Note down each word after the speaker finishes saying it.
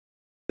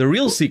The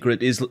real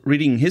secret is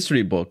reading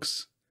history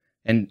books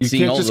and you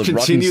seeing can't all just the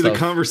continue rotten the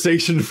stuff.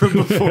 conversation from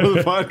before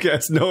the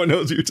podcast. No one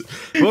knows you.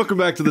 Welcome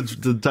back to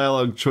the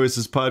Dialog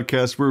Choices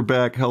podcast. We're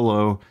back.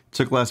 Hello.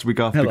 Took last week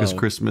off because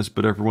Christmas,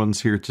 but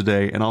everyone's here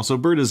today, and also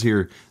Bert is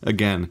here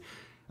again.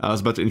 I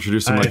was about to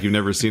introduce him like you've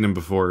never seen him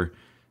before,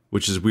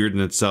 which is weird in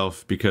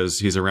itself because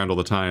he's around all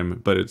the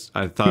time. But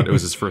I thought it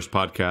was his first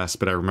podcast,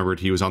 but I remembered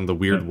he was on the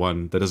weird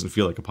one that doesn't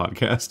feel like a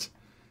podcast.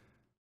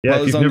 Yeah,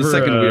 well, he's on the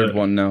second weird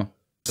one now.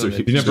 So if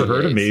you've never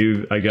heard of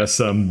me, I guess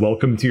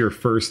welcome to your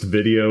first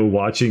video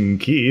watching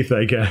Keith,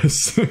 I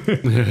guess.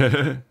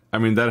 I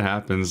mean, that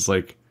happens.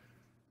 Like,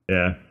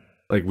 yeah.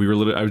 Like we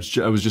were I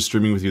was just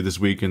streaming with you this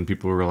week, and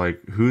people were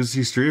like, "Who's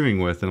he streaming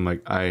with?" And I'm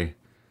like,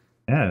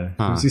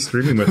 who's he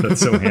streaming with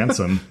that's so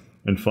handsome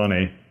and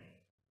funny?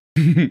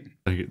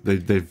 Like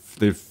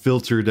they've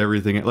filtered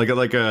everything. Like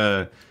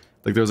there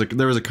was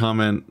a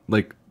comment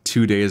like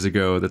 2 days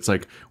ago that's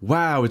like,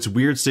 "Wow, it's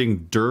weird seeing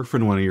Durf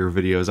in one of your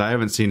videos. I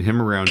haven't seen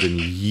him around in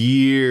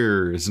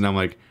years." And I'm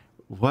like,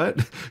 "What?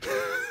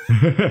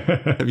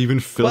 Have you been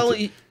filtered?" Well,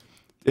 he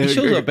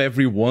shows up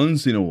every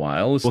once in a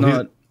while. It's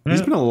not. He's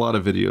been in a lot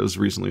of videos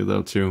recently,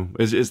 though, too.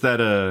 Is that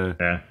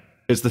Yeah.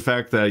 It's the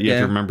fact that you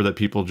have to remember that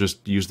people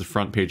just use the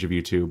front page of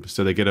YouTube,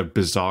 so they get a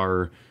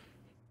bizarre,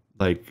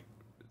 like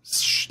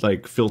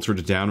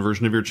filtered down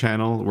version of your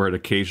channel where it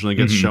occasionally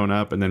gets shown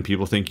up, and then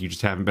people think you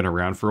just haven't been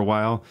around for a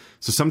while.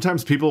 So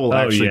sometimes people will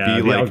actually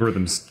be the like,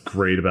 algorithm's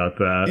great about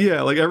that.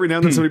 Yeah, like every now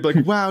and then somebody will be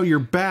like, "Wow, you're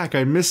back!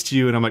 I missed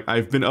you." And I'm like,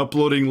 "I've been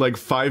uploading like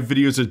 5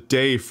 videos a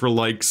day for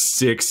like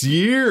 6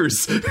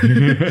 years.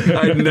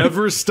 I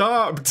never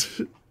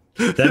stopped."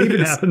 That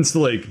even happens to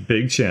like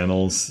big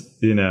channels,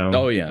 you know.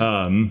 Oh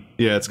yeah.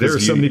 Yeah, it's there are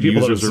because so many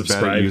people that have users are bad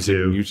at subscribed using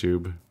to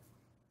YouTube.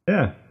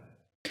 Yeah.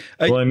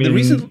 Well, I mean,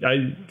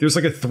 there's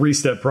like a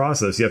 3-step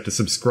process. You have to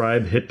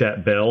subscribe, hit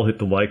that bell, hit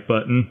the like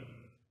button.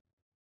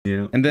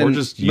 Yeah, and then or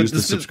just use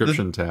the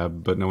subscription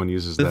tab, but no one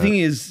uses that. The thing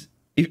is,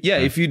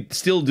 if you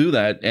still do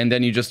that and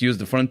then you just use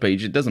the front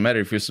page, it doesn't matter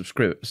if you're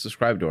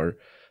subscribed or.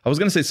 I was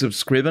gonna say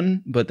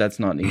subscribing, but that's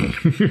not English.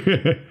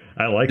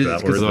 I like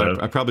that word. Though.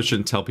 I probably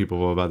shouldn't tell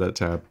people about that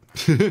tab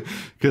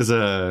because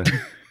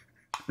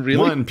really?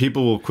 One,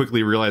 people will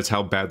quickly realize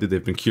how badly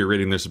they've been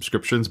curating their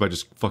subscriptions by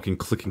just fucking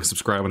clicking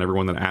subscribe on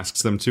everyone that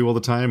asks them to all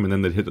the time, and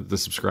then they'd hit the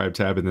subscribe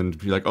tab and then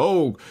be like,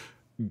 "Oh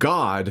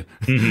God,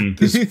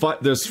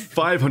 there's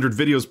 500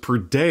 videos per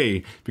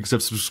day because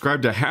I've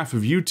subscribed to half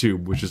of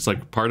YouTube," which is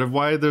like part of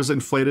why there's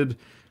inflated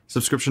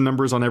subscription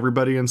numbers on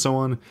everybody and so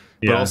on.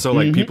 But also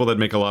like people that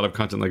make a lot of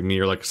content like me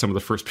are like some of the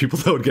first people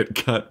that would get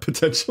cut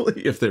potentially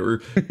if they were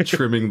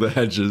trimming the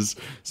hedges.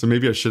 So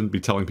maybe I shouldn't be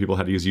telling people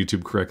how to use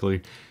YouTube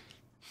correctly.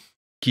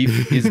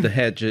 Keith is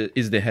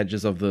the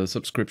hedges of the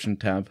subscription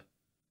tab.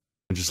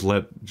 And just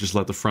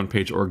let the front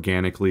page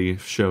organically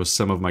show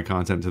some of my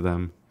content to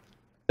them.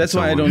 That's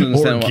why I don't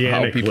understand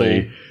how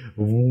people.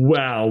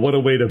 Wow, what a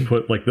way to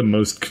put like the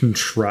most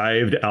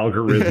contrived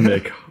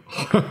algorithmic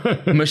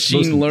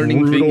machine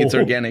learning thing. It's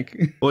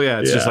organic. Well, yeah,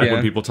 it's just like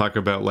when people talk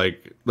about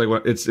like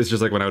it's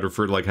just like when I would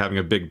refer to like having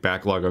a big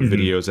backlog of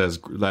videos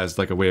as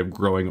like a way of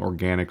growing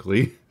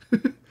organically.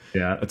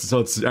 Yeah, so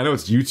it's I know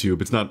it's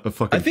YouTube. It's not a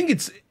fucking. I think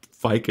it's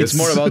ficus. It's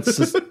more about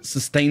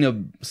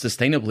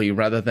sustainably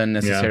rather than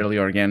necessarily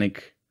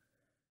organic.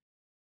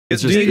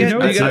 It's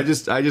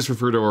just, I just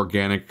refer to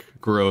organic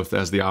growth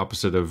as the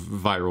opposite of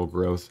viral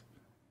growth.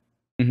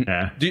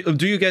 Yeah.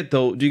 Do you get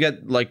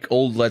like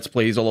old Let's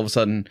Plays all of a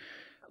sudden,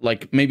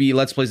 like maybe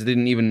Let's Plays that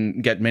didn't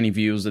even get many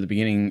views at the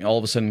beginning, all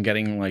of a sudden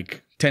getting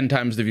like 10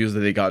 times the views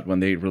that they got when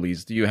they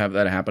released? Do you have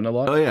that happen a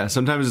lot? Oh yeah,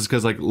 sometimes it's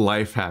because like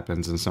life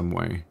happens in some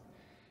way.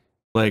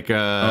 Like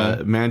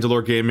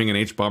Mandalore Gaming and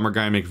H Bomber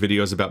Guy make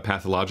videos about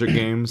pathologic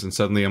games, and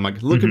suddenly I'm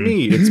like, look at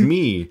me, it's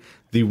me,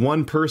 the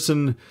one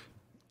person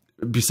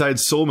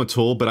besides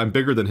Solmatul, but I'm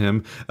bigger than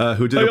him,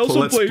 who did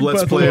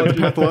let's play of the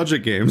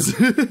pathologic games.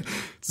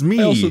 It's me.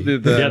 I also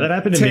did that. Yeah, that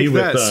happened to me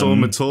with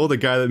Solmatul, the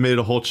guy that made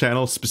a whole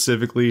channel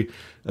specifically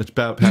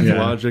about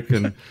pathologic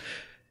and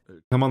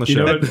come on the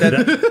show. You know,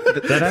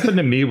 that happened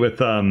to me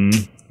with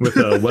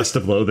West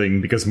of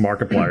Loathing because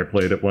Markiplier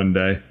played it one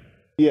day.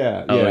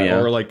 Yeah,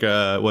 or like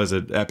was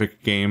it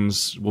Epic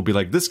Games will be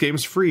like, this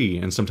game's free,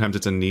 and sometimes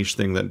it's a niche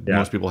thing that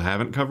most people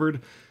haven't covered.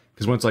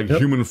 Because when it's like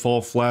Human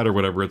Fall Flat or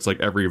whatever, it's like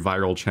every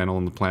viral channel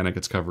on the planet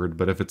gets covered.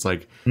 But if it's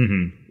like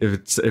if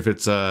it's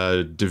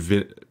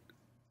the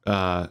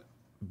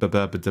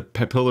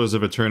Pillars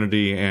of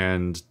Eternity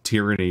and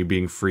Tyranny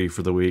being free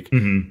for the week,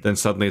 then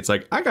suddenly it's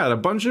like, I got a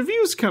bunch of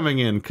views coming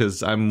in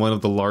because I'm one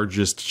of the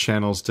largest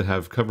channels to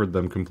have covered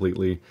them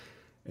completely,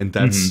 and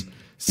that's.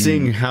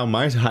 Seeing how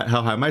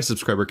high my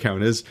subscriber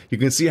count is, you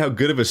can see how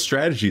good of a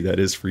strategy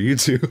that is for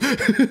YouTube.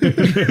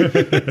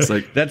 It's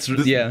like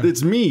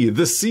it's me,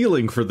 the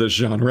ceiling for this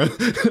genre.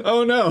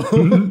 Oh no!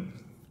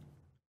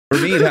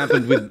 For me, it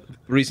happened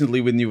recently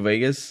with New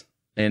Vegas,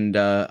 and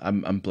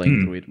I'm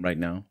playing through it right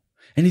now,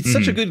 and it's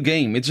such a good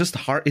game. It's just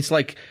hard. It's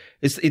like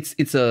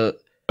it's a.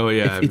 Oh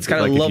yeah, it's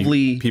kind of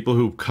lovely. People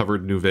who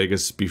covered New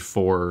Vegas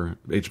before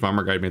H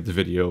Bomber Guy made the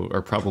video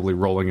are probably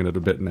rolling in it a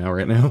bit now,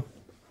 right now.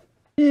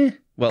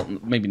 Well,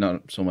 maybe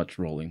not so much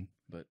rolling,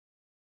 but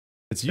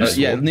It's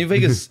useful. yeah, New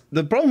Vegas.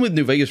 The problem with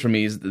New Vegas for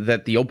me is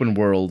that the open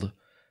world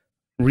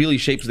really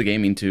shapes the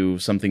game into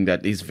something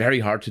that is very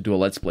hard to do a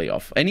let's play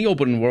of. Any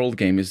open world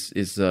game is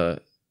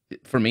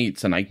for me,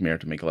 it's a nightmare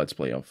to make a let's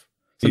play of.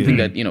 Something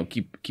that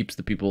keeps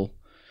the people,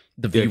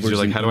 the viewers. You're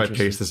like, how do I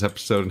pace this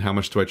episode, and how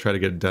much do I try to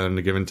get done in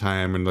a given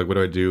time, and like, what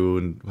do I do?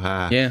 And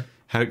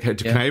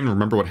can I even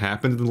remember what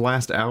happened in the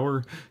last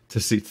hour to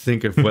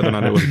think of whether or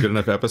not it was a good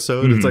enough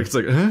episode? It's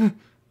like,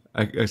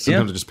 I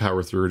sometimes just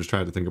power through, just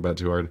trying to think about it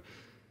too hard.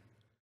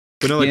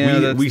 But no,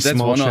 like we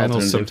small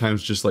channels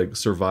sometimes just like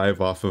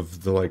survive off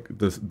of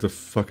the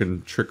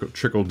fucking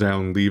trickle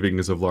down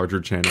leavings of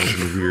larger channels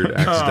in weird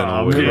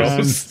accidental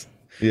ways.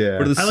 Yeah,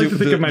 I like to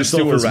think of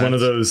myself as one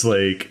of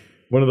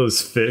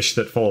those fish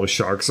that follow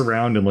sharks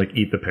around and like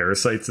eat the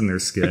parasites in their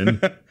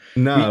skin.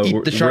 No,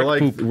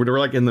 we're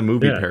like in the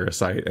movie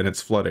Parasite, and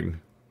it's flooding.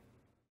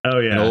 Oh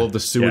yeah, and all of the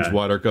sewage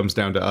water comes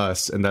down to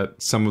us, and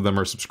that some of them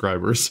are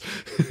subscribers.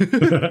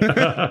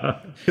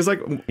 Because I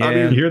mean,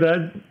 you hear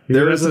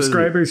that?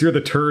 Subscribers. You're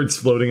the turds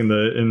floating in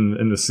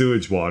the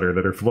sewage water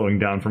that are flowing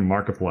down from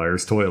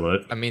Markiplier's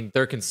toilet. I mean,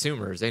 they're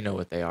consumers. They know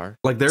what they are.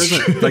 Like there's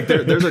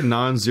a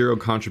non-zero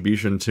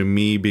contribution to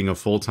me being a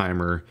full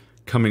timer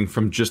coming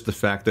from just the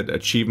fact that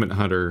Achievement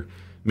Hunter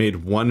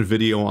made one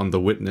video on The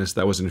Witness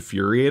that was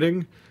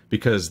infuriating.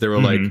 Because there were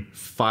like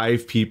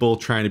 5 people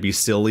trying to be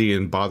silly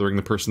and bothering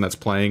the person that's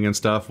playing and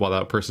stuff, while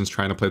that person's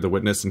trying to play the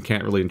witness and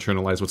can't really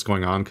internalize what's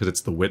going on because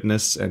it's the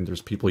witness and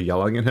there's people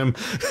yelling at him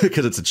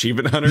because it's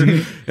Achievement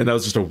Hunter. And that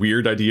was just a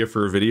weird idea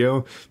for a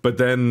video. But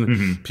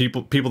then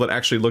people that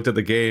actually looked at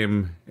the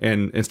game,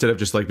 and instead of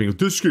just like being,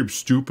 this game's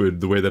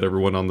stupid, the way that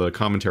everyone on the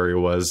commentary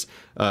was,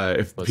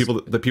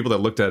 the people that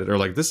looked at it are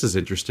like, this is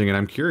interesting and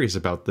I'm curious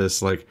about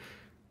this, like,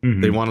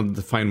 they wanted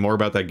to find more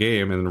about that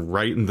game, and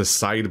right in the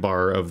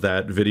sidebar of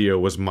that video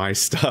was my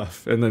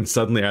stuff. And then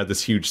suddenly I had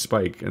this huge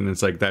spike, and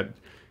it's like that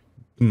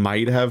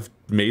might have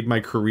made my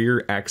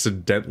career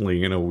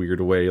accidentally in a weird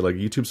way. Like,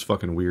 YouTube's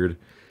fucking weird,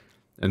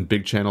 and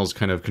big channels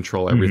kind of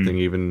control everything,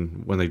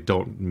 even when they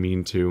don't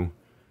mean to.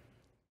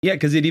 Yeah,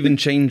 because it even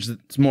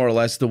changed more or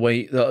less the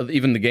way,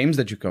 even the games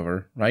that you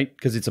cover, right?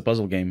 Because it's a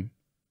puzzle game.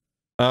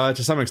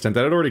 To some extent,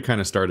 that had already kind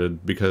of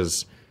started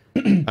because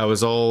I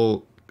was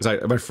all...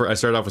 I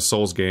started off with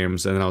Souls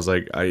games, and then I was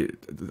like, I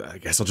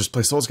guess I'll just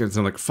play Souls games.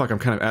 And I'm like, fuck, I'm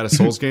kind of out of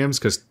Souls games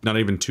because not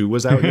even 2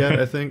 was out yet,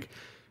 I think.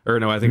 Or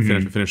no, I think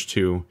finished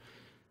 2.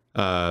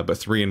 But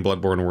 3 and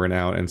Bloodborne weren't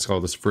out, and Skull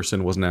this First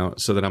Sin wasn't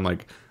out. So then I'm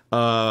like,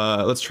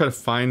 let's try to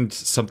find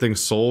something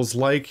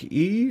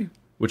Souls-like-y,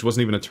 which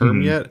wasn't even a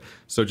term yet.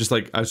 So just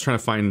like, I was trying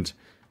to find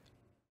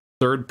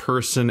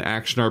third-person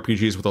action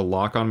RPGs with a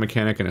lock-on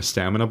mechanic and a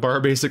stamina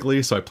bar,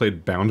 basically. So I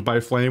played Bound by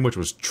Flame, which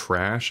was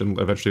trash, and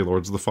eventually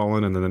Lords of the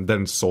Fallen, and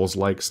then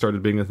Souls-like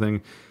started being a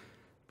thing.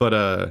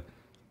 But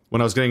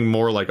when I was getting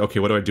more like, okay,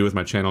 what do I do with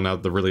my channel now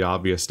that the really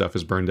obvious stuff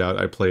is burned out,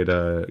 I played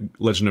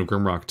Legend of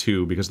Grimrock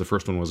 2 because the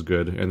first one was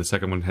good, and the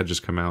second one had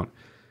just come out.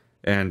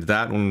 And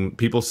that one,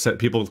 people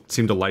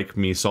seem to like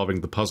me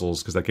solving the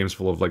puzzles, because that game's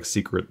full of like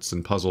secrets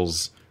and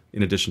puzzles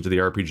in addition to the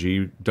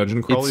RPG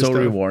dungeon crawling stuff. It's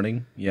so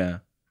rewarding, yeah.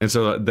 And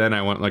so then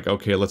I went like,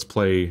 okay, let's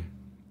play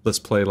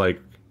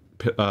like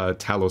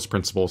Talos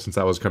Principle, since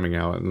that was coming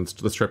out, and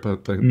let's try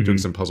doing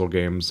some puzzle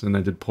games. And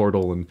I did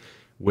Portal and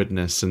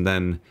Witness, and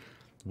then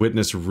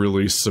Witness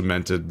really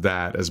cemented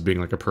that as being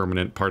like a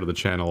permanent part of the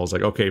channel. I was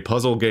like, okay,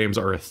 puzzle games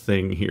are a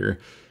thing here,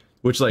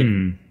 which like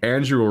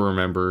Andrew will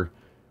remember.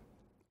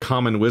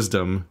 Common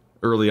wisdom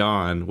early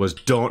on was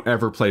don't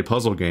ever play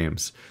puzzle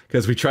games,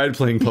 because we tried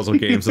playing puzzle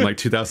games in like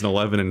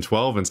 2011 and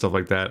 12 and stuff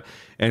like that,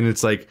 and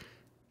it's like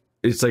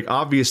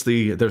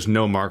obviously there's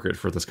no market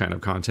for this kind of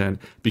content,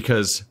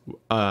 because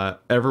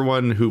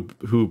everyone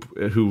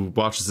who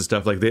watches this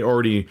stuff, like, they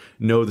already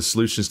know the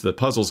solutions to the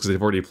puzzles because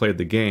they've already played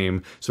the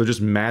game, so they're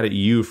just mad at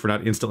you for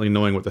not instantly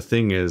knowing what the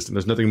thing is. And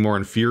there's nothing more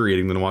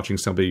infuriating than watching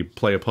somebody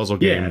play a puzzle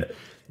game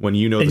when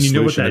you know the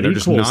solution and they're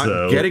just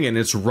not getting it, and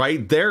it's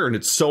right there and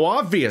it's so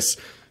obvious.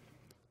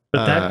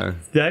 But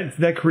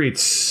that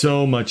creates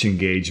so much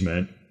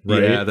engagement.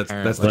 Right? Yeah,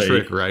 that's the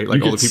trick, right?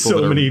 Like, all the people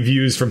so many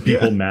views from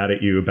people mad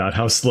at you about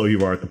how slow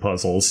you are at the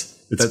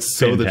puzzles. That's fantastic.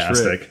 So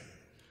the trick.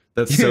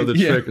 That's so the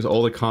trick is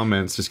all the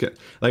comments just get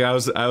like, I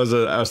was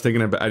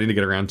thinking about, I didn't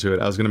get around to it.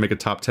 I was going to make a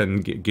top 10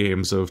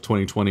 games of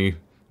 2020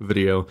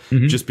 video,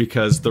 just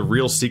because the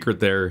real secret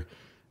there,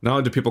 not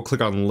only do people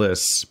click on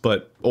lists,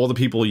 but all the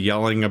people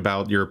yelling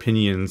about your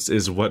opinions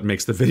is what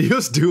makes the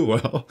videos do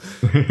well.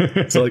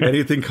 So like,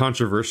 anything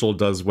controversial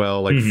does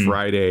well. Like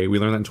Friday, we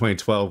learned that in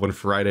 2012 when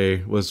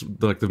Friday was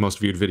like the most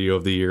viewed video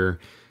of the year,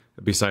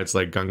 besides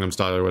like Gangnam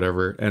Style or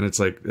whatever. And it's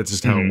like, it's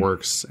just how it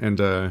works. And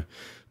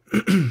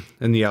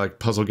and yeah, like,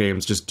 puzzle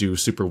games just do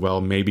super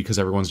well, maybe because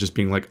everyone's just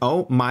being like,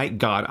 oh my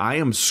god, I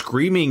am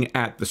screaming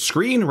at the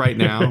screen right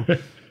now.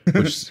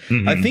 Which,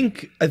 I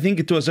think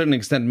to a certain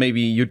extent,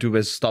 maybe YouTube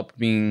has stopped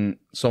being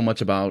so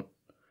much about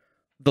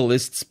the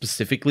list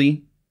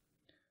specifically.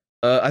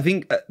 I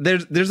think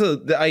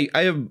I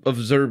have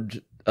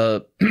observed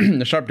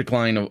a sharp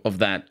decline of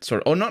that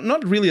sort. Oh,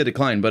 not really a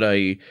decline, but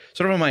a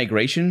sort of a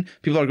migration.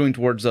 People are going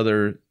towards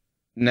other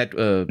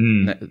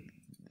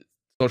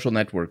social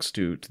networks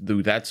to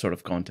do that sort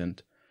of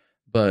content.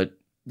 But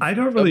I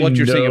don't really what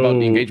you're know, saying about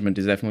the engagement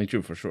is definitely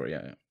true for sure.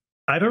 Yeah.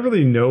 I don't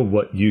really know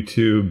what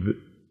YouTube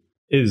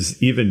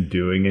is even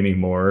doing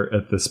anymore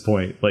at this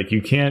point. Like,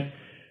 you can't.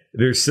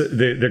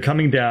 They're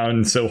coming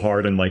down so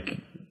hard on like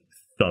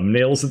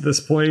thumbnails at this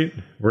point,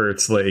 where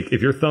it's like,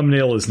 if your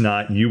thumbnail is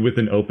not you with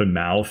an open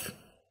mouth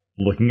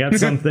looking at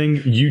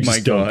something, you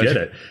just don't get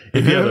it.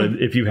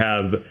 If you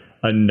have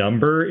a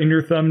number in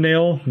your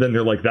thumbnail, then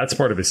they're like, that's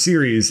part of a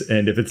series,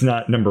 and if it's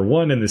not number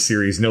one in the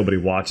series, nobody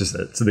watches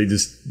it. So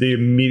they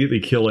immediately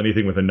kill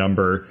anything with a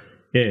number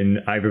in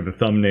either the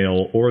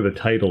thumbnail or the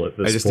title at this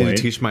point. I just need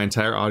to teach my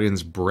entire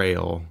audience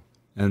Braille,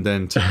 and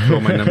then to throw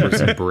my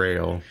numbers in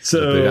Braille.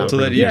 So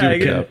that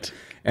YouTube kept.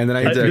 And then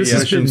I had to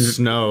commission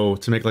Snow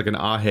to make like an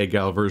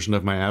Gal version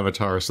of my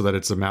avatar so that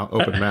it's a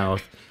open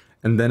mouth.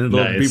 And then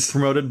it'll be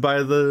promoted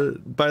by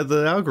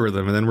the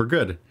algorithm, and then we're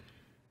good.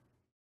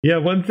 Yeah,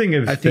 one thing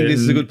I think this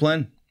is a good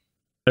plan.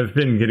 I've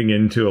been getting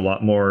into a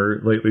lot more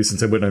lately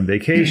since I went on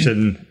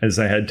vacation, as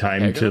I had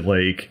time to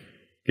like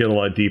get a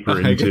lot deeper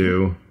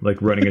into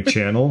like running a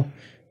channel.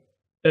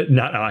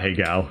 Not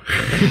Gal.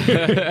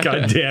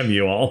 God damn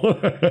you all.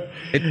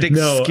 It takes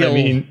skill. I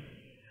mean,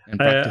 and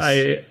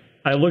practice.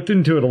 I looked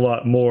into it a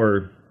lot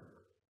more.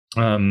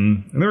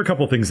 And there were a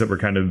couple of things that were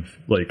kind of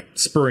like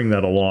spurring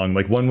that along.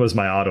 Like, one was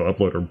my auto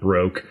uploader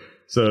broke.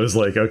 So I was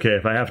like, okay,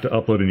 if I have to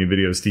upload any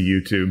videos to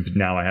YouTube,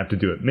 now I have to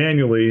do it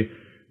manually,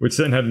 which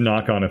then had a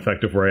knock-on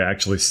effect of where I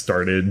actually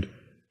started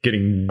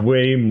getting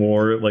way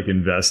more like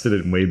invested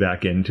and way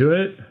back into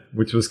it,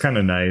 which was kind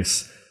of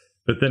nice.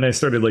 But then I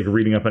started like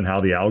reading up on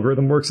how the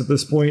algorithm works at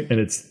this point, and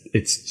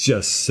it's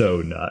just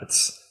so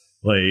nuts.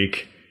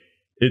 Like,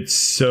 it's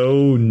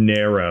so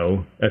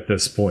narrow at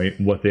this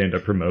point what they end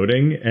up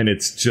promoting, and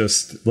it's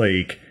just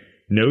like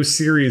no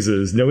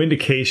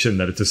indication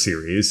that it's a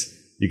series.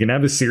 You can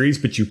have a series,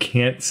 but you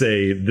can't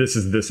say this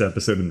is this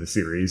episode in the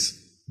series.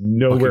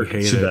 Nowhere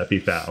should that be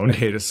found. I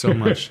hate it so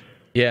much.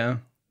 Yeah.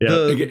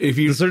 If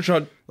you search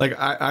on, like,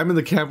 I'm in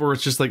the camp where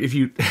it's just like, if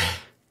you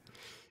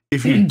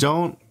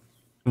don't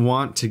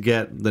want to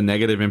get the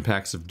negative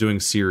impacts of doing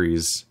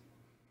series,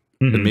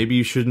 then maybe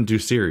you shouldn't do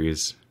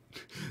series.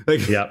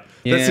 Like, that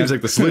seems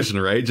like the solution,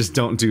 right? Just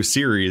don't do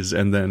series,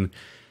 and then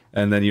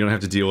you don't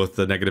have to deal with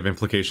the negative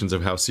implications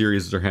of how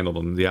series are handled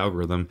on the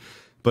algorithm.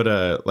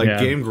 But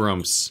Game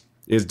Grumps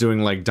is doing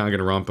like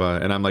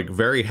Danganronpa, and I'm like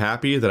very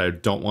happy that I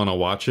don't want to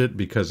watch it,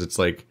 because it's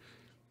like,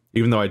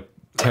 even though I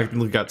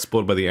technically got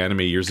spoiled by the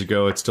anime years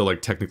ago, it's still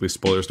like technically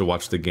spoilers to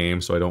watch the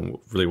game, so I don't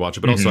really watch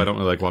it. But also I don't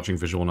really like watching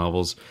visual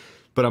novels.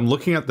 But I'm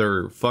looking at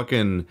their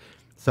fucking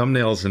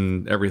thumbnails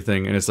and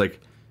everything, and it's like,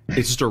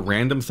 it's just a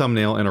random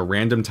thumbnail and a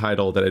random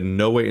title that in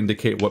no way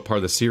indicate what part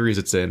of the series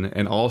it's in.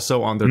 And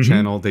also on their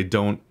channel, they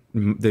don't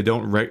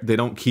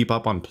keep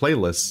up on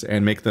playlists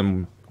and make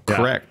them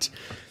correct.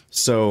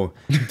 So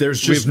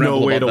there's just no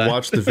way to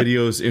watch the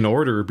videos in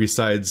order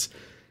besides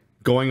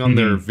going on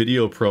their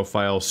video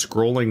profile,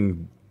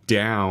 scrolling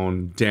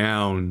down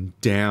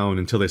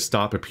until they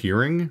stop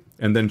appearing,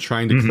 and then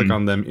trying to click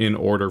on them in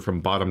order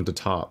from bottom to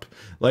top.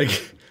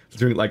 Like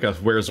doing like a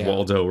Where's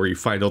Waldo, where you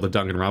find all the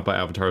Danganronpa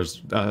avatars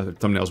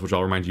thumbnails, which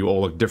all remind you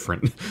all look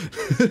different.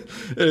 And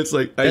it's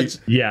like,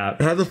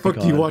 how the fuck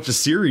do you watch a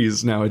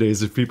series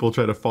nowadays if people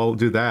try to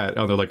do that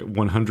on their like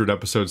 100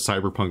 episode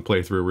Cyberpunk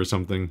playthrough or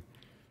something?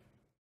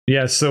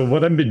 Yeah, so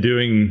what I've been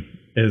doing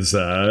is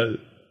I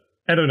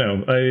don't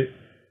know.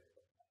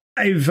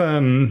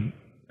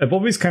 I've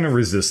always kind of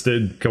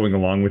resisted going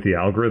along with the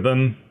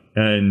algorithm,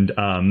 and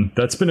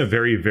that's been a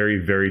very, very,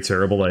 very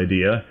terrible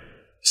idea.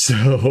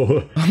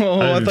 So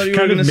I thought you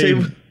were going to say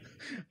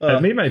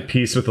I've made my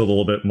peace with it a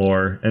little bit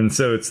more, and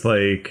so it's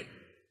like,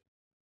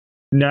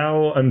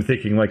 now I'm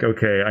thinking like,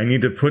 okay, I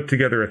need to put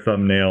together a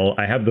thumbnail.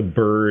 I have the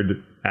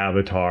bird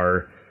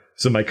avatar.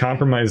 So my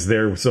compromise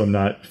there, so I'm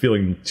not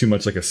feeling too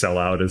much like a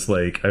sellout, is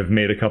like, I've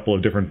made a couple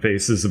of different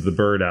faces of the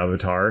bird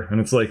avatar, and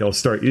it's like, I'll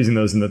start using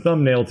those in the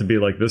thumbnail to be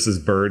like, this is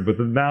bird with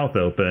the mouth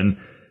open.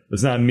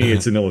 It's not me,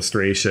 it's an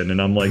illustration.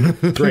 And I'm like,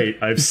 great,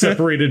 I've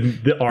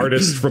separated the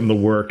artist from the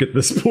work at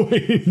this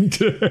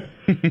point.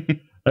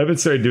 I haven't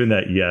started doing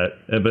that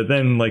yet. But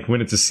then, like,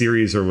 when it's a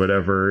series or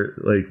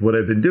whatever, like, what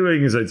I've been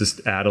doing is I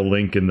just add a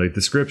link in the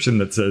description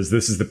that says,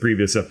 this is the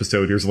previous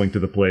episode, here's a link to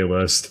the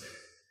playlist.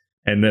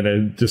 And then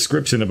a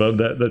description above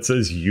that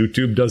says,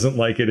 YouTube doesn't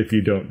like it if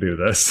you don't do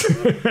this.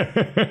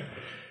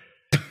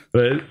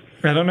 But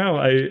I don't know.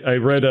 I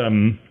read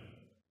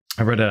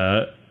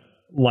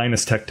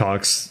Linus Tech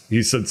Talks.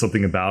 He said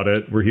something about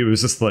it where he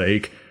was just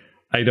like,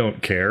 I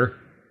don't care.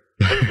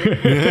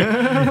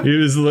 he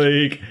was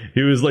like,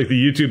 the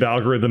YouTube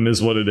algorithm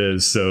is what it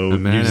is, so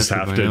you just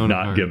have to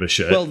not give a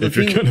shit if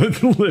you're gonna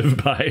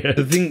live by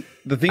it.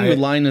 The thing with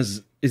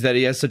Linus is that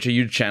he has such a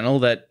huge channel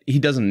that he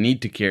doesn't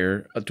need to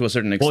care to a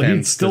certain extent. Well,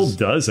 he still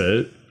does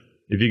it.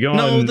 If you go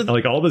on,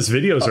 like all his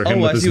videos are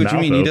him with his mouth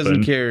open. He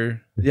doesn't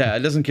care. Yeah,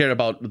 it doesn't care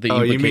about the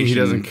Oh, you mean he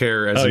doesn't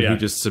care as in he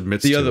just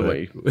submits the to other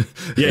it. way.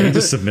 Yeah, he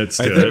just submits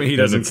to it. He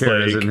doesn't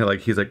care as in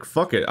he's like,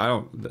 fuck it. I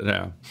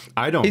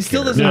don't He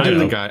still care. doesn't I'm do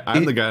the guy.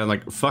 I'm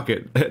like, fuck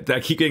it. I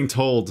keep getting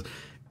told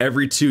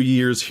every 2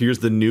 years, here's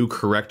the new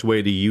correct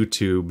way to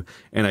YouTube,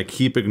 and I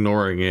keep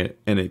ignoring it,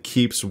 and it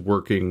keeps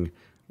working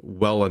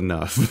well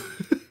enough.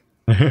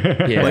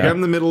 Yeah. Like I'm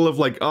in the middle of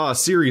like,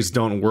 series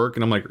don't work,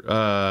 and I'm like,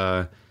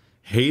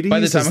 Hades By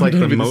the time is I'm like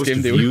done the with this most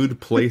game,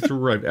 viewed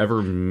playthrough I've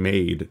ever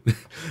made.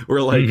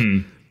 Where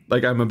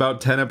like I'm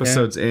about 10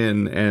 episodes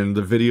in, and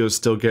the videos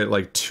still get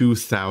like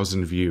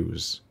 2,000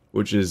 views,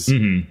 which is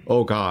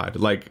oh god.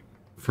 Like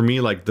for me,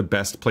 like the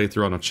best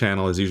playthrough on a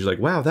channel is usually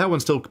like, wow, that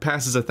one still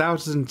passes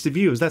 1,000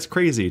 views. That's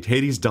crazy.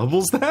 Hades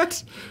doubles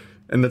that,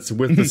 and that's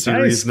with the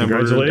series number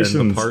and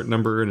the part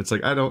number, and it's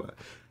like I don't.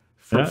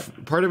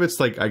 Part of it's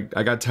like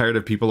I got tired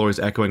of people always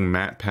echoing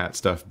MatPat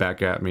stuff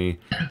back at me.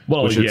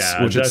 Well, which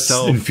that's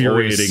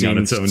infuriating on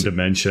its own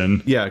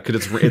dimension. Yeah,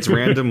 because it's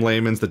random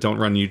laymen that don't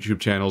run YouTube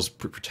channels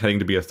pretending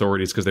to be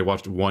authorities because they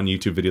watched one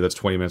YouTube video that's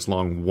 20 minutes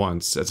long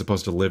once, as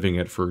opposed to living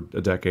it for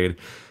a decade.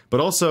 But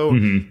also,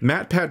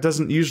 MatPat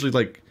doesn't usually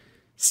like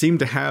seem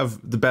to have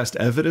the best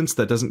evidence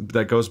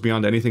that goes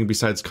beyond anything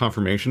besides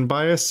confirmation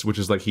bias, which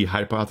is like he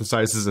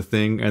hypothesizes a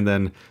thing and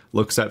then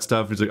looks at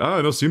stuff. He's like,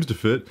 oh, no, seems to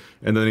fit,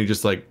 and then he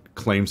just like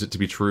claims it to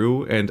be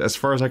true. And as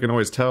far as I can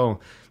always tell,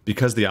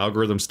 because the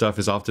algorithm stuff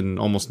is often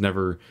almost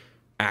never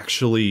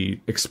actually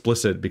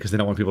explicit because they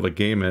don't want people to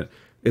game it,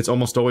 it's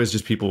almost always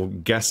just people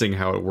guessing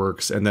how it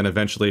works, and then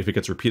eventually if it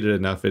gets repeated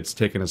enough it's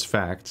taken as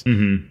fact.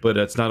 But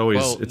it's not always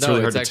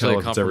really hard to tell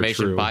if it's ever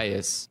true.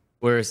 Bias,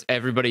 whereas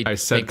everybody I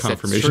said thinks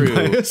confirmation it's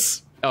true.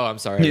 bias. Oh, I'm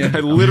sorry. Yeah, I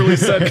literally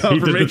said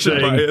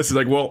confirmation bias. He's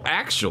like, well,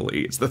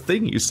 actually, it's the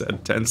thing you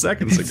said 10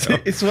 seconds ago.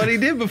 It's what he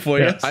did before.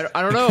 Yeah.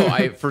 I don't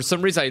know. For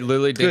some reason I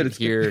literally didn't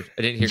hear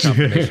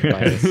confirmation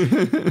bias.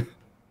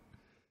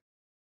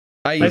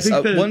 I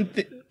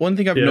think one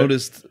thing I've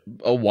noticed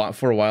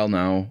for a while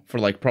now, for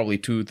like probably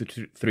 2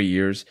 to 3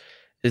 years,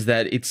 is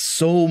that it's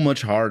so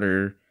much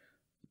harder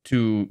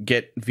to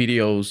get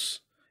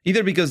videos,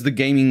 either because the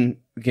gaming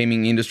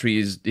industry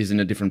is in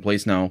a different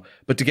place now,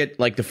 but to get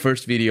like the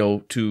first video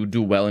to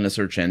do well in a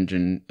search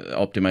engine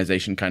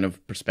optimization kind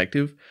of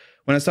perspective.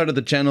 When I started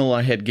the channel,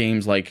 I had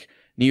games like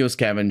Neo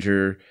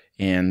Scavenger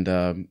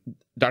and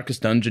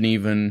Darkest Dungeon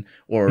even,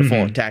 or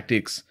Fallout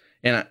Tactics,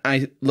 and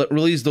I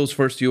released those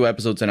first few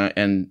episodes, and I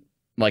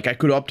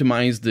could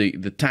optimize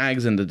the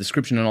tags and the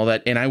description and all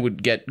that, and I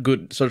would get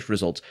good search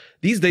results.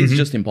 These days, it's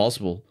just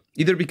impossible,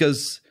 either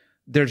because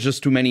there's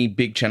just too many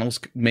big channels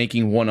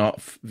making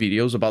one-off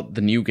videos about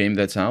the new game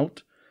that's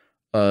out,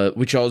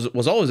 which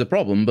was always a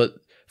problem. But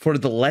for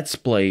the Let's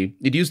Play,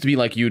 it used to be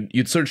like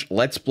you'd search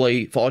Let's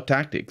Play Fallout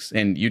Tactics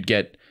and you'd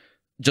get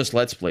just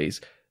Let's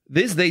Plays.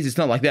 These days, it's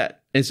not like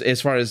that.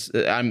 As far as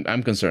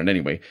I'm concerned,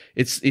 anyway.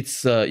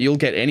 It's you'll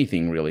get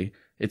anything really.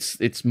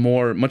 It's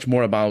much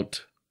more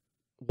about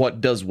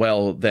what does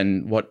well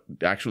than what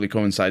actually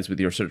coincides with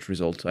your search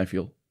results, I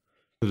feel.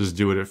 Just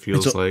do what it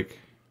feels like.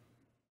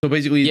 So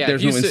basically,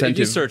 there's no incentive. If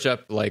you search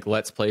up like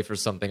Let's Play for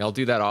something, I'll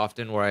do that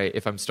often. Where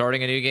if I'm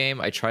starting a new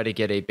game, I try to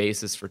get a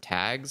basis for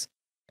tags,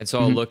 and so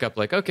I'll look up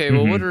like, okay,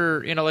 well, what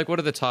are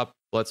the top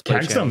Let's Play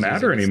tags don't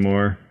matter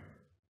anymore.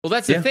 Well,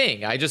 that's the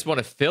thing. I just want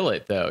to fill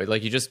it though.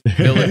 Like you just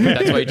fill it.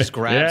 That's why you just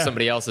grab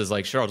somebody else's.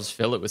 Like, sure, I'll just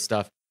fill it with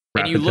stuff.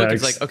 And you look,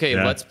 it's like,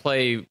 okay, Let's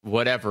Play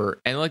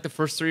whatever, and like the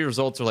first 3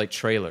 results are like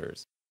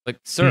trailers. Like,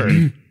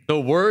 sir,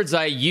 the words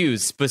I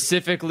use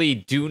specifically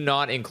do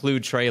not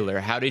include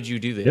trailer. How did you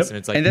do this? And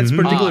it's like, and that's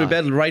particularly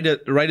bad right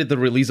at the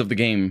release of the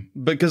game,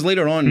 because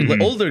later on, like,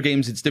 older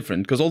games, it's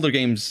different, because older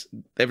games,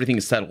 everything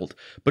is settled.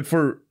 But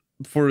for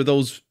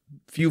those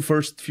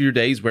first few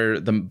days where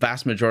the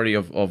vast majority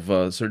of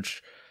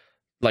search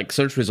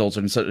results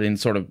are in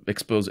sort of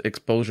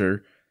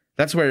exposure,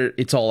 that's where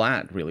it's all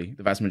at, really,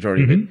 the vast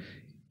majority of it.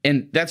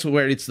 And that's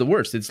where it's the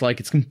worst. It's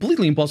like it's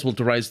completely impossible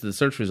to rise to the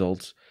search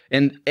results.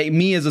 And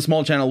me as a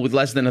small channel with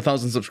less than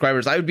 1,000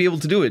 subscribers, I would be able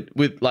to do it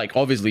with like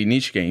obviously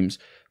niche games,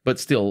 but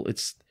still,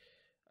 it's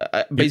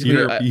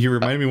basically. You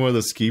remind me of one of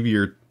the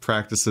skeevier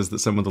practices that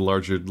some of the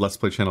larger Let's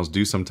Play channels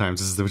do sometimes,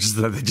 which is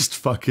that they just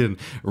fucking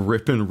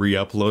rip and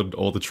re-upload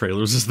all the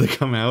trailers as they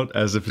come out,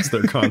 as if it's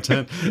their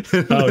content.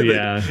 Oh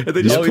yeah,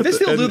 they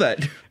still do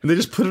that, and they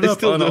just put it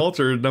up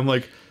unaltered, and I'm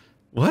like,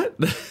 what?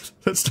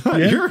 That's not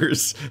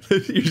yours.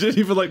 You didn't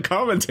even like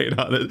commentate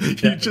on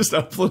it. You just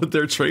uploaded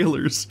their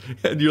trailers,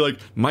 and you're like,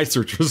 my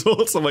search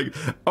results. I'm like,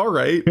 all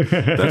right,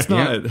 that's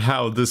not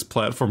how this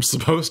platform's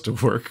supposed to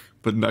work.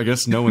 But I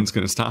guess no one's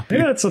going to stop you.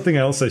 Yeah, that's something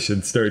else I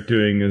should start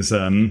doing is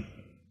finding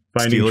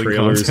stealing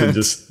trailers content. And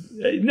just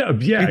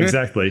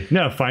exactly.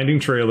 No, finding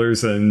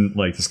trailers and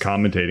like just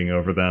commentating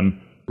over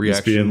them, reactions,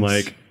 just being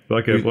like,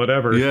 fuck it,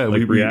 whatever. Yeah,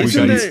 like,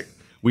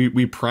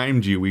 we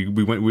primed you.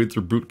 We went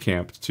through boot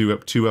camp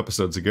two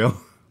episodes ago.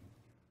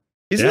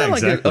 Isn't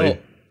that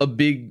like a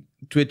big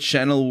Twitch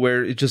channel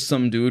where it's just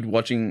some dude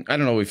watching? I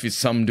don't know if he's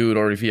some dude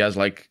or if he has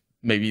like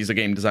maybe he's a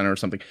game designer or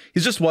something.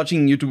 He's just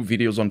watching YouTube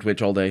videos on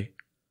Twitch all day.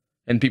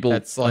 and people.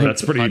 That's like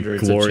that's pretty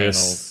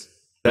glorious.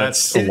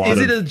 That's a lot is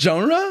it a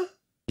genre?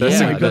 That's,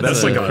 Yeah, like, that's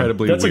that's like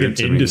incredibly that's like weird an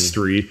to me.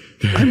 industry.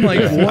 I'm like,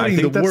 what I in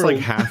think the that's world?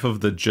 like half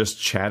of the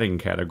just chatting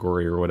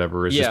category or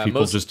whatever. Is just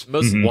people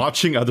most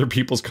watching other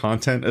people's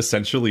content,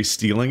 essentially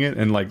stealing it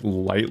and like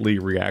lightly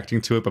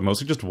reacting to it, but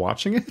mostly just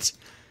watching it.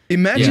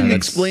 Imagine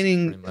that's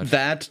explaining pretty much-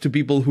 that to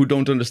people who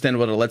don't understand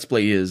what a let's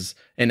play is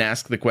and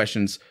ask the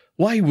questions.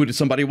 Why would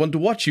somebody want to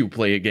watch you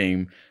play a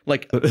game?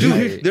 Like,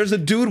 dude, there's a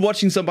dude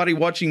watching somebody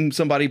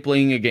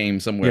playing a game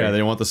somewhere. Yeah,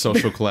 they want the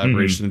social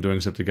collaboration and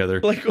doing stuff together.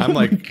 Like, I'm oh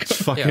my like,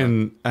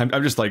 fucking, I'm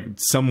just like,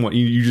 someone,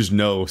 you just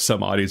know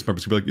some audience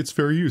members will be like, it's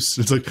fair use.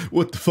 It's like,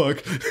 what the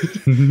fuck?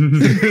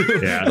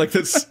 Yeah. Like,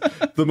 that's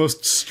the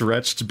most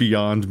stretched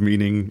beyond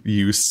meaning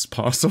use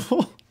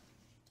possible.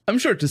 I'm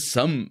sure to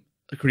some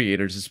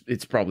creators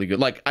it's probably good.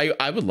 Like,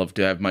 I would love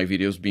to have my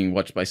videos being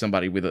watched by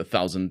somebody with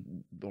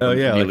 1,000. Oh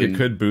yeah, like million. it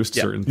could boost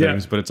certain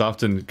things, but it's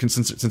often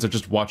since they're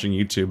just watching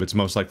YouTube, it's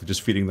most likely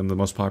just feeding them the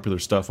most popular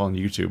stuff on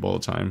YouTube all the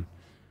time.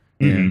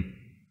 Mhm.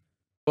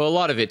 Well, a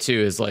lot of it too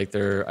is like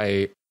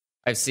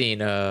I've seen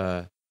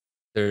there's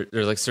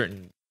like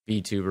certain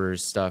VTubers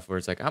stuff where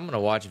it's like I'm gonna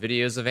watch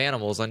videos of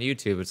animals on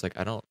YouTube. It's like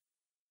I don't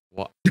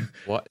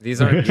what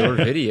these aren't your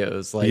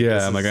videos. Like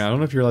Yeah, I'm like, I don't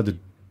know if you're allowed to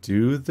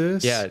do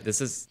this. yeah,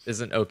 this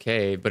isn't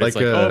okay. But it's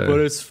Like, like oh, but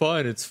it's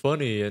fun, it's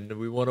funny, and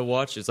we want to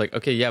watch it. It's like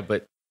okay, yeah,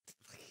 but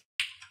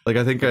like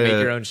I think make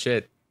your own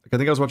shit. I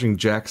think I was watching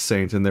Jack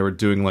Saint and they were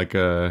doing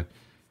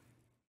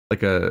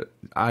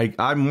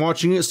I'm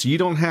watching it so you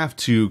don't have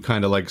to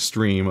kind of like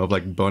stream of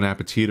like Bon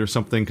Appetit or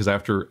something because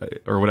after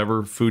or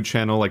whatever food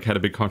channel like had a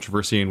big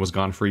controversy and was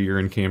gone for a year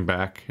and came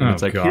back and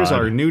it's like here's God.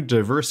 our new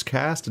diverse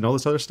cast and all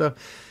this other stuff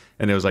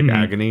and it was like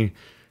agony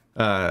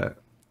and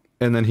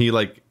then he's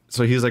like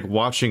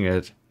watching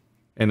it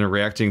and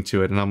reacting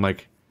to it and I'm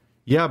like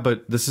yeah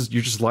but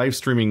you're just live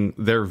streaming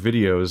their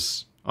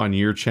videos on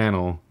your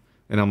channel.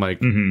 And I'm like,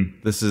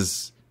 this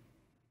is,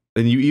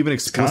 and you even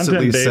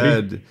explicitly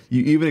said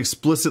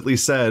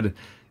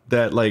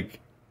that like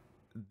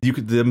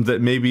that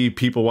maybe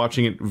people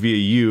watching it via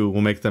you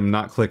will make them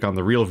not click on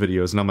the real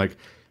videos. And I'm like,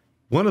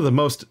 one of the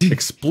most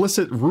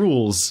explicit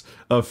rules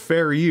of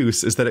fair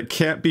use is that it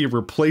can't be a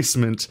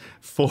replacement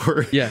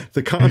for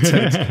the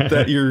content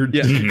that you're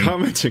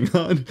commenting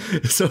on.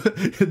 So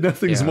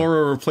nothing's more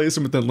a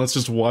replacement than let's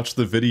just watch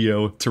the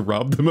video to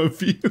rob them of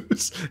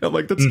views. I'm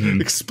like, that's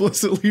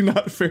explicitly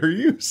not fair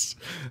use.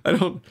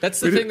 That's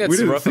the thing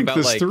that's rough about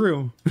like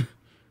through.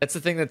 That's the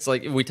thing that's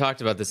like we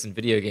talked about this in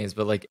video games,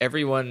 but like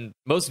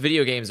most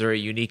video games are a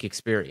unique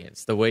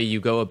experience. The way you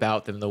go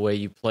about them, the way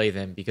you play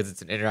them, because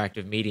it's an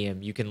interactive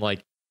medium. You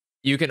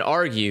can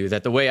argue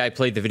that the way I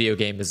played the video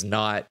game is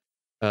not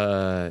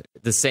the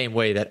same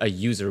way that a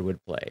user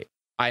would play.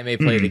 I may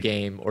play the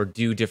game or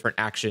do different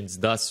actions.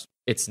 Thus,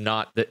 it's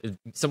not that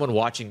someone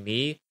watching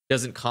me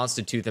doesn't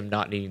constitute them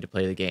not needing to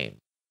play the game.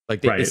 Like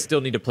they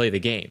still need to play the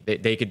game.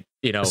 They could,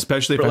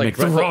 especially if I like make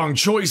the wrong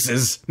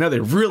choices. Now they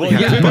really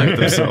have to blame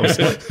themselves.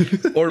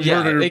 Or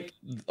murder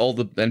all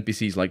the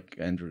NPCs like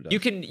Andrew does.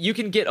 You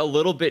can get a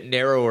little bit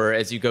narrower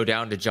as you go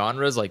down to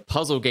genres. Like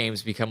puzzle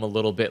games become a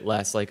little bit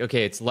less like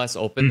okay, it's less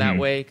open that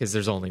way because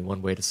there's only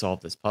one way to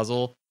solve this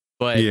puzzle.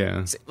 But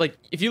like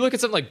if you look at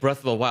something like Breath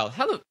of the Wild,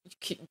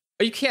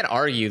 you can't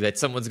argue that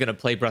someone's going to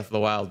play Breath of the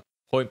Wild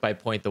point by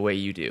point the way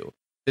you do.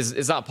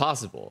 It's not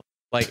possible.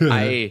 Like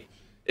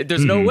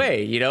there's no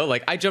way,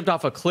 like I jumped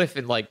off a cliff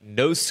and like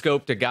no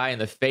scoped a guy in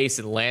the face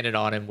and landed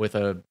on him with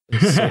a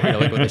sword,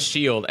 like with a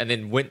shield, and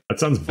then went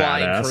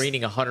flying, badass.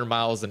 careening 100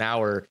 miles an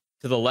hour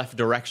to the left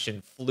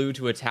direction, flew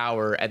to a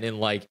tower, and then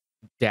like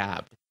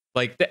dabbed.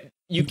 Like that, are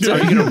you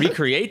gonna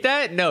recreate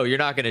that? No, you're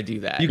not gonna do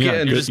that. You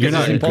can't. You're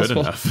not good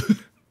enough.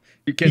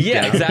 You can't.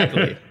 Yeah,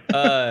 exactly.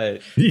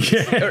 You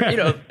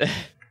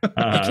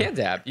Uh, can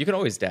dab. You can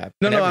always dab.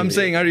 No, I'm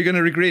saying, are you going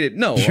to recreate it?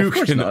 No, You of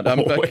course can not. I'm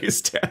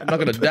always dab. not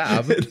going to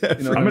dab.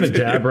 I'm going to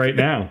dab right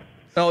now.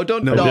 No,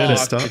 don't. No, dog.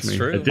 stop It's me.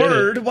 true.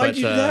 Bird, why'd But,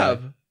 you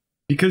dab?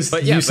 Because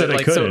But yeah, you said but I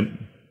like,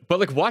 couldn't. But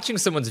like watching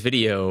someone's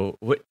video,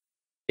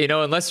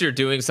 unless you're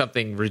doing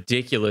something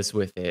ridiculous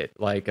with it,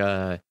 like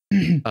a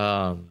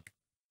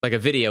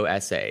video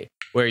essay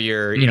where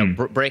you're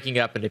breaking it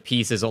up into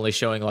pieces, only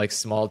showing like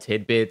small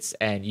tidbits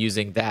and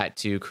using that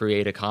to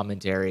create a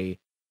commentary,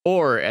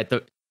 or at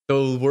the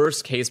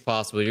worst case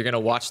possible, you're gonna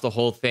watch the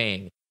whole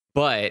thing,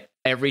 but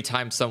every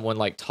time someone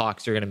like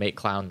talks, you're gonna make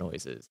clown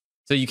noises.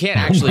 So you can't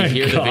actually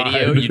hear the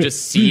video, you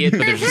just see it, but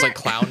there's just like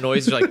clown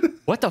noise. You're like,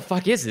 what the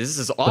fuck is this? This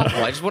is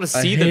awful. I just want to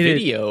see the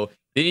video.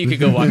 Then you could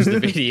go watch the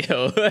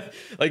video.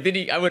 Like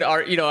then I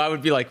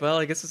would be like, well,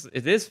 I guess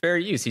it is fair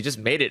use. He just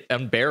made it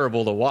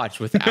unbearable to watch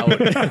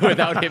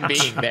without him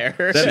being there.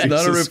 That's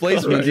not a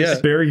replacement. Yeah,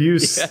 fair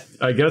use. Yeah.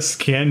 I guess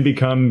can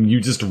become you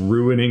just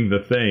ruining the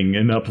thing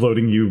and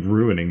uploading you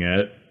ruining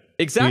it.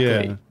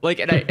 Exactly. Yeah. Like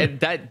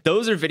and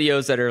those are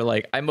videos that are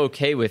like I'm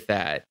okay with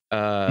that.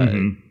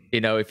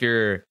 If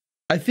you're,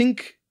 I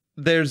think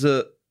there's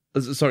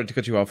sorry to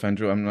cut you off,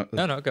 Andrew. I'm not.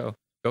 No, go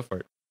for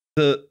it.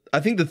 I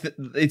think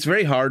it's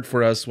very hard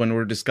for us when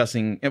we're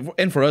discussing,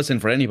 and for us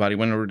and for anybody,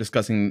 when we're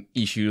discussing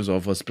issues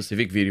of a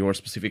specific video or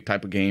specific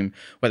type of game,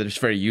 whether it's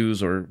fair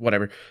use or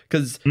whatever,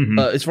 because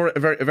it's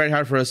very, very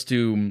hard for us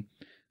to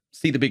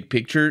see the big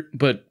picture.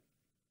 But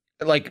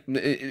like,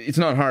 it's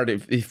not hard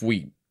if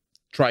we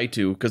try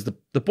to, because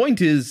the point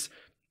is,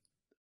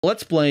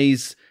 Let's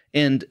Plays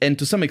and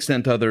to some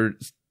extent other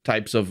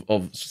types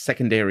of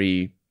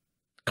secondary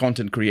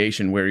content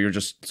creation where you're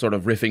just sort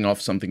of riffing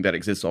off something that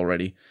exists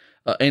already.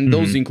 And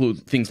those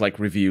include things like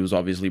reviews,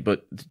 obviously,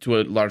 but to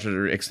a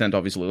larger extent,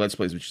 obviously, Let's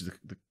Plays, which is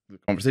the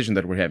conversation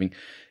that we're having.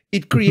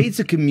 It creates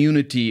a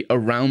community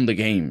around the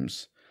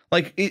games.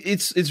 Like,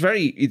 it's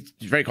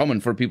very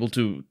common for people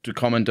to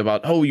comment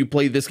about, oh, you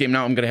played this game,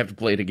 now I'm going to have to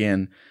play it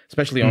again,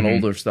 especially on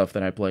older stuff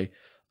that I play.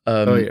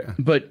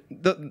 But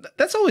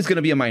that's always going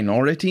to be a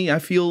minority, I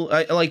feel.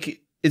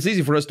 Like, it's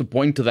easy for us to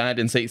point to that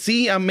and say,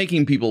 see, I'm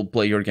making people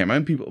play your game.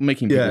 Making people play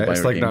your game. Yeah,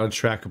 it's like not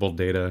trackable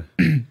data.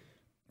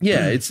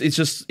 Yeah, it's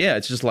just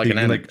like you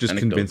can like just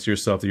anecdote. Convince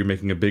yourself that you're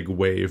making a big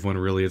wave when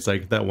really it's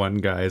like that one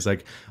guy is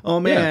like, oh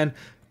man,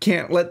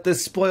 can't let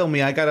this spoil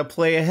me. I gotta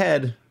play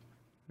ahead.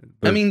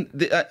 But, I mean,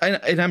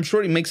 and I'm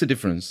sure it makes a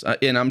difference,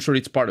 and I'm sure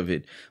it's part of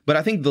it. But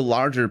I think the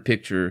larger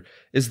picture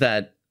is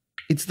that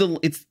it's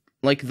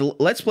like the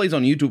Let's Plays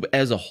on YouTube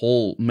as a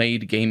whole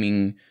made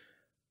gaming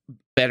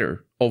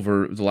better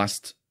over the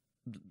last.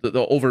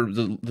 Over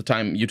the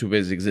time YouTube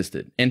has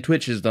existed, and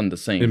Twitch has done the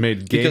same. It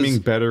made gaming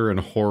better and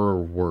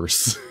horror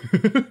worse.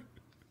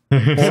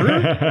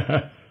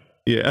 Horror?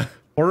 Yeah,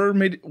 horror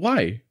made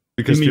why?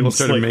 Because people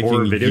started like making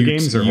horror video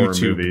games or horror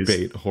YouTube movies?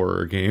 bait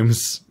horror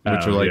games,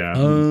 which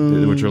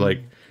are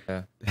like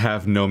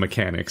have no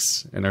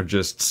mechanics and are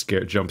just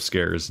jump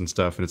scares and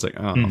stuff. And it's like,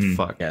 oh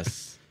fuck,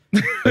 yes.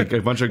 Like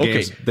a bunch of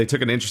games. They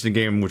took an interesting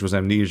game, which was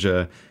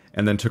Amnesia,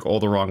 and then took all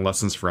the wrong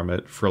lessons from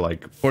it for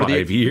like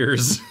 5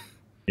 years.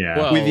 Yeah,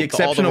 well, with the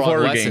exception of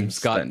horror lessons games,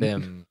 got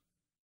them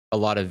a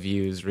lot of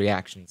views,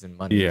 reactions, and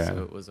money. Yeah.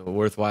 So it was a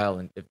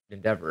worthwhile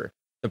endeavor.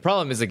 The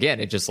problem is,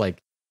 again, it just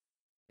like,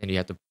 and you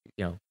have to,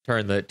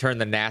 turn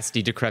the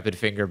nasty, decrepit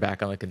finger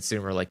back on the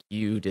consumer, like,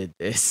 you did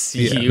this,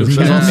 you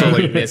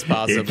made this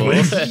possible.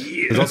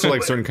 There's also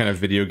like certain kind of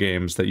video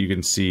games that you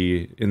can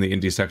see in the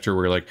indie sector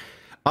where you're like,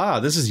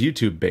 this is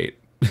YouTube bait.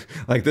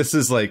 Like, this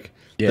is like,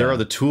 there are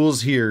the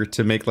tools here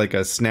to make like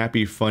a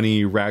snappy,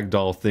 funny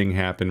ragdoll thing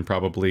happen,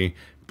 probably.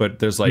 But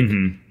there's like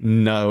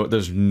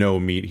there's no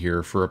meat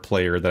here for a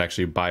player that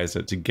actually buys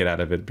it to get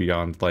out of it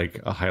beyond like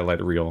a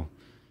highlight reel.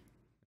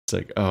 It's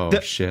like,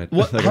 shit.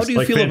 How do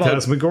you feel about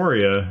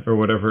Phantasmagoria or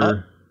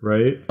whatever,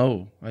 right?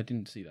 Oh, I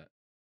didn't see that.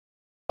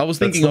 I was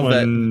thinking of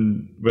that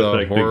with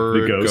like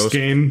the ghost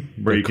game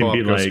where you can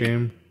be like,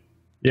 game?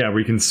 where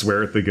you can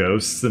swear at the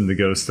ghosts and the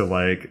ghosts are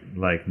like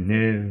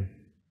no.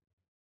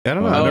 I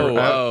don't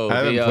know. I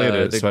haven't played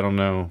it, so I don't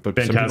know. But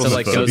some people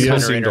like Ghost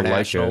Hunter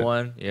International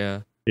one,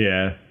 yeah.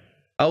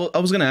 I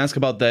was gonna ask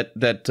about that.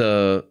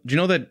 Do you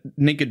know that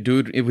naked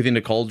dude within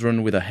the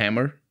cauldron with a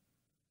hammer?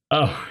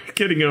 Oh,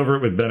 getting over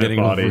it with Bennett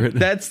Body.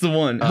 That's the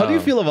one. How do you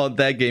feel about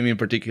that game in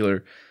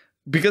particular?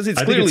 Because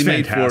it's clearly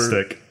made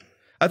fantastic.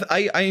 For.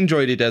 I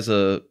enjoyed it as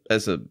a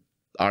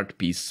art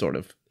piece sort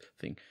of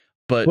thing.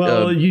 But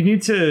you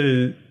need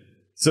to.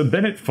 So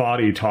Bennett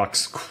Foddy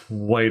talks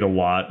quite a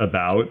lot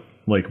about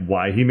like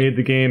why he made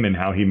the game and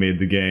how he made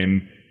the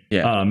game.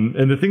 Yeah.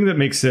 And the thing that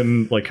makes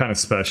him like kind of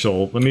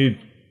special. Let me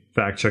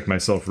fact check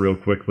myself real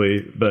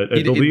quickly, but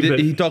I believe that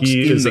he talks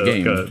in the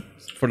game.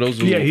 For those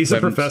who he's a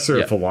professor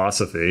of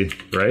philosophy,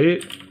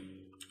 right?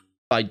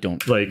 I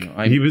don't like.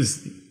 He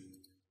was.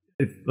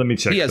 Let me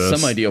check. He has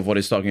some idea of what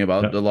he's talking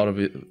about. A lot of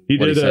it. He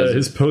did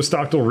his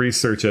postdoctoral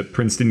research at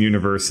Princeton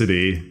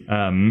University,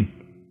 and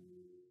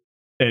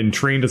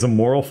trained as a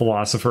moral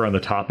philosopher on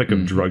the topic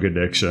of drug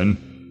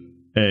addiction.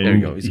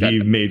 And he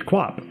made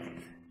QWOP,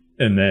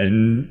 and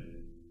then.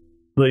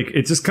 Like,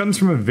 it just comes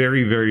from a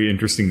very, very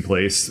interesting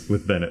place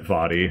with Bennett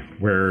Foddy,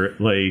 where,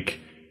 like,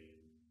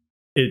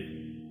 I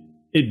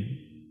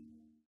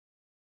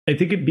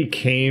think it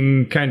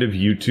became kind of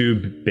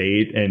YouTube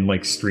bait and,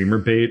 like, streamer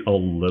bait a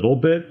little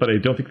bit, but I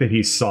don't think that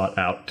he sought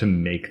out to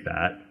make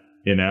that,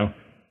 No,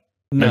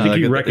 I think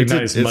he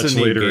recognized it's much a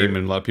neat later. Game,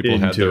 and a lot of people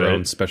had their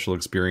own special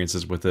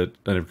experiences with it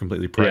in a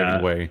completely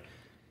private way.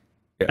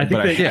 I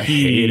think I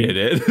hated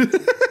it.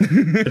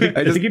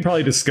 I think he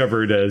probably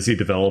discovered as he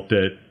developed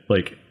it,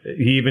 like,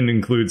 he even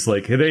includes,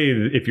 like, hey,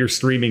 if you're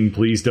streaming,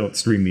 please don't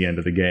stream the end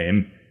of the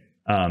game.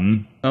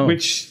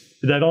 Which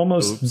that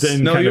almost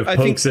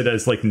pokes it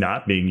as, like,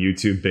 not being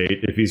YouTube bait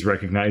if he's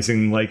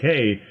recognizing, like,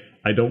 hey,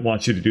 I don't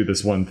want you to do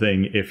this one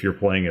thing if you're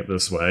playing it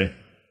this way.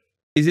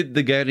 Is it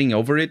the getting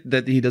over it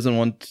that he doesn't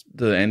want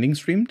the ending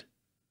streamed?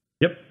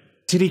 Yep.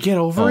 Did he get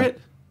over it?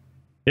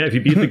 Yeah, if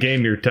you beat the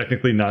game, you're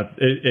technically not.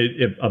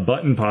 A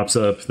button pops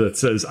up that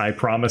says, "I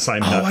promise I'm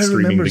not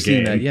streaming the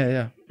game." That.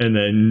 Yeah. And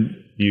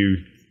then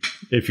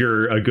if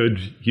you're a good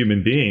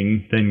human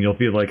being, then you'll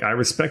be like, "I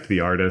respect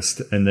the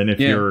artist." And then if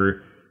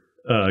you're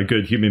a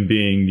good human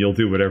being, you'll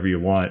do whatever you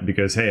want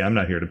because, hey, I'm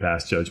not here to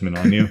pass judgment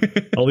on you.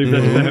 I'll leave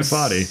that to Bennett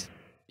Foddy.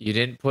 you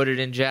didn't put it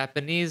in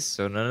Japanese,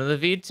 so none of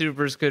the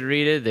VTubers could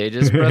read it. They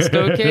just pressed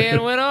OK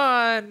and went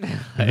on.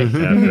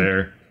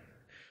 Fair.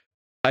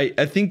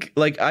 I think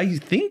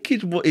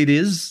it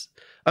is.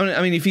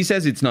 I mean, if he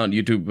says it's not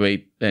YouTube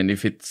bait, and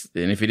if it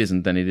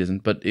isn't, then it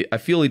isn't. But I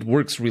feel it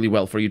works really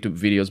well for YouTube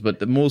videos. But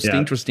the most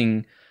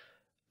interesting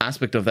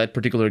aspect of that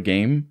particular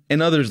game,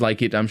 and others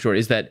like it, I'm sure,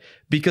 is that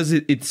because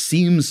it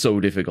seems so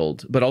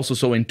difficult, but also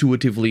so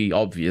intuitively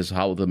obvious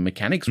how the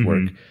mechanics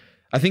work.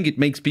 I think it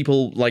makes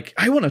people like,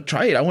 I want to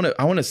try it. I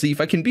want to see if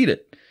I can beat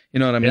it.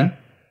 You know what I mean?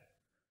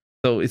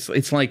 So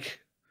it's like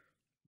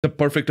the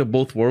perfect of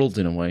both worlds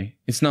in a way.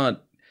 It's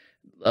not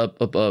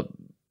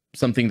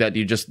something that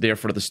you're just there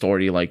for the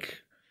story, like,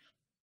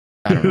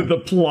 I don't know. The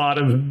plot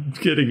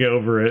of getting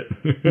over it.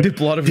 The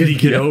plot of Did he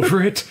get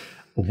over it?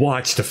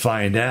 Watch to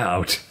find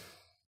out.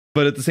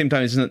 But at the same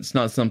time, it's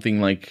not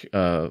something like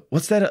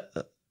what's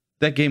that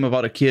game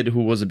about a kid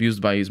who was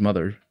abused by his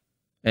mother,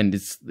 and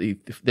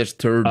there's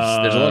turds.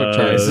 There's a lot of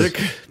turds.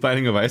 Isaac,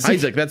 Binding of Isaac.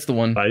 Isaac, that's the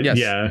one. Yes.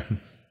 Yeah,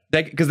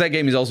 because that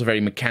game is also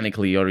very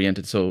mechanically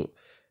oriented, so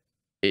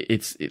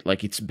it's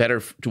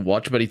better to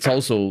watch, but it's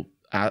also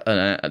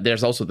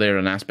there's also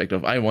an aspect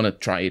of I want to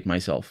try it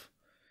myself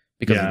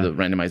because of the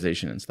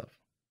randomization and stuff.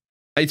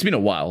 It's been a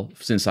while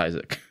since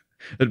Isaac.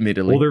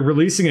 Admittedly. Well, they're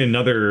releasing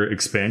another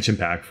expansion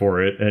pack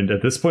for it, and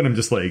at this point I'm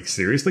just like,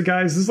 seriously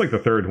guys, this is like the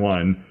third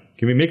one.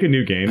 Can we make a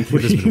new game,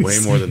 please? There's been way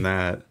more than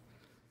that.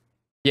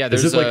 Yeah,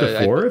 there's is it like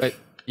the fourth?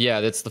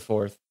 Yeah, that's the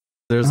fourth.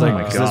 There's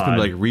there's been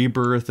like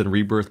Rebirth and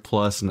Rebirth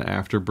Plus and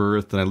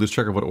Afterbirth, and I lose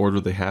track of what order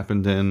they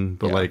happened in,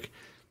 but like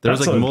there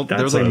was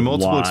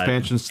multiple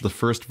expansions to the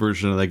first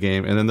version of the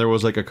game, and then there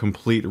was like a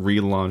complete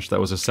relaunch that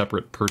was a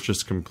separate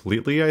purchase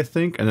completely, I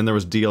think, and then there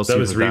was DLC that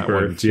was for Rebirth, that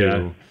one too.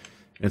 Yeah.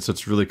 And so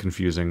it's really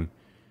confusing.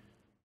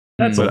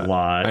 That's a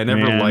lot. I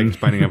never liked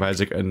Binding of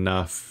Isaac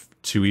enough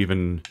to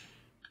even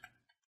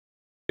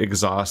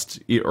exhaust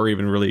or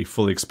even really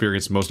fully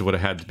experience most of what I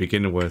had to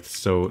begin with.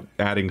 So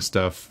adding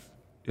stuff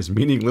is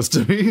meaningless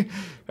to me.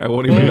 I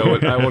won't even know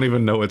it. I won't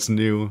even know it's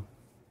new.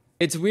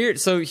 It's weird.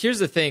 So here's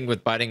the thing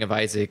with Binding of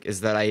Isaac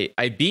is that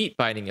I beat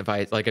Binding of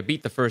Isaac. Like I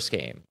beat the first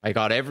game. I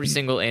got every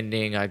single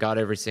ending. I got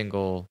every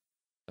single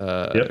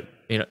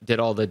did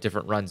all the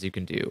different runs you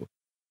can do.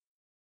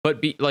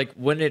 But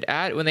when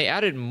they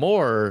added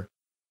more,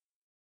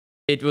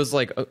 it was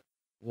like,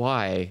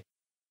 why?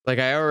 Like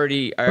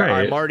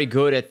I'm already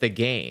good at the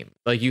game.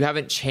 Like you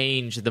haven't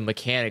changed the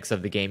mechanics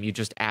of the game. You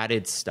just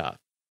added stuff.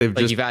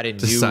 You've added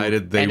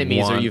decided new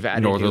enemies, want or you've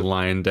added Northern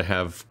Lion to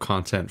have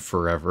content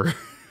forever.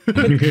 but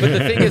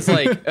the thing is,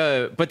 like,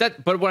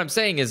 but what I'm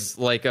saying is,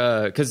 like,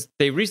 because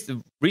they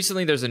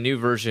recently there's a new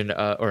version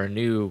or a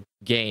new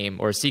game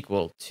or a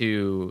sequel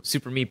to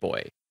Super Meat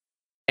Boy.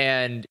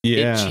 And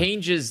it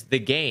changes the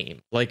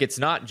game. Like it's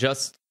not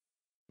just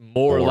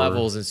more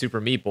levels in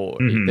Super Meat Boy.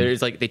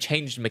 There's like they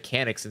changed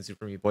mechanics in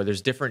Super Meat Boy.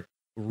 There's different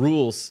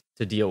rules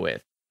to deal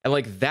with. And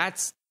like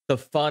that's the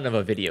fun of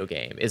a video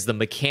game is the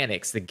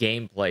mechanics, the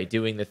gameplay,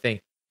 doing the thing.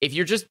 If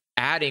you're just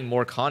adding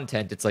more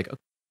content, it's like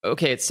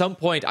okay, at some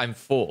point I'm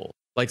full.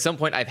 Like some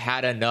point I've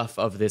had enough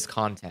of this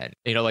content,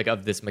 like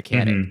of this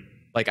mechanic.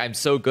 Like I'm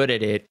so good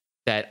at it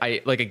that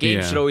I like a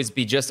game should always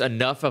be just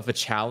enough of a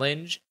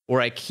challenge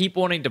where I keep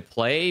wanting to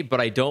play,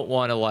 but I don't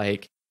want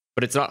to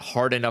but it's not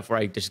hard enough where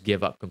I just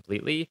give up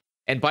completely.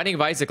 And Binding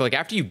of Isaac, like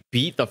after you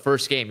beat the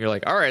first game, you're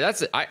like, all right,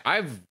 that's it.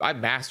 I've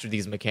mastered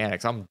these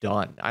mechanics. I'm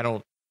done. I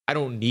don't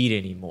need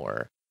any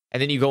more.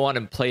 And then you go on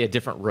and play a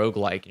different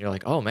roguelike and you're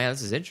like, oh man,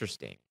 this is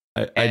interesting.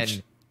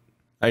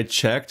 I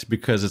checked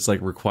because it's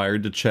like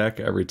required to check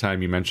every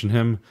time you mention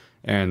him,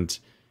 and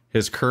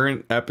his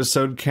current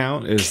episode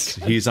count is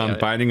he's on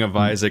Binding of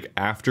Isaac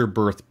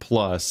Afterbirth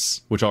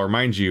Plus, which I'll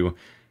remind you,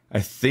 I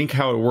think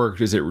how it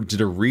worked is it did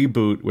a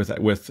reboot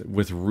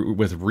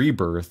with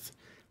Rebirth,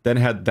 then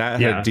had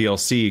a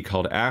DLC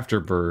called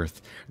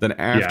Afterbirth, then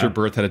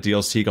Afterbirth had a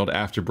DLC called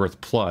Afterbirth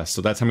Plus.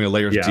 So that's how many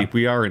layers deep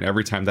we are, and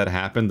every time that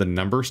happened, the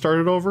number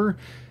started over.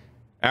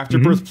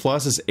 Afterbirth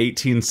Plus is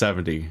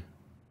 1870.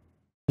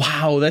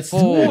 Wow, that's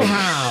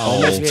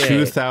almost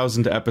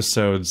 2,000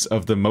 episodes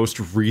of the most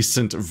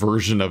recent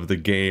version of the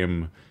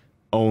game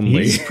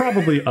only. He's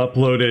probably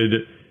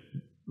uploaded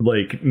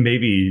like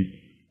maybe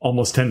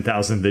almost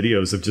 10,000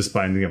 videos of just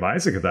Binding of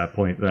Isaac at that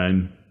point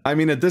then. I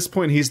mean, at this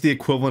point, he's the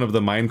equivalent of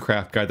the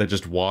Minecraft guy that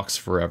just walks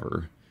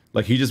forever.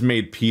 Like, he just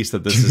made peace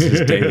that this is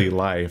his daily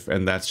life,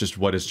 and that's just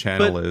what his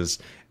channel is.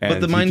 And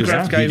but the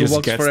Minecraft guy who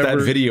walks gets forever,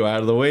 that video out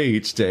of the way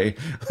each day.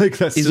 Like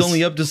he's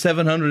only up to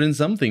 700 and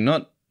something,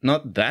 not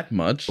that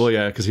much. Well,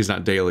 yeah, because he's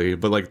not daily,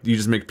 but like you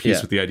just make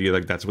peace with the idea,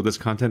 like that's what this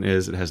content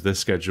is. It has this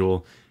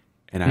schedule,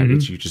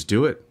 and you just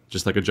do it,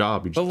 just like a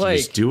job. You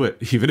just do it,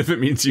 even if it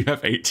means you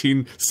have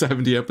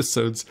 1870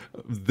 episodes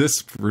of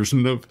this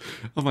version of.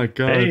 Oh my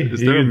god,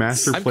 is there a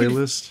master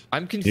playlist?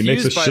 I'm confused. He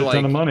makes a shit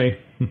ton of money.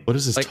 What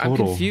is his total? I'm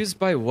confused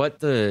by what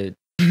the.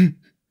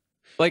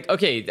 Like,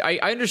 okay,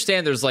 I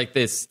understand there's like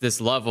this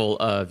level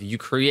of you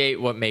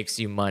create what makes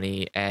you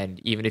money,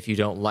 and even if you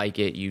don't like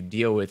it, you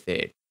deal with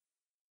it.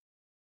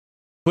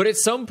 But at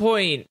some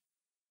point,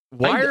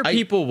 why are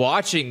people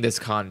watching this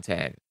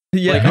content?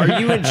 Yeah. Like, are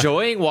you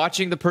enjoying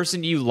watching the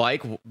person you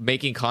like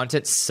making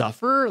content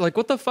suffer? Like,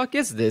 what the fuck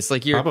is this?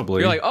 Like, you're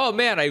like, oh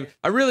man,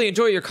 I really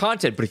enjoy your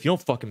content, but if you don't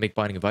fucking make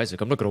Binding of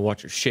Isaac, I'm not gonna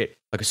watch your shit.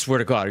 Like, I swear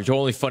to God, you're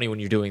only funny when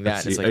you're doing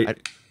that. It's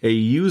like a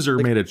user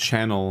made a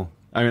channel.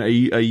 I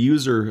mean, a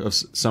user of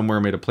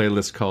somewhere made a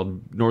playlist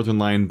called Northern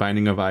Lion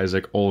Binding of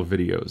Isaac all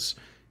videos,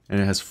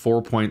 and it has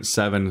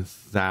 4.7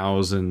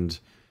 thousand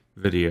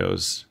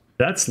videos.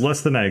 That's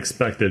less than I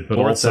expected, but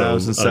also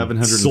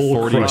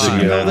 4,740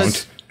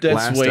 videos. That's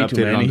last way updated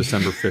too many. on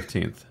December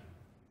 15th.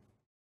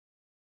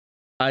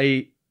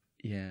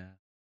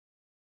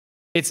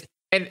 It's,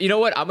 and you know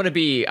what? Let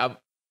me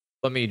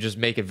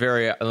make it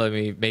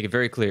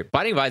very clear.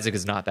 Binding of Isaac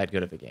is not that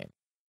good of a game.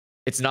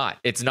 It's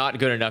not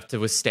good enough to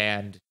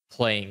withstand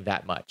playing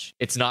that much.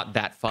 It's not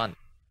that fun.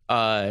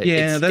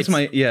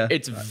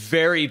 It's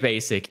very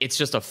basic. It's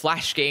just a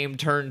Flash game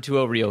turned to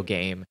a real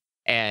game,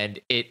 and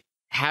it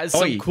has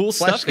some cool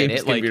stuff in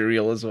it. Like, can be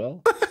real as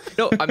well.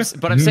 No, I'm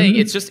saying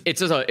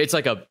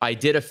I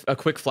did a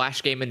quick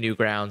Flash game in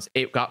Newgrounds.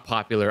 It got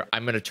popular.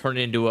 I'm going to turn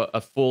it into a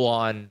full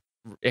on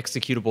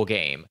executable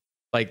game,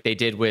 like they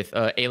did with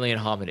Alien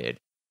Hominid.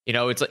 You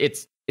know,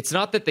 it's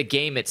not that the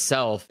game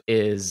itself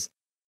is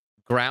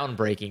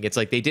groundbreaking. It's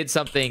like they did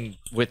something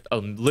with a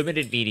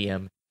limited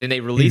medium, then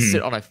they released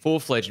it on a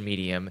full-fledged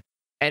medium,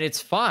 and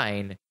it's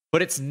fine,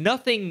 but it's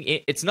nothing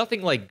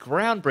like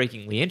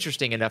groundbreakingly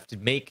interesting enough to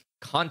make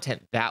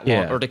content that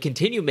long or to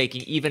continue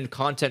making even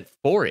content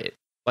for it.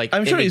 Like,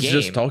 I'm sure he's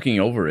just talking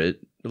over it.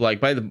 Like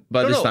by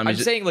this time, I'm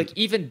saying like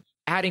even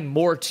adding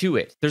more to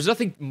it. There's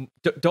nothing.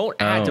 Don't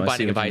add to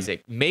Binding of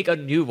Isaac. Make a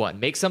new one.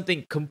 Make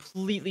something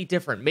completely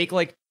different. Make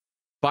like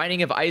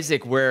Binding of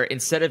Isaac, where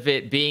instead of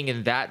it being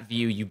in that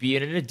view, you be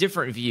in a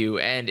different view,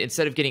 and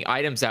instead of getting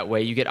items that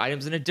way, you get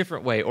items in a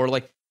different way, or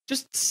like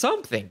just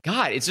something.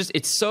 God,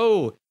 it's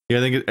so. Yeah,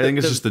 I think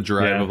it's just the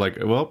drive of like,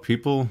 well,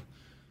 people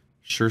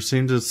sure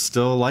seem to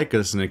still like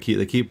us, and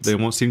they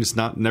won't seem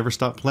to never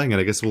stop playing it.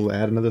 I guess we'll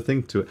add another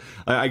thing to it.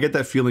 I get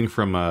that feeling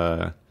from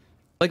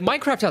like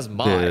Minecraft has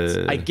mods.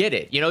 I get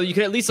it. You know, you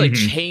can at least like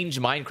change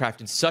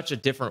Minecraft in such a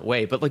different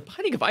way. But like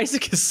Binding of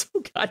Isaac is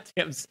so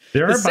goddamn.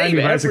 There are Binding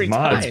of Isaac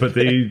mods, but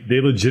they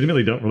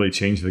legitimately don't really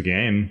change the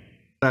game.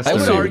 That's I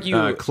would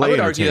argue. Clay I would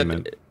argue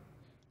Entertainment.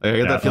 I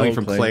get that feeling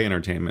from Clay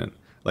Entertainment.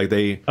 Like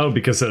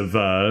because of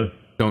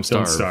Don't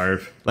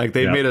Starve. Like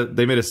they made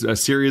a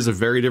series of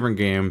very different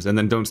games, and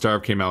then Don't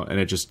Starve came out, and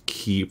it just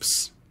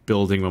keeps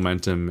building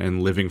momentum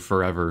and living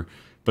forever.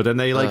 But then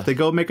they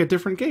go make a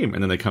different game,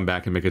 and then they come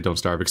back and make a Don't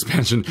Starve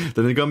expansion.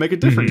 Then they go make a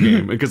different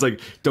game, because like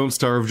Don't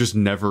Starve just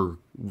never.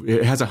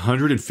 It has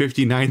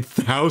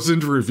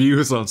 159,000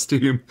 reviews on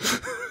Steam.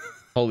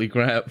 Holy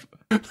crap!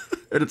 And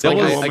it's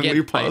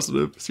overwhelmingly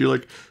positive. So you're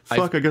like,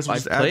 fuck. I guess we'll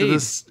just add to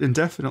this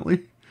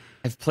indefinitely.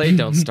 I've played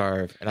Don't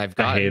Starve, and I've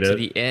gotten to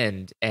the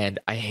end, and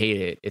I hate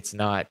it. It's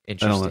not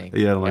interesting. I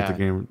don't like the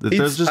game. I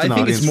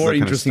think it's more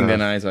interesting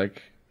than Isaac.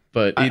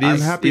 But I'm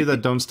happy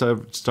that Don't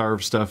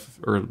Starve stuff,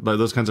 or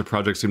those kinds of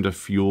projects, seem to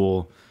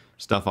fuel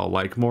stuff I'll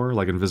like more,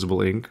 like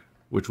Invisible Ink,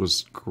 which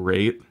was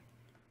great.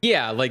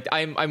 Yeah, like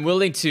I'm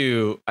willing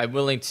to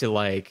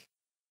like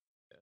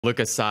look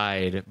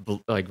aside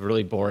like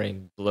really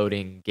boring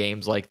bloating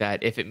games like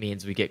that if it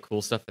means we get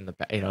cool stuff in the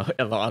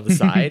on the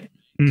side.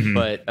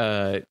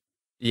 But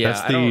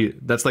yeah,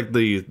 that's like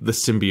the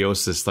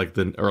symbiosis, like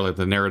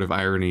the narrative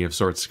irony of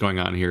sorts going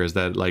on here is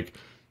that like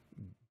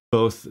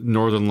both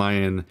Northern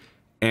Lion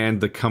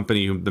and the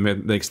company who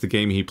makes the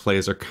game he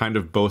plays are kind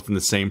of both in the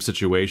same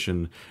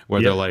situation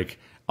where they're like,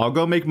 I'll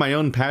go make my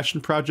own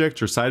passion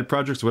projects or side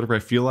projects, whatever I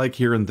feel like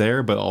here and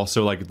there, but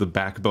also like the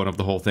backbone of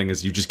the whole thing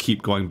is you just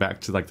keep going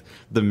back to like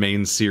the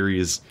main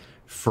series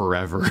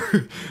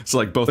forever. So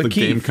like both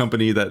game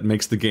company that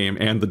makes the game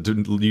and the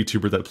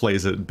YouTuber that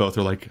plays it both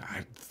are like,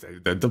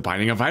 the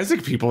Binding of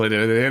Isaac people,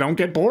 they don't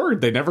get bored,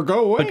 they never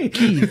go away.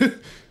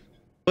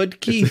 But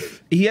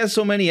Keith, he has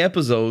so many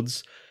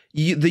episodes.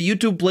 The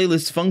YouTube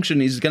playlist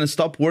function is going to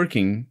stop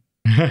working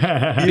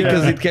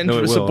because it can't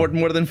support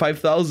more than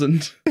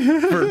 5,000 for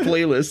a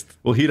playlist.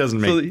 Well, he doesn't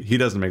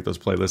make those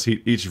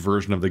playlists. Each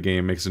version of the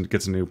game gets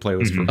a new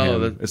playlist for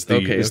him. It's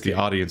the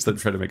audience that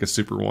try to make a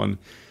super one.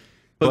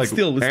 But like,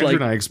 still, Andrew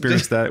and I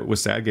experienced that with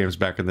Sad Games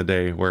back in the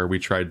day, where we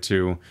tried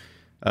to.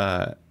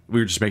 We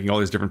were just making all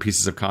these different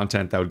pieces of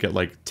content that would get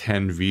like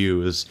 10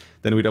 views.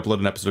 Then we'd upload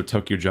an episode of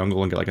Tokyo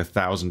Jungle and get like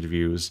 1,000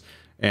 views.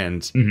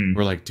 And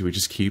we're like, do we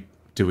just keep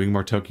doing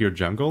more Tokyo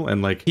Jungle?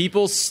 And like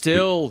people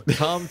still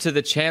come to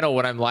the channel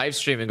when I'm live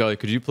streaming and go,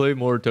 could you play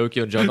more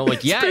Tokyo Jungle?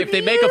 Like, yeah, if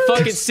they make a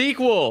fucking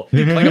sequel.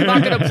 Like, I'm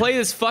not gonna play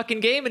this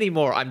fucking game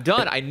anymore. I'm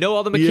done. I know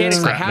all the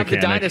mechanics. I have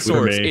the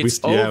dinosaurs. It's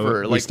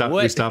over. We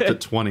stopped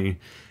at 20.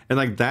 And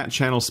like that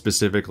channel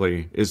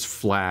specifically is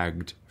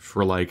flagged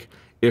for like,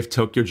 if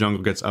Tokyo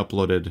Jungle gets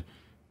uploaded,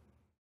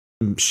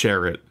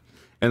 share it.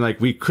 And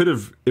like we could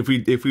have, if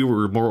we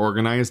were more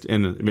organized,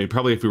 and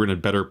probably if we were in a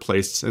better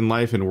place in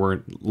life and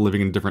weren't living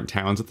in different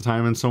towns at the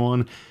time and so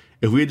on,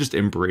 if we had just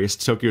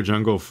embraced Tokyo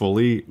Jungle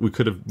fully,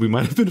 we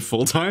might have been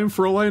full time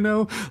for all I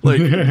know, like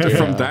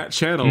from that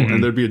channel,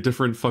 and there'd be a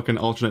different fucking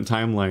alternate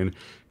timeline.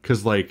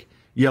 Because like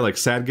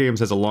Sad Games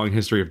has a long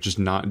history of just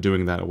not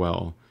doing that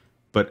well,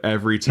 but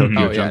every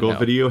Tokyo Jungle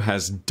video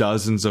has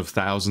dozens of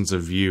thousands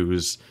of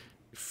views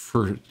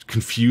for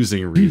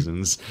confusing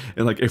reasons.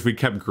 And like if we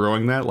kept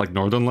growing that like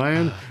Northern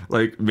Lion,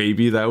 like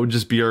maybe that would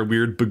just be our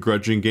weird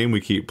begrudging game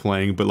we keep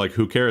playing, but like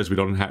who cares,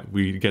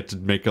 we get to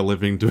make a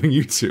living doing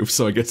YouTube,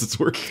 so I guess it's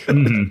worth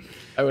it.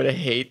 I would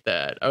hate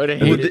that. I would have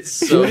hated it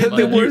so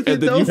much.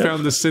 And then you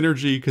found the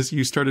synergy because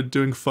you started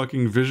doing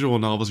fucking visual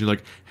novels. You're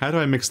like, how do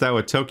I mix that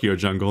with Tokyo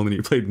Jungle? And then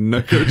you played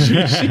Neko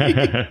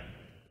Jishi.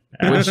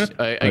 Which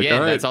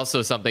again, that's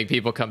also something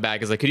people come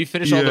back is like, could you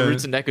finish all the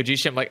routes in Neko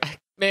Jishi? I'm like,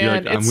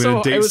 man, I'm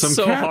gonna date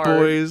some cat hard.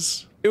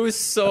 boys. It was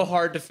so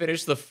hard to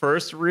finish the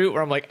first route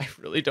where I'm like, I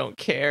really don't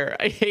care.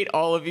 I hate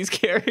all of these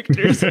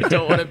characters. I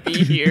don't want to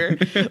be here.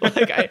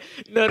 Like,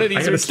 none of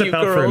these are cute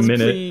girls,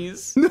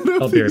 please.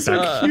 I'll be right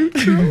back. Cute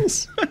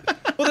girls.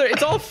 Well,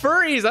 it's all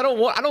furries.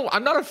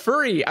 I'm not a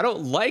furry. I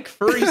don't like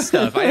furry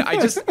stuff.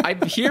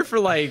 I'm here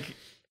for like.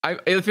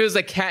 If it was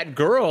a cat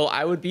girl,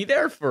 I would be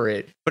there for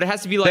it. But it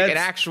has to be like an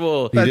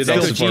actual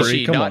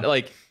Jishi, not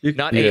like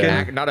not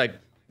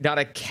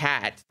a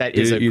cat that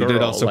is a girl. You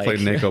did also play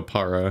Neko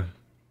Para,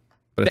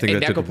 but I think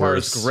that Neko Para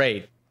is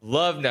great.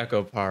 Love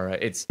Neko Para.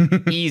 It's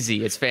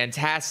easy. It's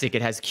fantastic.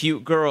 It has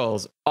cute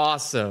girls.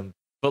 Awesome.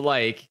 But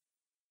like,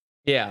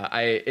 yeah,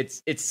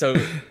 it's so.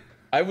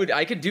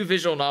 I could do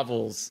visual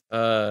novels.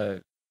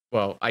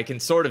 Well, I can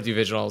sort of do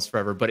visual novels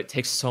forever, but it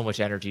takes so much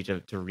energy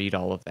to read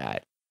all of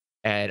that.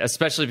 And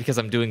especially because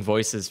I'm doing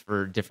voices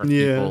for different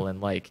people,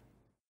 and like,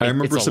 I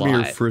remember some of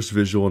your first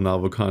visual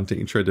novel content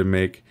you tried to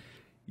make.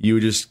 You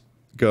would just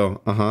go,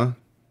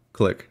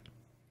 click,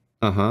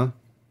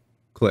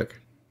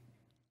 click,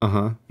 I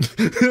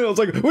was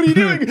like, what are you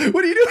doing?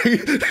 What are you doing?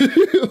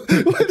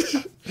 What?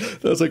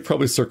 That was like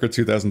probably circa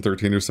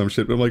 2013 or some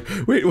shit. But I'm like,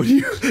 wait, what do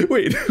you?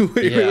 Wait,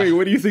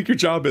 what do you think your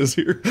job is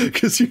here?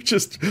 Because you're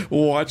just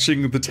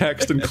watching the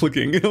text and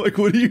clicking. Like,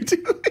 what are you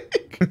doing?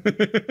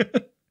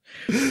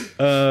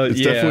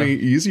 It's definitely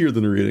easier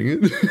than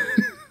reading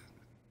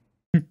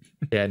it.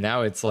 Yeah,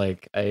 now it's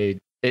like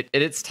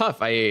it's tough.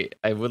 I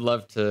would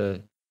love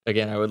to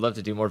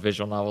do more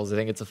visual novels. I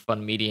think it's a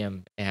fun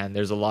medium, and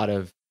there's a lot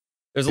of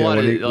when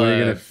are you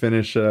gonna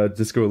finish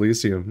Disco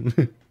Elysium?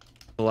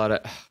 I'm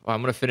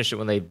gonna finish it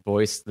when they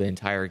voice the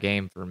entire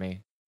game for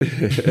me.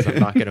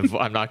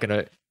 I'm not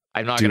gonna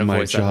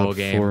voice that whole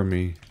game for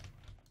me.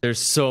 There's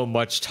so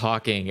much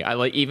talking. I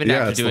like even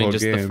after doing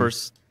just the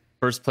first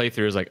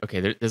playthrough is like, okay,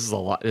 this is a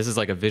lot. This is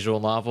like a visual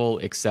novel,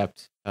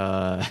 except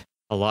a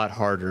lot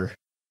harder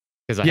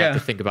because I have to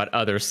think about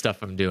other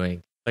stuff I'm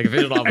doing. Like a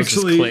visual novel is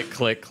just click,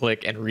 click,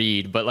 click, and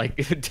read. But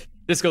like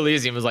Disco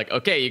Elysium is like,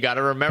 okay, you got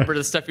to remember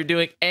the stuff you're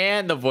doing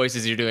and the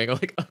voices you're doing. I'm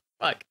like, oh,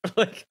 fuck.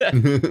 Like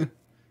that.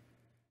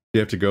 You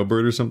have to go,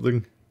 Bird, or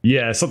something?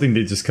 Yeah, something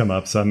did just come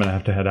up, so I'm gonna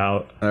have to head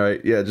out. All right,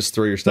 yeah, just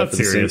throw your stuff. Not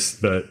serious,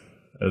 but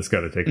I just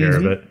got to take care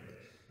of it.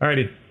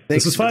 Alrighty,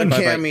 this was fun.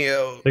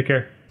 Cameo. Take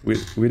care. We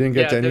didn't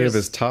get to any of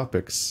his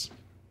topics.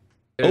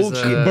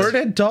 Bird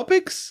had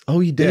topics? Oh,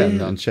 he did.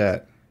 Yeah, on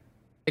chat.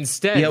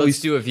 Instead, let's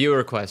do a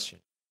viewer question.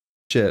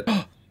 Shit.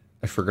 I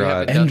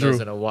forgot. We haven't done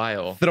those in a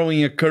while.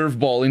 Throwing a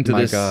curveball into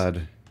this. My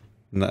God.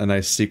 A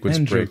nice sequence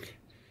break.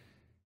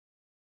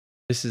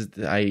 This is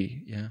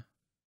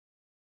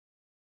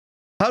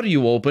How do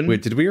you open?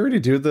 Wait, did we already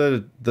do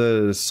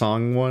the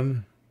song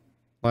one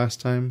last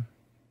time?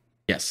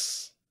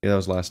 Yes. Yeah, that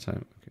was last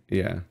time. Okay.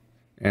 Yeah.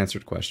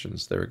 Answered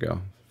questions. There we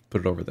go. Put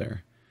it over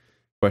there.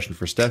 Question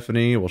for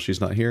Stephanie. Well, she's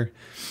not here.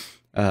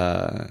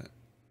 Sorry,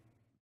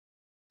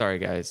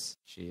 guys.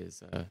 She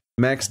is...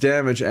 Max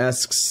Damage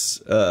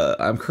asks,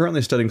 I'm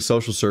currently studying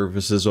social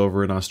services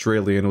over in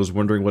Australia and was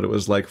wondering what it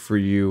was like for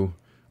you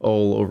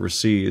all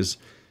overseas.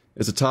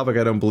 It's a topic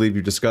I don't believe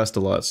you discussed a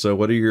lot, so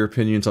what are your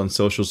opinions on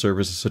social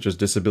services such as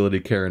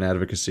disability care and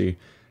advocacy?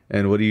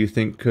 And what do you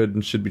think could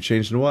and should be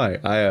changed and why?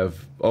 I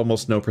have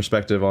almost no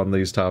perspective on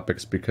these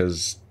topics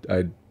because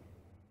I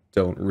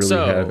don't really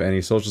have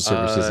any social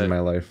services in my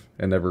life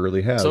and never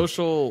really have.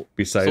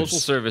 Besides social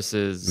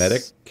services,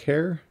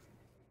 Medicare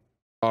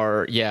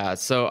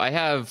so I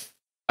have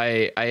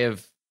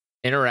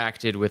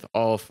interacted with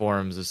all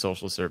forms of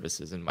social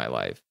services in my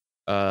life.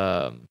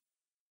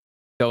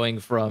 Going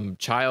from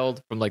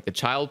like the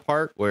child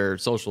part where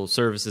social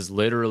services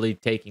literally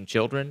taking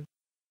children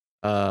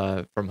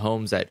from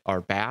homes that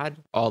are bad,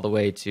 all the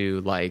way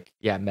to like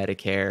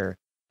Medicare,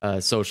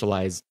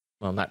 socialized.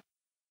 Well,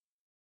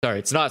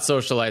 it's not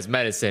socialized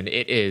medicine.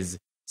 It is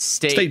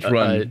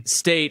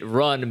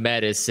state-run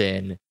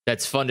medicine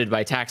that's funded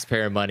by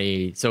taxpayer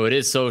money. So it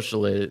is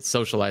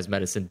socialized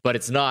medicine, but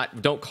it's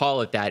not. Don't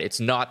call it that. It's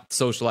not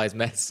socialized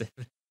medicine.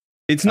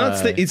 It's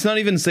not. It's not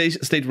even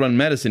state-run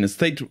medicine. It's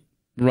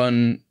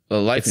state-run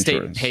life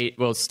insurance.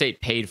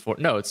 State paid for.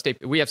 No, it's state.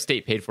 We have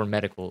state paid for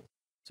medical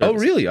Oh,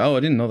 really? Oh, I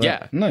didn't know that.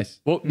 Yeah. Nice.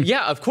 Well,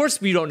 yeah, of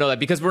course we don't know that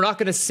because we're not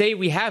going to say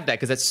we have that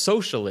because that's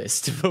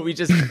socialist. But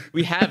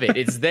we have it.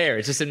 It's there.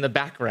 It's just in the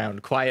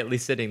background, quietly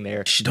sitting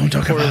there. Shh, don't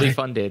talk about it. Poorly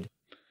funded.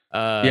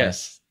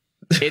 Yes.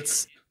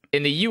 It's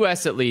in the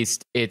U.S. at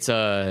least. It's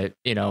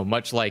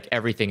much like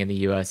everything in the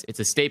U.S. It's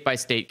a state by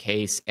state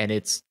case, and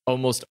it's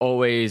almost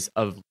always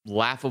a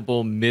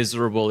laughable,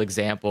 miserable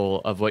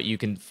example of what you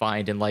can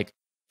find in like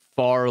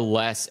far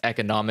less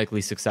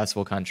economically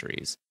successful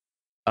countries.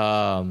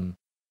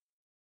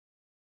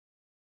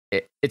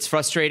 It's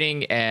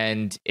frustrating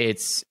and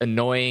it's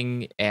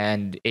annoying,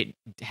 and it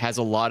has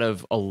a lot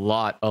of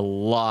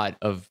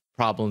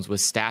problems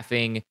with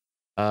staffing,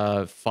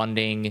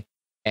 funding,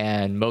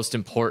 and most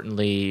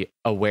importantly,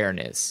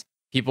 awareness.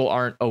 People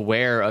aren't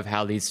aware of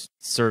how these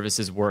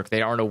services work.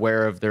 They aren't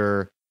aware of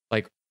their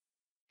like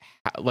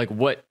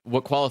what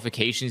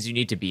qualifications you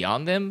need to be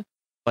on them.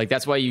 Like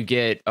that's why you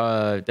get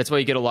a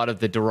lot of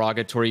the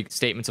derogatory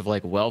statements of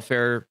like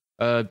welfare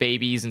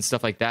babies and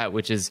stuff like that,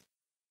 which is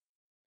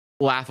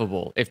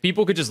laughable. If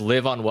people could just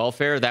live on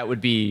welfare, that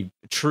would be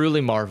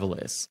truly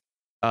marvelous.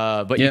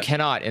 But you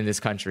cannot in this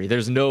country.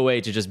 There's no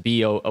way to just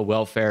be a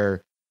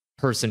welfare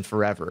person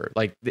forever.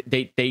 Like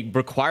they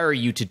require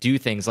you to do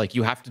things like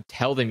you have to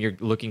tell them you're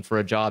looking for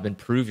a job and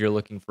prove you're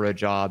looking for a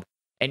job.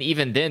 And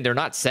even then, they're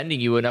not sending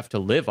you enough to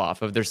live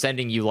off of. They're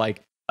sending you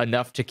like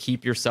enough to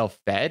keep yourself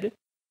fed.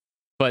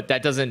 But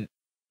that doesn't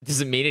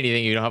mean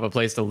anything. You don't have a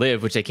place to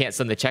live, which they can't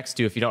send the checks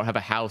to if you don't have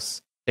a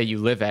house that you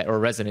live at or a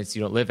residence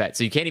you don't live at.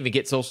 So you can't even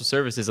get social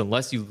services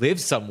unless you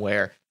live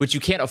somewhere, which you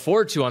can't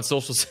afford to on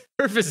social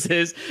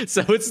services.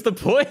 So it's the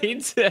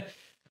point.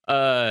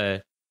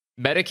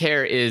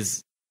 Medicare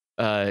is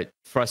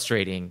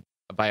frustrating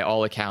by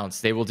all accounts.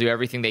 They will do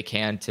everything they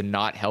can to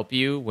not help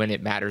you when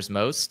it matters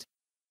most.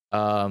 We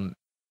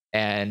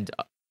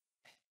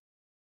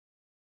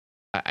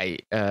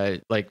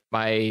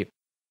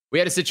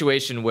had a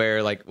situation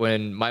where like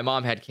when my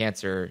mom had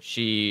cancer,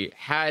 she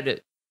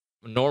had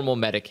normal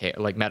Medicare,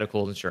 like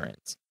medical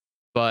insurance,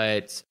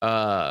 but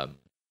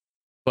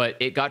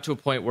it got to a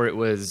point where it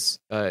was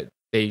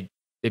they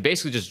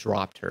basically just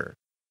dropped her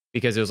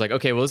because it was like,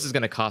 okay, well, this is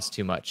going to cost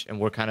too much, and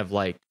we're kind of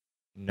like,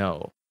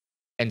 no,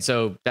 and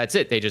so that's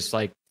it. They just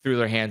like threw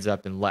their hands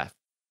up and left.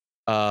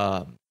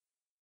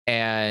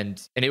 And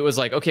it was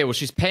like, okay, well,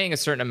 she's paying a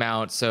certain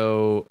amount,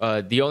 so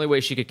the only way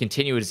she could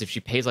continue it is if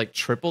she pays like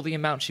triple the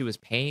amount she was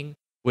paying,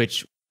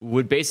 which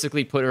would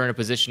basically put her in a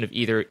position of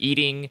either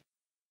eating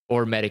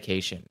or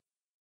medication.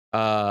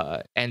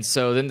 And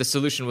so then the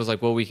solution was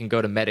like, well, we can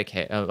go to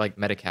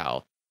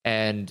Medi-Cal.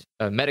 And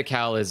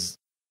Medi-Cal is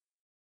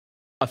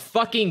a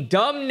fucking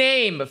dumb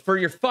name for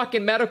your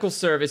fucking medical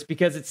service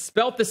because it's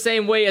spelt the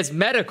same way as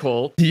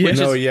medical, which is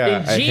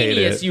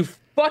ingenious, you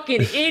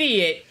fucking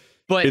idiot.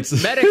 But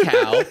it's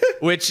Medi-Cal,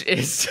 which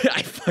is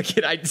I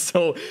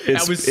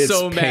was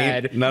so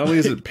mad. Not only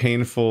is it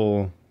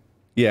painful,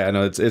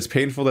 it's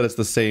painful that it's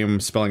the same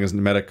spelling as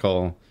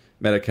Medi-Cal,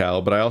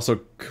 but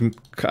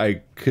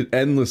I could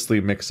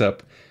endlessly mix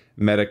up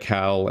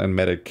Medi-Cal and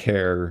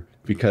Medicare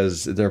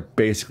because they're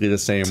basically the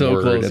same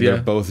word, close, and they're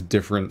both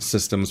different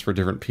systems for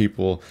different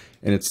people,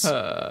 and it's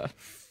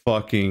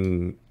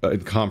fucking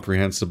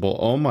incomprehensible.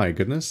 Oh my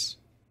goodness!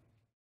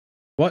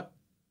 What?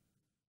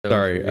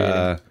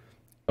 Sorry.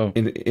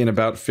 In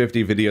about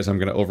 50 videos, I'm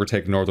going to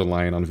overtake Northern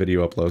Lion on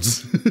video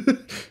uploads.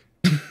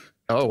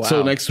 Oh, wow.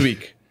 So next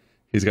week.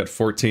 He's got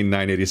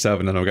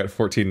 14,987, and I've got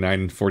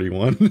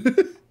 14,941.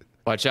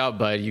 Watch out,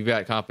 bud. You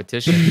got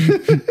competition.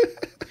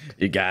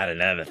 You got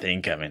another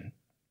thing coming.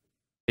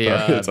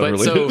 Yeah, but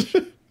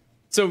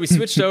so we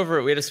switched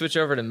over. We had to switch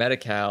over to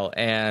Medi-Cal,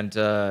 and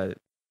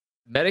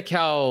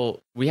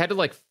Medi-Cal, we had to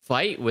like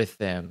fight with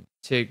them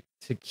to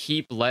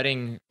keep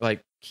having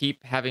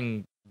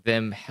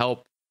them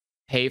help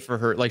pay for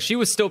her. Like she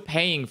was still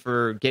paying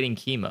for getting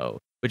chemo,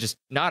 which is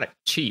not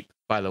cheap,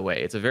 by the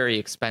way. It's a very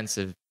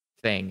expensive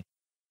thing.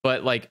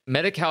 But like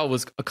Medi-Cal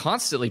was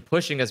constantly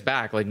pushing us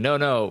back. Like,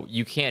 no,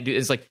 you can't do it.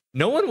 It's like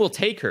no one will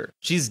take her.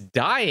 She's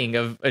dying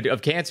of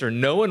cancer.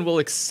 No one will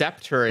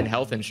accept her in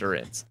health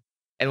insurance.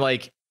 And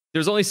like,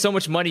 there's only so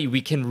much money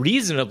we can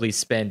reasonably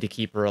spend to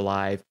keep her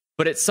alive.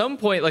 But at some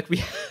point, like we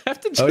have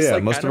to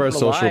just most of our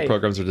social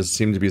programs are just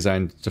seem to be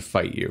designed to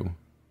fight you.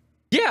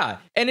 Yeah,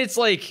 and it's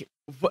like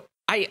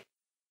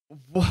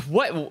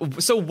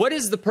so what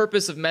is the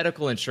purpose of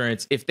medical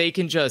insurance if they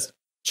can just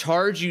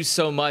charge you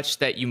so much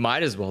that you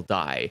might as well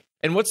die?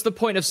 And what's the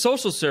point of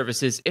social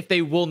services if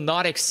they will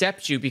not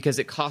accept you because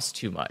it costs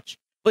too much?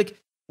 Like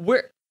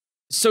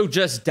so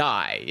just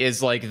die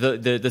is like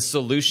the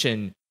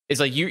solution is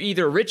like you're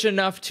either rich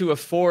enough to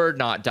afford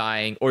not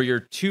dying or you're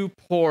too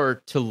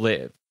poor to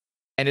live.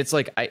 And it's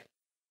like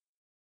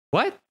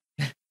what?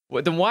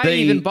 Then why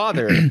even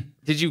bother?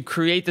 Did you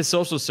create the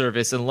social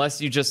service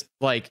unless you just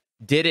like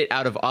did it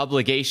out of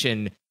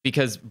obligation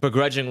because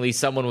begrudgingly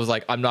someone was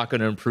like, I'm not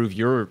going to improve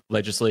your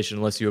legislation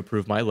unless you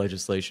approve my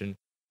legislation?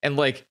 And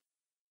like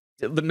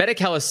the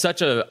Medi-Cal is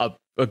such a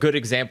good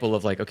example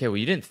of like, okay, well,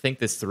 you didn't think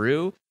this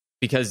through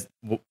because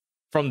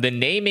from the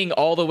naming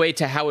all the way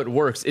to how it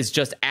works is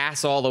just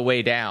ass all the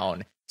way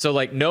down. So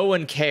like no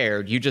one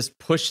cared. You just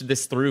pushed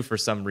this through for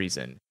some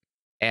reason.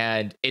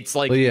 And it's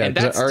like, and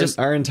that's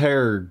our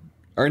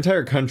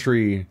entire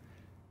country,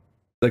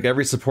 like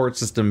every support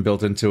system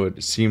built into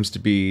it seems to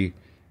be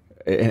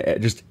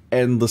just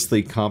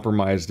endlessly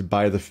compromised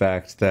by the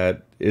fact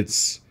that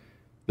there's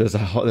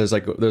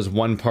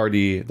one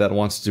party that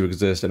wants it to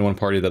exist and one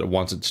party that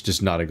wants it to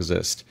just not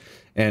exist.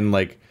 And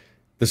like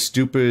the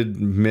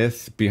stupid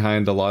myth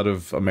behind a lot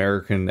of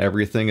American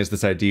everything is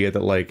this idea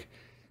that like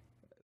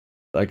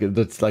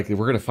that's like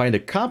we're gonna find a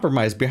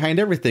compromise behind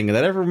everything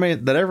that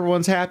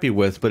everyone's happy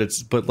with, but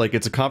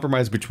it's a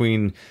compromise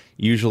between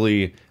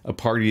usually a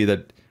party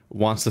that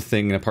wants the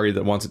thing and a party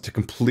that wants it to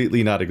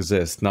completely not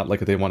exist, not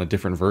like they want a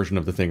different version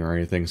of the thing or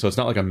anything. So it's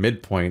not like a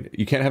midpoint.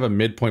 You can't have a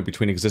midpoint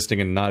between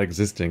existing and not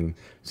existing.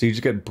 So you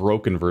just get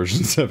broken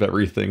versions of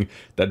everything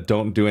that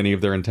don't do any of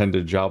their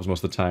intended jobs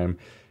most of the time.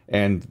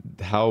 And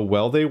how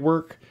well they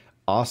work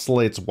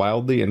oscillates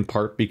wildly, in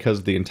part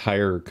because the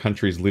entire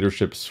country's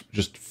leadership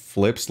just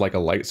flips like a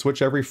light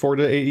switch every 4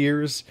 to 8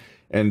 years.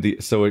 And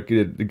so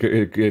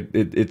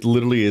it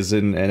literally is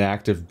in an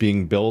act of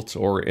being built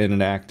or in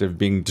an act of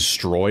being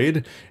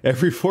destroyed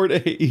every 4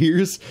 to 8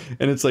 years.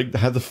 And it's like,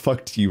 how the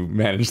fuck do you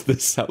manage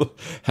this?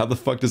 How the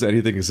fuck does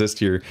anything exist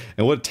here?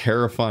 And what a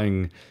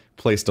terrifying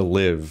place to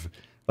live,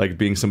 like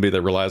being somebody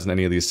that relies on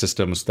any of these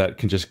systems that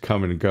can just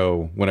come and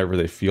go whenever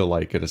they feel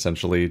like it,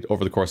 essentially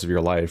over the course of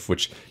your life,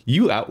 which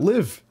you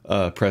outlive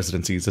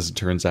presidencies, as it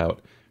turns out.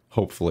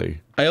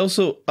 Hopefully. I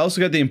also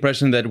got the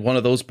impression that one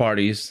of those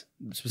parties,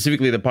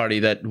 specifically the party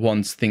that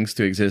wants things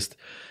to exist,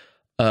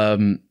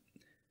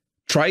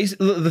 tries.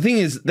 The thing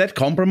is that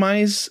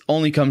compromise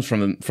only comes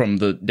from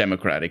the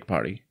Democratic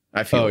Party,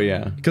 I feel. Oh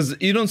yeah, because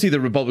you don't see the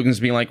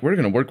Republicans being like, we're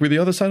going to work with the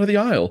other side of the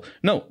aisle.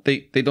 No, they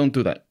don't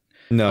do that.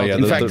 No, yeah,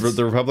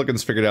 the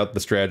Republicans figured out the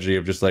strategy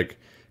of just like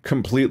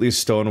completely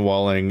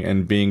stonewalling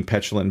and being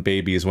petulant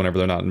babies whenever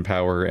they're not in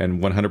power,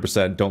 and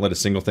 100% don't let a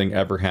single thing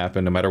ever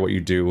happen, no matter what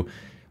you do.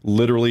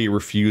 Literally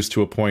refuse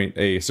to appoint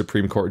a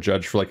Supreme Court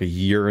judge for like a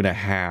year and a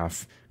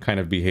half kind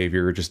of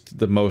behavior, just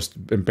the most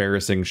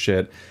embarrassing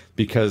shit,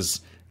 because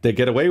they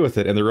get away with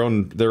it, and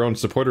their own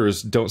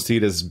supporters don't see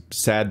it as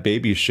sad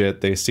baby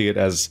shit. They see it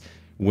as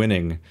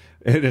winning.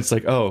 And it's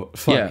like, oh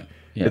fuck.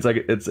 Yeah.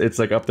 It's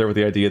like up there with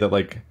the idea that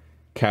like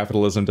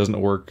capitalism doesn't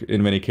work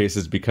in many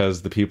cases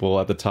because the people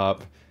at the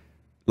top,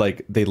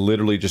 like, they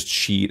literally just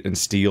cheat and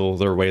steal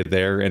their way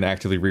there and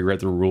actively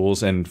rewrite the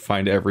rules and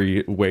find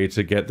every way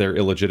to get there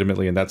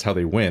illegitimately, and that's how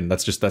they win.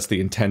 That's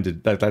the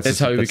intended. That's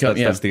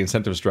the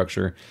incentive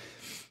structure.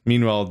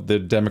 Meanwhile, the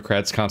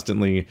Democrats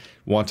constantly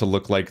want to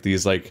look like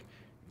these like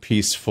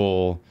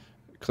peaceful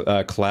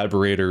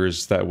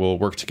collaborators that will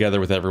work together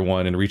with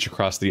everyone and reach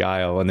across the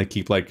aisle, and they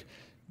keep like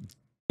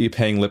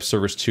paying lip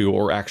service to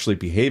or actually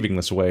behaving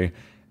this way.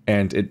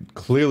 And it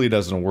clearly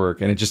doesn't work,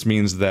 and it just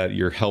means that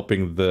you're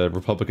helping the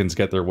Republicans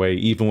get their way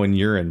even when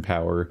you're in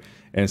power.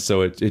 And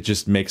so it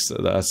just makes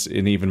us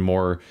an even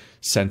more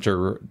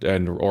center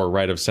or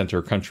right of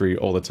center country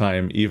all the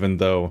time, even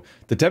though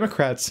the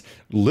Democrats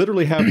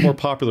literally have more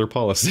popular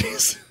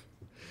policies.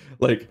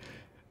 Like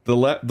the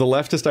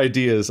leftist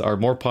ideas are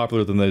more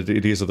popular than the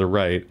ideas of the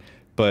right,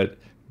 but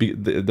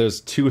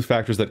there's two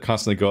factors that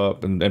constantly go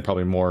up, and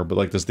probably more, but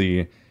like there's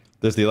the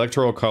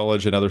Electoral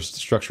College and other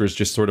structures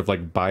just sort of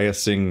like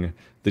biasing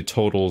the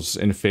totals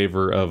in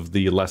favor of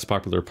the less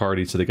popular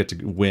party, so they get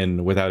to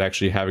win without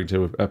actually having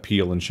to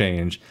appeal and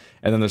change.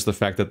 And then there's the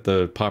fact that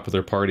the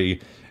popular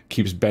party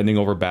keeps bending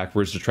over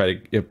backwards to try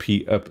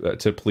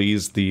to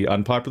please the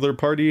unpopular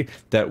party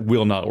that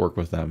will not work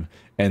with them,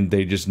 and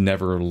they just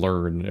never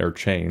learn or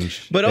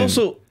change. But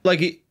also,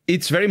 like,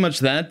 it's very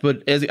much that.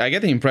 But as I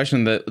get the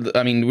impression that,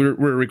 I mean, we're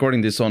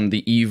recording this on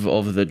the eve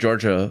of the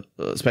Georgia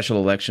special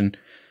election,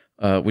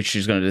 which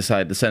is going to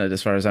decide the Senate,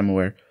 as far as I'm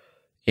aware.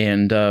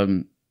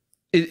 And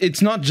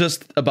it's not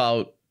just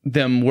about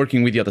them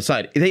working with the other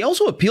side. They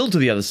also appeal to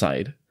the other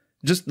side.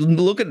 Just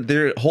look at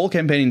their whole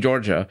campaign in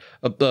Georgia,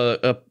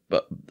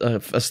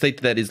 a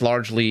state that is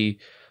largely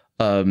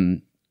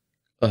that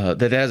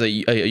has a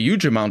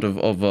huge amount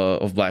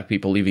of black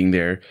people living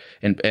there,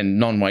 and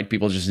non-white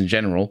people just in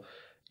general,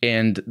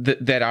 and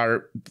that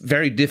are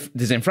very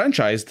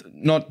disenfranchised,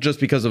 not just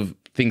because of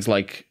things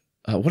like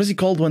what is it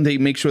called when they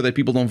make sure that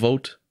people don't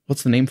vote?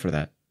 What's the name for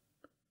that?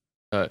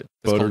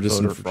 Voter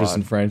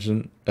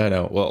disenfranchisement. I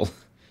know. Well,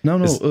 no.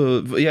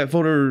 Yeah,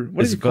 voter.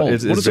 What is it called?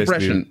 Voter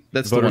suppression.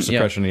 That's voter the one.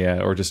 Suppression.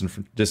 Yeah, or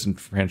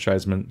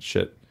disenfranchisement.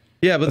 Shit.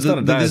 Yeah, but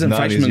that is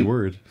not an easy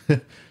word. The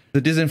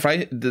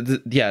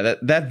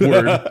that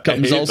word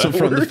comes also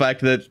from the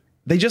fact that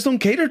they just don't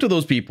cater to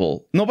those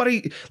people.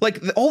 Nobody,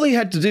 like, all they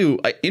had to do,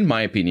 in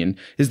my opinion,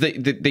 is they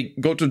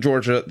go to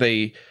Georgia.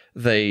 They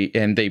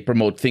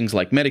promote things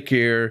like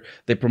Medicare.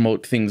 They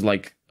promote things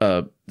like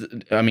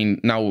I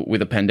mean, now with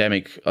the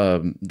pandemic,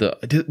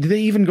 did they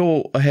even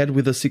go ahead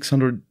with the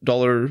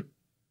 $600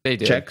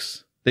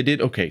 checks? They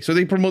did? Okay. So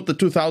they promote the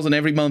 2,000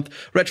 every month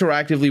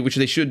retroactively, which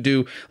they should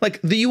do.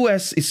 Like, the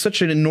US is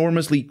such an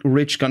enormously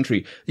rich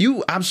country.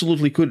 You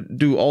absolutely could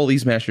do all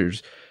these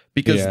measures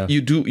because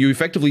you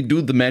effectively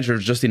do the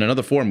measures just in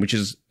another form, which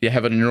is you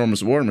have an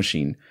enormous war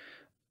machine.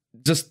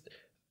 Just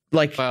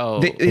like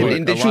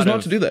they choose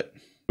not to do that.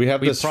 We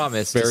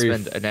promise to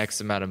spend an X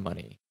amount of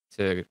money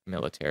to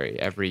military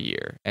every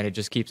year, and it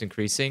just keeps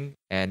increasing,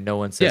 and no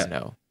one says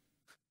no.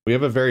 We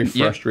have a very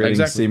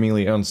frustrating,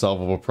 seemingly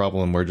unsolvable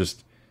problem where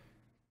just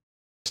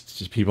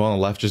people on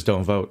the left just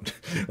don't vote.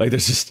 Like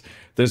there's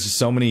just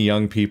so many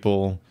young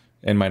people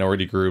and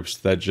minority groups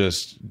that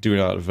just do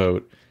not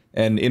vote.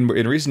 And in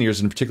recent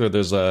years, in particular,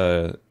 there's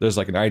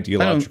like an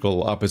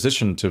ideological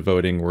opposition to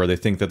voting where they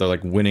think that they're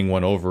like winning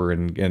one over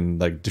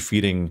and like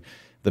defeating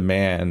the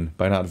man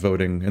by not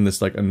voting in this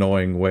like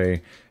annoying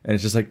way. And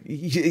it's just like,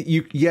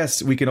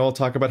 yes, we can all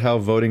talk about how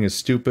voting is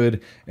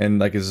stupid and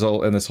like this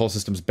whole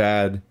system's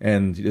bad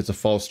and it's a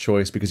false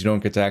choice because you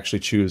don't get to actually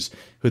choose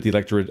who the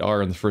electorate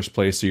are in the first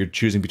place. So you're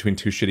choosing between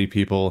two shitty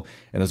people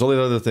and there's all these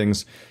other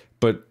things,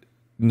 but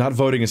not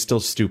voting is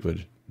still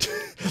stupid.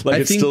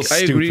 It's still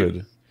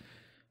stupid.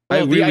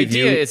 Well, the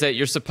idea is that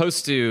you're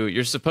supposed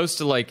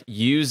to like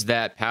use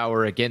that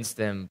power against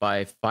them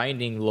by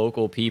finding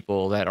local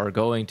people that are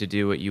going to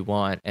do what you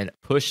want and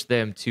push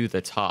them to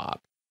the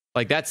top.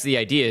 Like that's the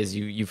idea is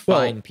you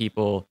find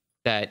people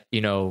that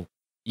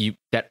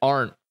that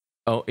aren't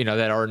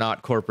that are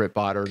not corporate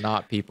bought or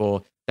not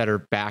people that are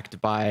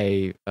backed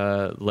by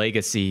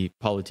legacy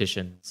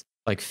politicians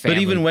like family.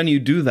 But even when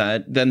you do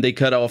that, then they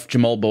cut off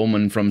Jamal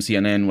Bowman from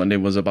CNN when they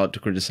was about to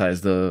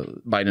criticize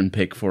the Biden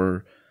pick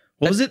for.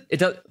 What was it?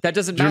 That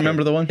doesn't matter. Do you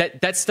remember the one?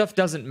 That stuff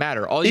doesn't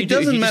matter. All it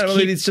doesn't matter.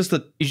 It's just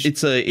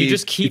you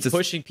just keep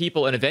pushing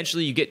people, and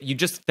eventually you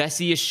just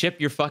Theseus-ship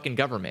your fucking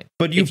government.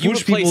 But you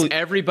replace people,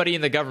 everybody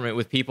in the government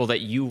with people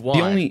that you want.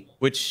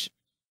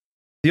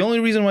 The only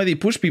reason why they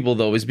push people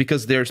though is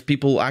because there's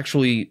people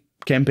actually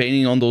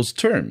campaigning on those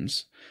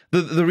terms.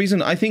 The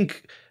reason I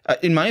think,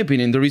 in my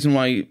opinion, the reason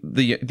why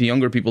the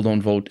younger people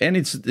don't vote, and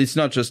it's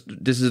not just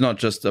this is not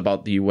just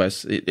about the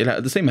U.S.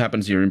 The same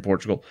happens here in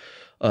Portugal.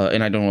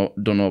 And I don't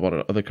know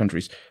about other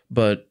countries,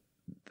 but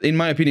in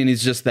my opinion,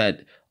 it's just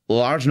that a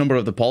large number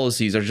of the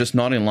policies are just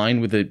not in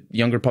line with the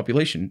younger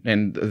population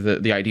and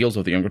the ideals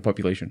of the younger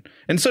population.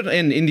 And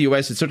in the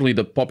US, it's certainly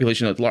the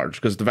population at large,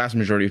 because the vast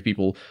majority of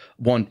people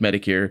want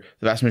Medicare.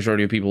 The vast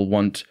majority of people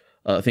want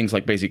things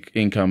like basic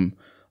income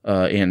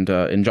and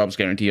jobs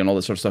guarantee and all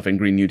that sort of stuff and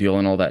Green New Deal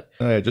and all that.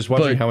 Just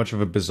watching how much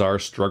of a bizarre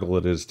struggle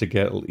it is to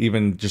get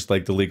even just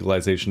like the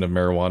legalization of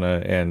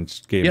marijuana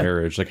and gay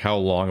marriage, like how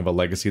long of a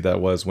legacy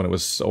that was when it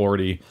was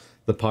already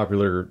the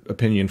popular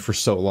opinion for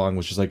so long,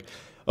 which is like,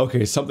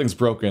 okay, something's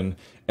broken.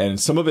 And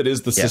some of it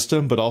is the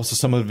system, but also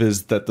some of it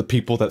is that the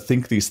people that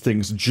think these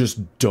things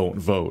just don't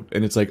vote.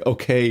 And it's like,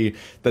 okay,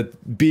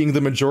 that being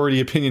the majority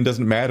opinion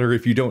doesn't matter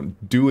if you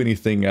don't do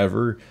anything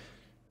ever.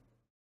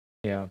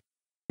 Yeah.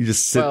 You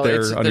just sit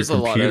there on your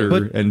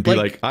computer and be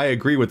like, I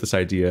agree with this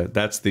idea.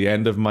 That's the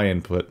end of my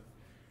input.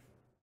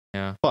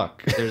 Yeah.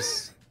 Fuck.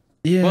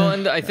 Well,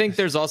 and I think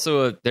there's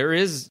also there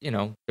is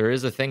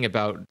a thing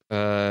about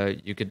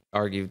you could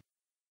argue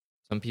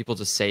some people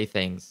just say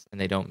things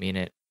and they don't mean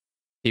it.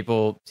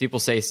 People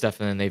say stuff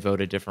and then they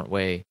vote a different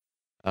way.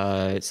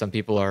 Some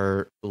people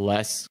are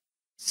less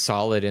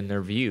solid in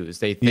their views.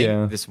 They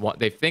think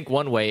they think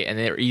one way and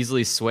they're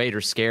easily swayed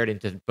or scared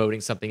into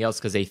voting something else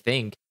because they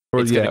think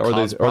or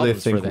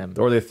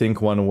they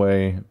think one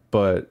way,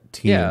 but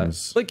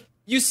teams like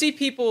you see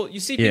people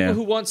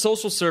who want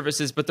social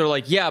services, but they're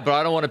like, but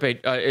I don't want to pay.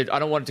 I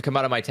don't want it to come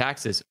out of my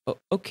taxes.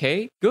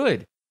 Okay,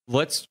 good.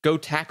 Let's go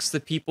tax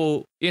the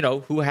people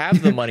who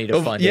have the money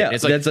to fund it. And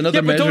it's like, that's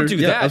another measure. But don't do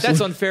that. Absolutely.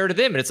 That's unfair to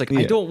them. And it's like,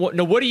 I don't want.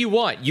 No, what do you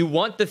want? You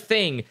want the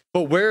thing,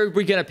 but where are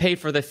we going to pay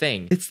for the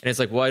thing? And it's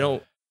like, well, I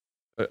don't.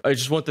 I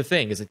just want the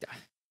thing. It's like,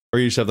 or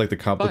you just have like the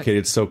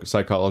complicated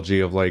psychology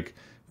of like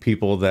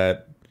people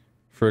that,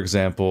 for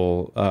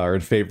example, are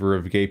in favor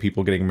of gay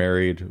people getting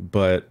married,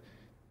 but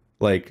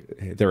like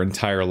their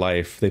entire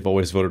life they've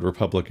always voted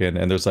Republican,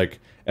 and there's like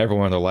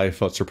everyone in their life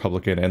votes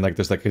Republican, and like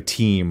there's like a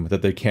team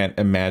that they can't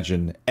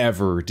imagine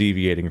ever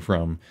deviating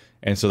from,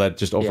 and so that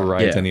just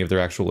overrides any of their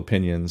actual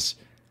opinions.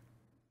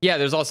 Yeah,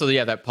 there's also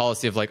that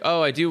policy of like,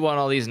 oh, I do want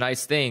all these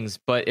nice things,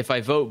 but if I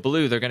vote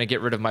blue, they're going to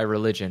get rid of my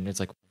religion. It's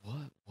like,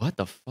 what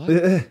the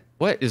fuck?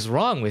 What is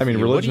wrong with you? I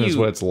mean, religion is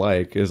what it's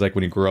like. Is like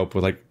when you grow up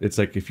with like, it's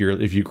like if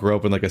you grow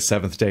up in like a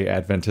Seventh-day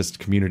Adventist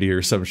community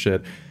or some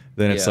shit,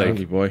 then it's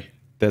like,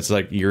 that's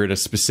like you're in a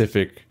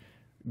specific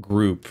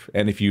group,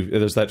 and if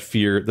there's that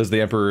fear, there's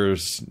the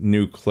Emperor's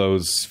New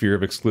Clothes fear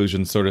of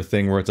exclusion sort of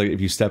thing, where it's like if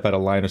you step out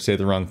of line or say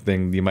the wrong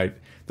thing,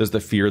 there's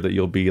the fear that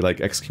you'll be like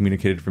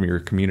excommunicated from your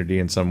community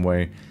in some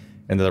way,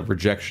 and the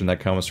rejection that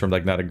comes from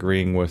like not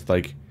agreeing with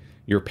like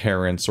your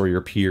parents or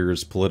your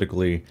peers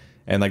politically,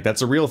 and like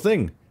that's a real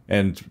thing.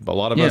 And a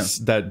lot of us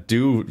that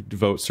do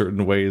vote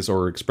certain ways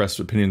or express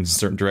opinions in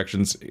certain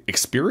directions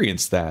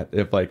experience that.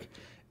 If like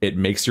it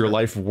makes your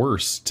life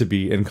worse to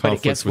be in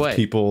conflict with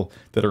people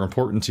that are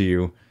important to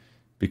you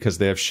because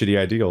they have shitty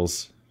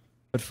ideals.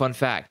 But fun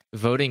fact,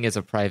 voting is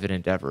a private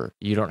endeavor.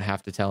 You don't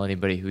have to tell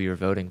anybody who you're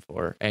voting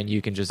for, and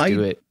you can just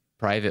do it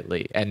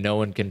privately, and no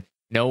one can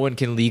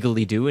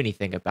legally do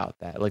anything about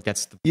that. Like,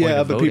 that's the point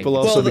of but voting. people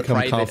also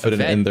become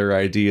confident event. in their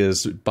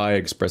ideas by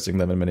expressing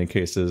them in many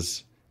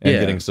cases and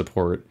getting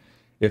support.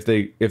 If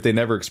they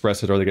never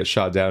express it or they get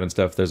shot down and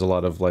stuff, there's a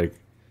lot of like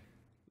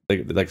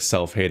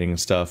self-hating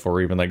stuff,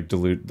 or even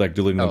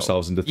deluding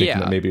themselves into thinking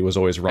that maybe it was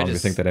always wrong to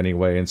think that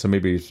anyway, and so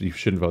maybe you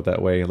shouldn't vote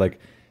that way. Like,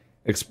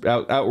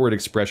 outward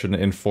expression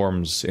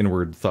informs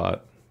inward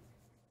thought.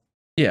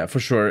 Yeah, for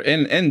sure.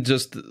 And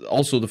just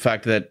also the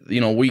fact that,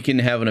 we can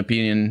have an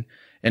opinion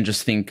and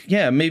just think,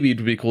 yeah, maybe it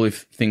would be cool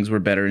if things were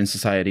better in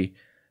society,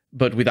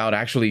 but without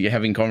actually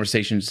having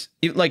conversations.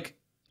 Like,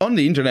 on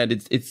the internet,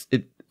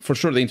 it for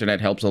sure, the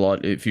internet helps a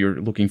lot if you're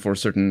looking for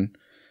certain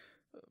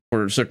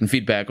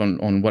feedback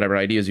on whatever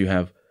ideas you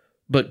have.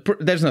 But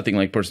there's nothing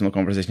like personal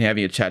conversation,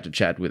 having a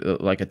chat with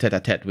like a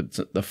tete-a-tete with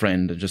a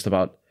friend, just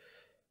about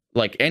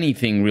like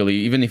anything really,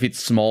 even if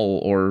it's small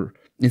or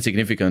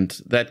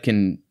insignificant, that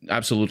can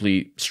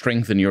absolutely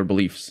strengthen your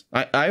beliefs.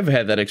 I've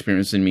had that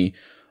experience in me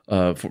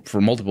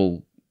for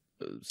multiple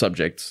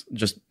subjects.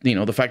 Just,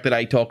 the fact that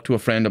I talk to a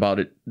friend about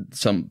it,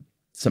 some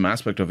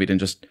aspect of it, and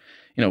just,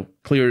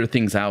 clear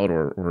things out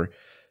or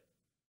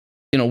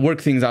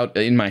work things out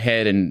in my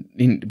head and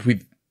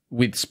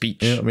with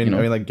speech. I mean,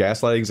 like,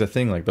 gaslighting is a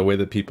thing. Like, the way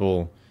that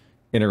people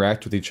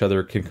interact with each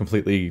other can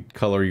completely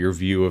color your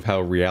view of how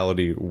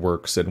reality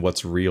works and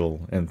what's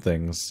real and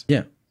things.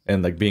 Yeah.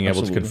 And like being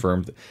able to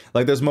confirm,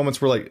 like, there's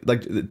moments where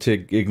like to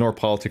ignore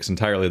politics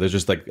entirely. There's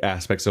just like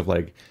aspects of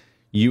like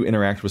you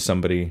interact with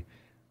somebody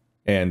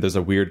and there's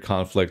a weird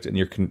conflict and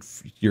you're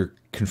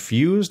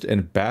confused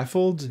and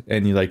baffled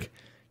and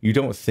you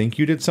don't think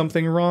you did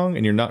something wrong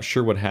and you're not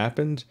sure what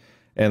happened.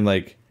 And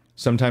like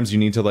sometimes you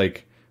need to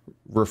like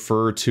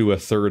refer to a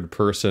third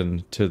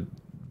person to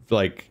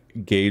like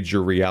gauge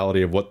your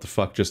reality of what the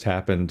fuck just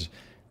happened,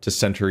 to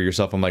center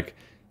yourself. I'm like,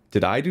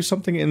 did I do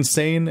something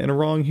insane and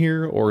wrong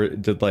here, or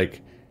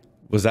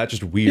was that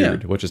just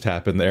weird? What just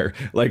happened there?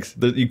 Like,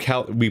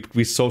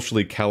 we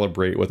socially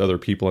calibrate with other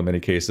people in many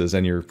cases,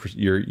 and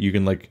you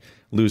can like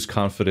lose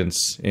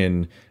confidence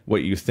in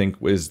what you think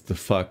is the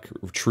fuck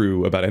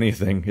true about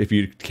anything if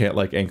you can't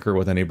like anchor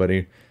with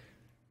anybody.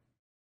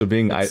 So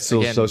being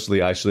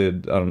socially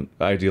isolated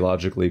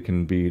ideologically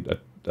can be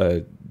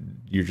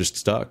you're just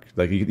stuck.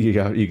 Like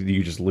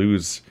you just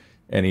lose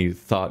any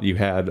thought you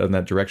had in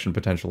that direction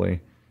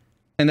potentially.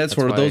 And that's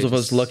for those of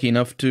us lucky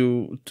enough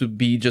to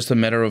be just a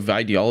matter of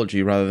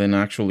ideology rather than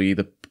actually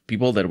the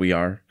people that we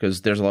are,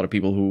 because there's a lot of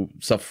people who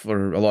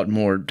suffer a lot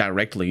more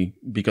directly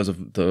because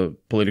of the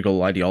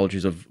political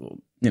ideologies of,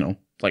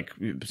 like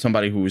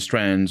somebody who is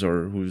trans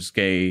or who's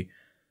gay,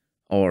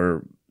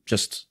 or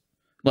just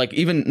like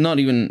not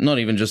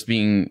even just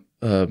being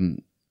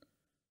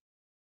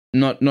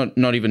not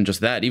even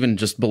just that, even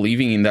just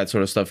believing in that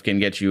sort of stuff can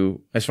get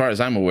you, as far as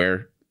I'm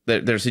aware,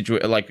 there's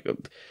situations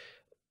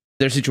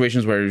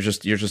where you're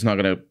just not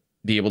going to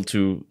be able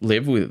to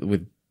live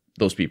with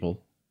those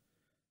people,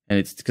 and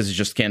it's because you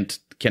just can't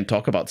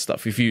talk about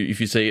stuff. If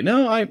you say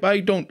no, I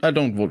don't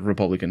vote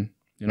Republican,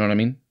 you know what I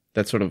mean?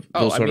 That's sort of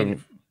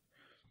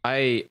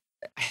I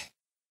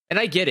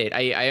get it.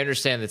 I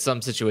understand that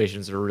some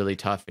situations are really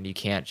tough, and you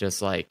can't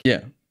just like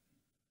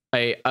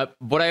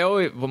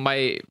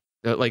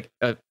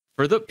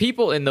for the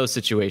people in those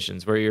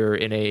situations where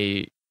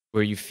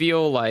where you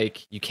feel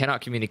like you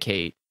cannot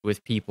communicate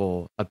with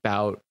people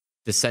about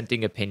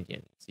dissenting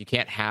opinions. You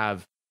can't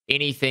have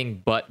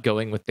anything but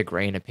going with the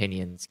grain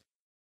opinions.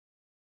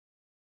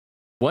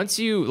 Once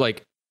you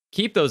like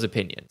keep those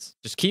opinions,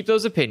 just keep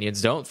those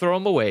opinions, don't throw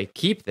them away,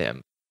 keep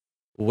them.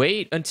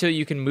 Wait until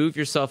you can move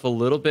yourself a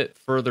little bit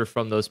further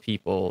from those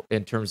people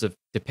in terms of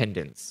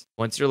dependence.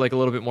 Once you're like a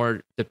little bit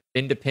more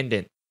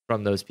independent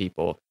from those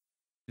people,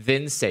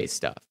 then say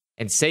stuff,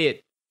 and say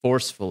it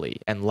forcefully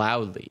and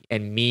loudly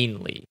and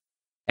meanly.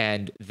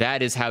 And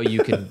that is how you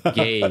can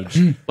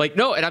gauge. Like,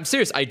 no, and I'm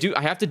serious. I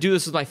have to do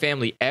this with my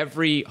family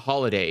every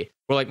holiday.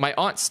 Where like my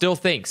aunt still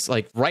thinks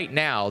like right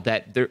now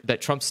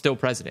that Trump's still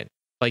president.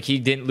 Like he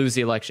didn't lose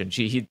the election.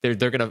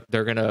 They're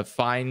gonna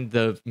find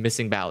the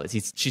missing ballots.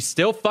 She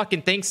still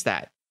fucking thinks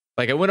that.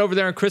 Like I went over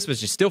there on Christmas.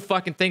 She still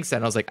fucking thinks that.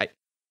 And I was like,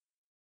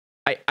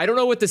 I don't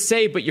know what to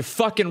say, but you're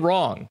fucking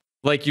wrong.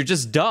 Like you're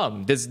just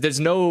dumb. There's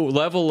no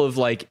level of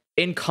like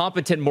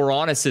incompetent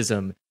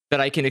moronicism that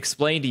I can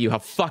explain to you how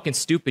fucking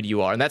stupid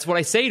you are. And that's what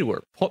I say to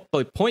her,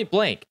 point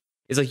blank.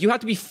 Is like, you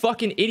have to be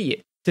fucking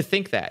idiot to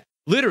think that.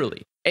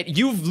 Literally. And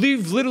you've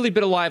literally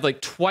been alive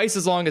like twice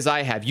as long as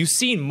I have. You've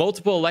seen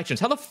multiple elections.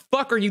 How the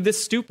fuck are you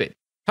this stupid?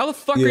 How the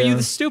fuck are you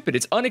this stupid?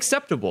 It's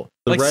unacceptable.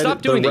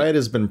 Stop doing it. The right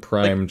has been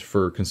primed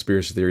for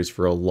conspiracy theories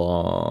for a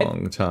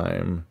long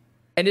time.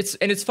 And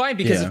it's fine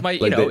because if my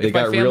if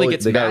my family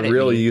gets mad at me, they got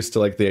really used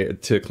to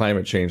to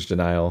climate change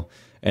denial,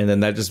 and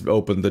then that just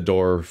opened the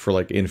door for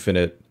like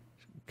infinite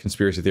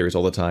conspiracy theories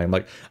all the time.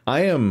 Like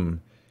I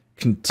am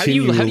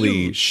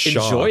continually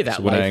shocked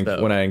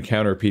when I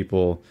encounter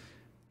people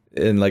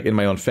in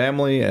my own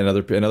family and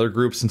other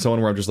groups and so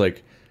on, where I'm just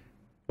like,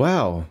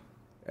 wow,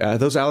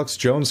 those Alex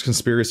Jones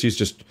conspiracies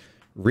just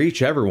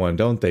reach everyone,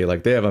 don't they?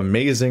 Like, they have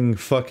amazing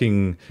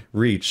fucking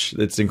reach.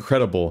 It's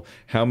incredible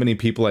how many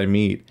people I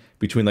meet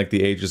between like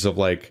the ages of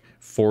like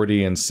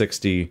 40 and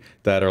 60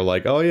 that are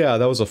like, oh yeah,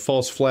 that was a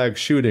false flag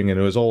shooting and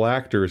it was all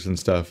actors and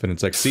stuff. And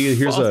it's like, see,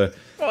 here's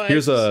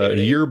a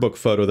yearbook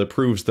photo that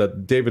proves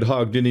that David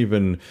Hogg didn't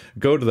even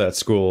go to that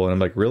school. And I'm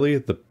like, really?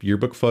 The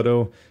yearbook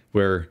photo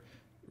where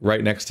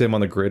right next to him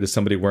on the grid is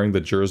somebody wearing the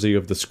jersey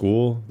of the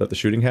school that the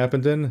shooting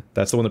happened in?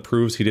 That's the one that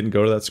proves he didn't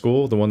go to that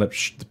school? The one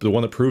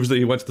that proves that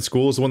he went to the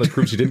school is the one that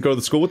proves he didn't go to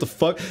the school? What the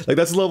fuck? Like,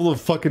 that's the level of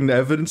fucking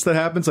evidence that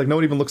happens. Like, no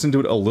one even looks into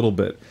it a little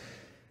bit.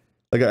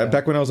 Like,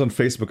 back when I was on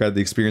Facebook, I had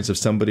the experience of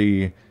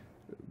somebody,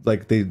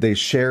 like, they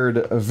shared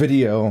a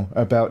video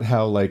about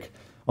how, like,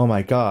 oh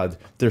my god,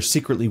 there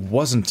secretly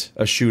wasn't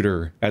a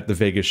shooter at the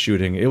Vegas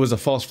shooting. It was a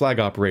false flag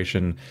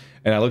operation.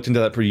 And I looked into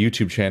that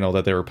YouTube channel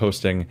that they were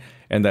posting,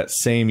 and that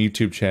same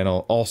YouTube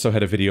channel also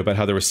had a video about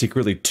how there were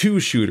secretly 2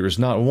 shooters,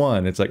 not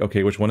 1. It's like,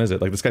 okay, which one is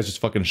it? Like, this guy's just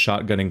fucking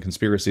shotgunning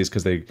conspiracies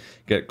because they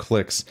get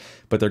clicks,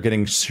 but they're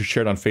getting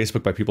shared on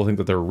Facebook by people who think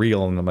that they're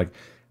real, and I'm like,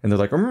 and they're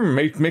like,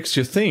 makes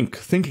you think,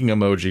 thinking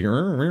emoji.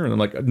 And I'm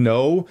like,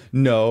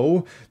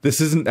 no,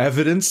 this isn't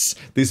evidence.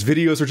 These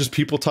videos are just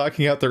people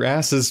talking out their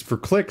asses for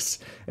clicks,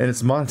 and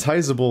it's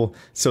monetizable,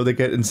 so they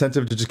get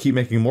incentive to just keep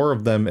making more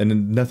of them,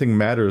 and nothing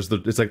matters.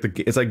 It's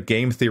like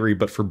game theory,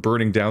 but for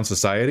burning down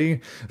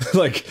society.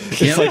 Like,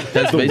 it's like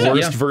the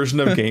worst version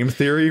of game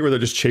theory, where they're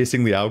just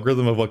chasing the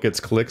algorithm of what gets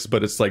clicks,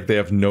 but it's like they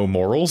have no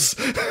morals.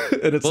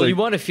 And it's, well, like, you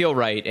want to feel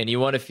right, and you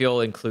want to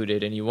feel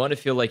included, and you want to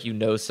feel like you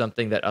know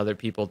something that other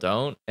people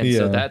don't. And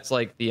so that's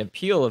like the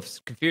appeal of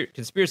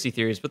conspiracy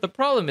theories. But the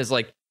problem is,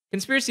 like,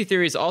 conspiracy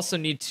theories also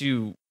need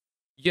to,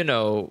 you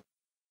know,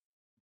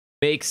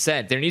 make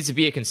sense. There needs to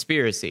be a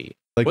conspiracy.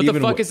 Like, what the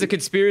fuck is a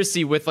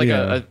conspiracy with like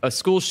a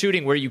school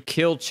shooting where you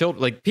kill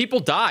children? Like, people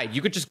died.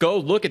 You could just go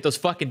look at those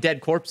fucking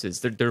dead corpses.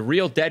 They're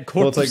real dead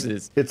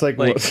corpses. Well, it's like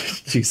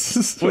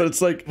Jesus. But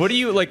it's like, what do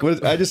you like?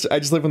 I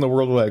just live in the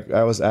world where, like,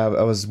 I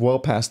was well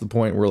past the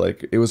point where,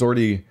 like, it was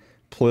already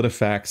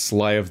PolitiFact's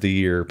Lie of the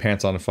Year,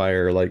 Pants on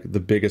Fire. Like, the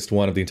biggest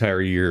one of the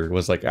entire year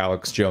was like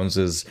Alex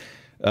Jones's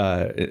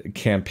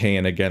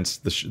campaign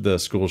against the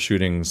school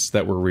shootings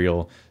that were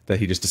real, that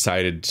he just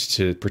decided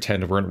to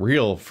pretend weren't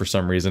real for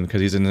some reason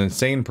because he's an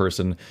insane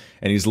person,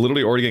 and he's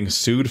literally already getting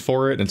sued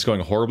for it, and it's going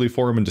horribly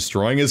for him and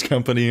destroying his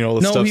company and all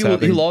this stuff. No,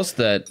 he lost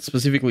that,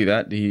 specifically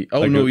that.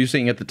 You're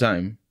saying at the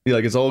time. Yeah,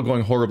 like, it's all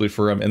going horribly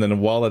for him, and then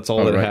while that's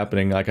all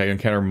happening, like, I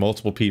encounter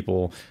multiple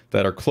people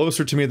that are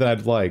closer to me than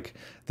I'd like,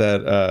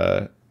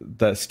 that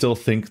still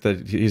think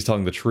that he's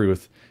telling the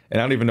truth. And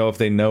I don't even know if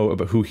they know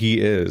about who he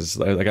is.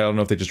 Like, I don't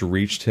know if they just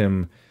reached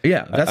him.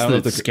 Yeah,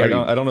 that's the scary.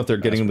 I don't know if they're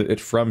getting it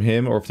from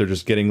him, or if they're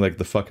just getting like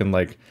the fucking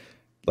like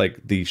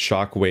the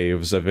shock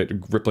waves of it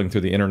rippling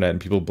through the internet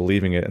and people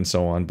believing it and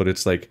so on. But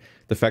it's like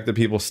the fact that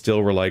people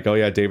still were like, oh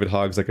yeah, David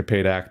Hogg's like a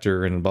paid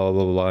actor and blah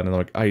blah blah blah, and I'm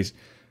like,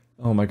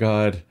 oh my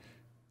god,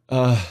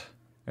 and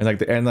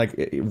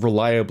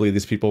reliably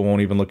these people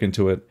won't even look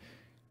into it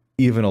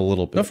even a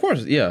little bit. Of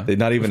course, yeah, they're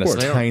not even the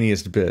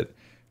tiniest bit.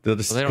 They'll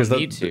just, they don't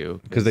need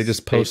to, because they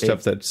just post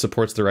stuff that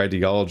supports their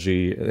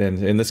ideology, and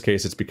in this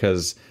case, it's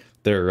because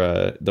they're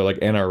like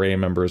NRA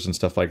members and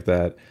stuff like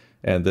that.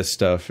 And this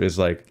stuff is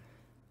like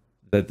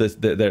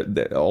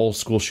that all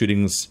school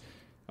shootings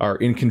are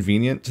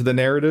inconvenient to the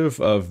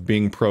narrative of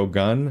being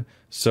pro-gun.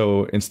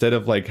 So instead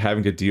of like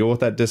having to deal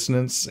with that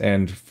dissonance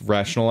and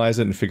rationalize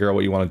it and figure out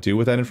what you want to do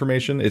with that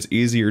information, it's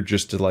easier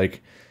just to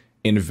like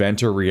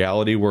invent a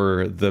reality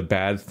where the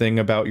bad thing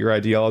about your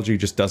ideology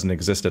just doesn't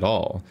exist at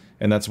all.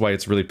 And that's why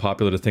it's really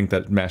popular to think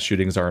that mass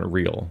shootings aren't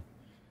real.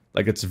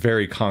 Like, it's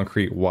very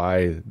concrete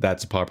why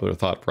that's a popular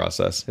thought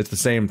process. It's the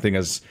same thing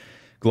as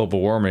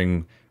global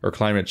warming or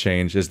climate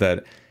change, is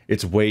that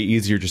it's way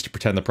easier just to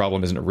pretend the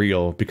problem isn't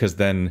real, because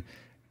then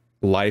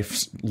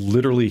life's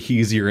literally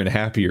easier and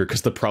happier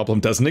because the problem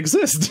doesn't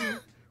exist.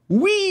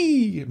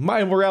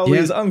 My morality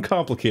is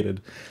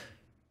uncomplicated.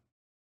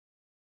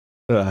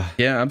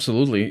 Yeah,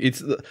 absolutely.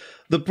 It's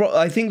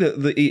I think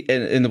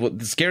the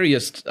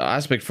scariest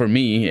aspect for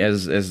me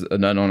as a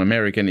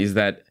non-American is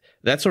that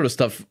sort of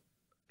stuff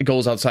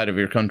goes outside of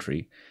your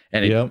country,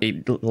 and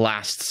it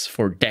lasts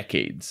for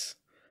decades.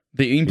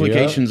 The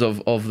implications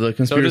of the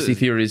conspiracy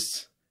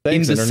theories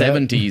in the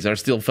 70s are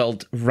still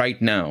felt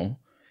right now,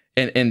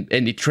 and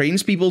it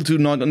trains people to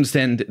not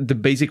understand the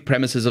basic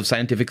premises of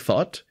scientific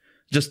thought.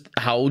 Just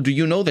how do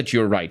you know that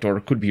you're right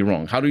or could be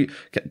wrong? How do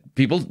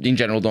people in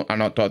general are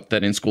not taught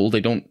that in school?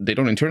 They don't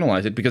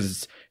internalize it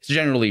because it's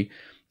generally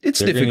They're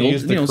difficult.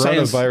 Use the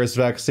coronavirus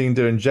vaccine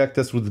to inject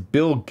us with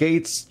Bill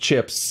Gates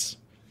chips,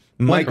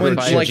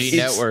 5G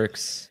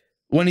networks.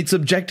 When it's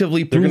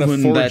objectively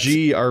proven that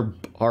 4G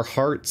our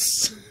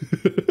hearts.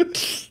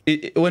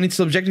 When it's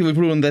objectively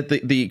proven that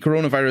the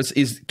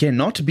coronavirus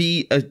cannot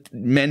be a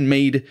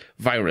man-made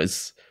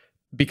virus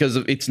because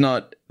it's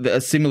not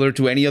similar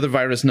to any other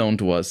virus known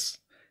to us.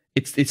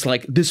 It's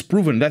like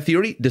disproven. That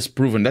theory,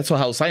 disproven. That's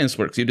how science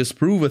works. You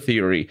disprove a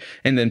theory,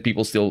 and then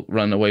people still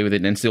run away with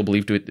it and still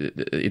believe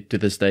it to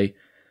this day.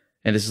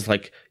 And this is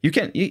like, you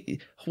can't.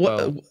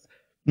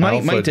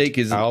 My take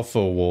is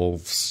alpha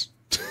wolves.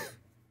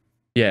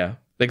 Yeah,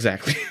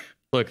 exactly.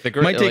 Look,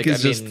 my take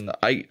is just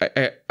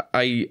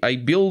I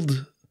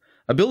build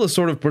a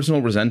sort of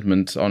personal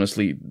resentment,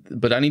 honestly,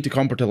 but I need to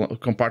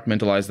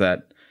compartmentalize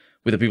that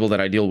with the people that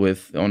I deal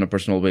with on a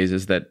personal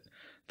basis. That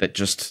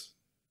just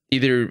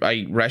either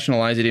I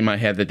rationalize it in my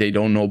head that they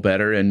don't know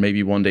better, and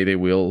maybe one day they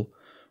will,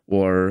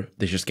 or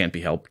they just can't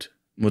be helped.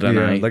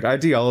 Like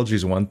ideology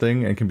is one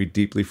thing and can be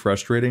deeply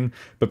frustrating,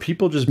 but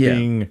people just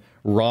being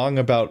wrong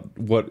about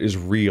what is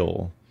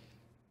real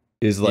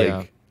is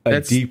like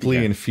a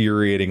deeply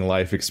infuriating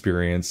life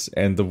experience.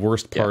 And the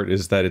worst part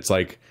is that it's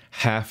like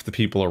half the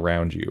people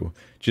around you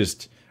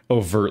just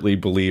overtly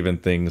believe in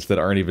things that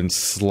aren't even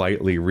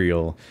slightly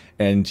real,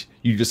 and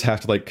you just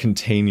have to like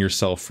contain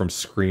yourself from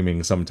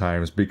screaming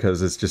sometimes,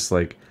 because it's just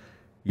like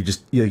you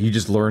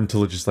just learn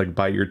to just like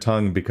bite your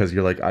tongue, because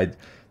you're like, I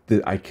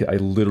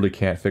literally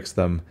can't fix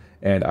them,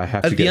 and I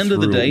have to get through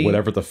the day,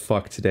 whatever the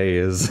fuck today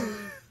is.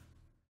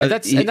 And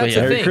that's the thing.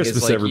 Merry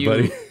Christmas, like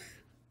everybody.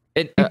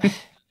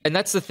 And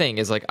that's the thing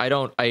is like, I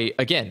don't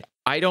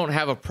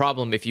have a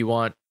problem if you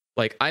want.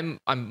 Like, I'm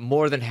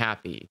more than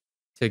happy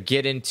to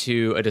get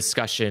into a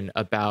discussion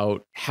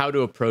about how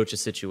to approach a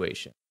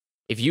situation.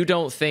 If you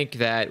don't think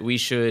that we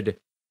should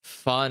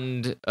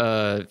fund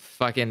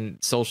fucking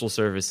social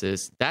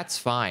services, that's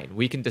fine.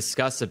 We can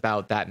discuss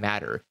about that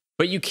matter.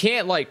 But you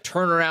can't like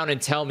turn around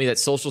and tell me that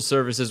social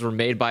services were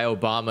made by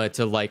Obama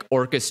to like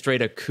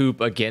orchestrate a coup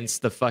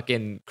against the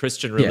fucking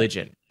Christian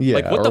religion. Yeah,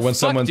 like, what or the when fuck,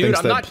 someone dude?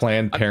 thinks that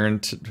Planned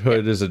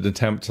Parenthood is an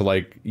attempt to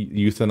like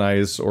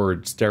euthanize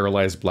or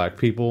sterilize black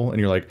people, and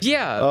you're like,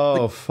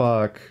 oh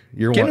fuck.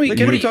 Can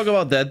we talk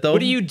about that though? What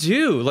do you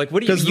do? Like,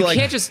 what do you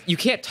can't you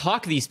can't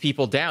talk these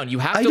people down. You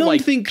have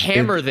to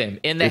hammer them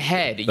in the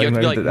head. You have to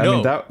be like,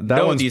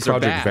 that one's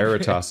Project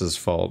Veritas's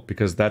fault,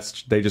 because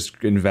they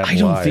just invent lies. I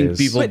don't think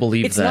people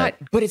believe that.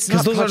 But it's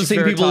not Project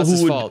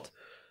Veritas's fault.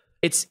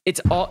 It's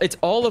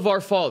all of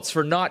our faults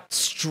for not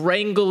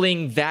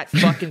strangling that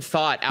fucking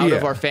thought out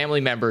of our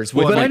family members.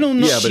 With, but I don't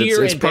know. Yeah, but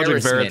it's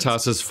Project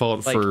Veritas's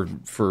fault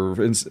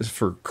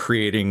for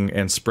creating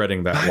and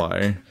spreading that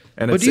lie.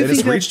 And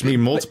it's reached me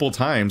multiple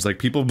times. Like,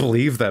 people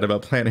believe that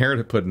about Planned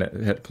Parenthood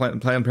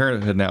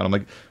now. And I'm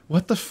like,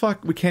 what the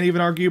fuck? We can't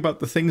even argue about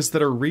the things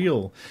that are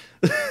real.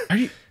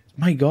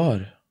 My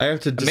God. I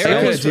have to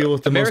deal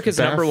with the most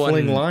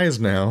baffling lies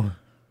now.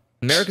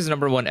 America's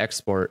 #1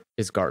 export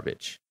is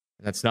garbage.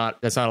 That's not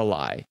a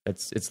lie.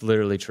 It's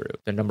literally true.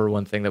 The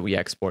 #1 thing that we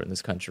export in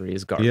this country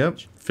is garbage. Yep,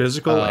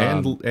 physical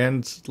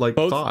and like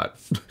both, thought.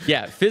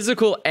 Yeah,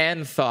 physical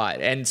and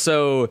thought. And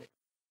so,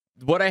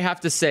 what I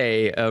have to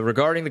say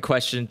regarding the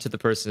question to the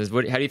person is, how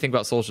do you think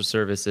about social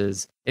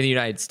services in the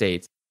United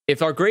States?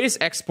 If our greatest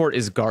export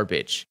is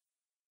garbage,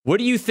 what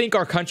do you think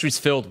our country's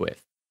filled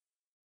with?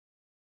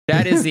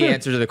 That is the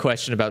answer to the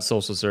question about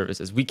social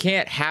services. We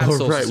can't have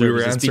social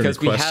services because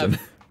we have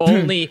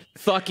only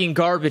fucking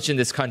garbage in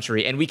this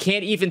country, and we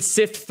can't even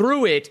sift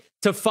through it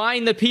to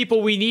find the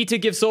people we need to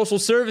give social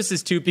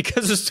services to,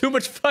 because there's too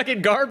much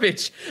fucking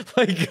garbage.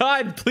 Like,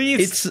 God,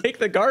 please take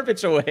the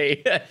garbage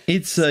away.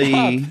 It's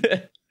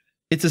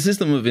a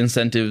system of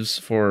incentives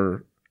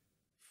for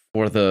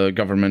the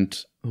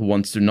government who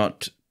wants to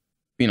not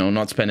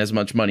spend as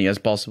much money as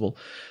possible,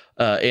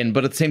 but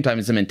at the same time,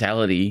 it's a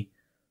mentality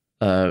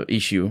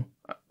issue.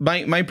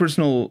 My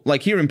personal,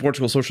 like, here in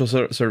Portugal, social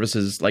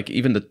services, like,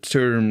 even the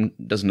term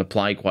doesn't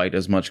apply quite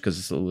as much because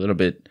it's a little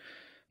bit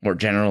more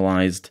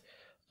generalized.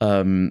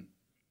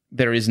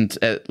 There isn't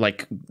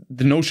like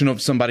the notion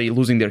of somebody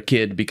losing their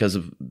kid because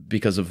of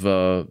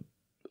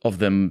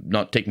them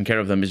not taking care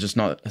of them is just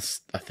not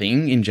a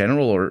thing in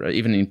general, or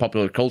even in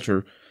popular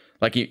culture,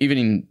 like even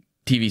in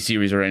TV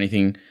series or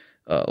anything.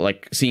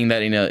 Like, seeing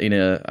that in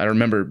a I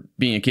remember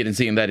being a kid and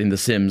seeing that in The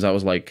Sims. I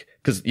was like,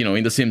 because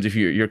in The Sims, if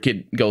your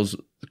kid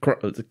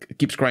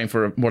keeps crying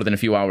for more than a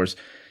few hours,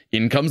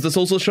 in comes the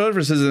social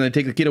services and they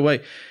take the kid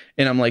away,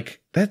 and I'm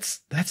like,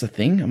 that's a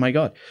thing. Oh my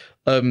God.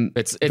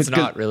 It's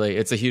not really.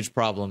 It's a huge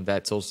problem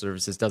that social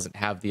services doesn't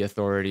have the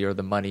authority or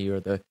the money or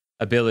the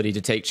ability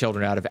to take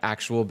children out of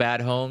actual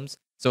bad homes.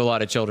 So a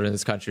lot of children in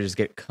this country just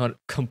get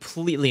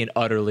completely and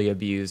utterly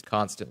abused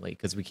constantly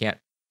because we can't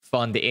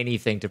fund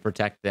anything to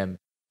protect them.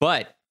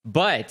 But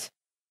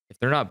if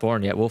they're not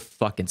born yet, we'll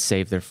fucking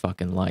save their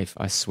fucking life.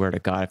 I swear to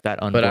God, if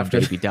that unborn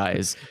baby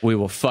dies, we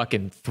will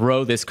fucking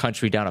throw this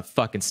country down a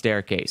fucking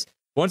staircase.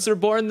 Once they're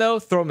born, though,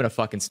 throw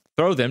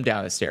them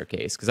down a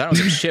staircase, because I don't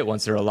give a shit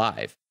once they're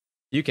alive.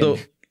 You can. So,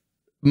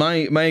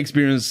 my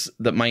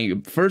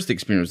first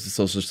experience with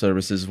social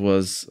services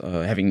was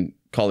having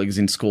colleagues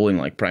in school, in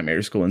like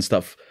primary school and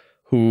stuff,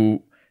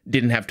 who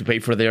didn't have to pay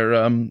for their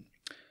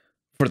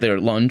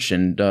lunch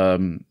and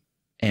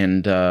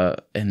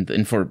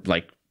for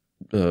like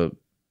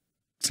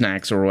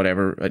snacks or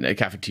whatever in a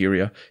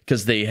cafeteria,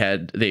 because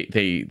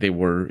they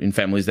were in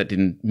families that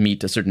didn't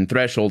meet a certain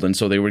threshold, and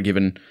so they were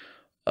given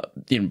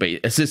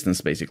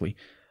assistance basically.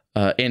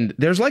 And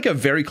there's like a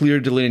very clear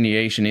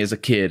delineation as a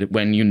kid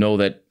when you know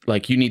that,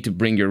 like, you need to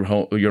bring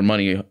your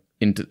money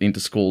into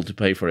school to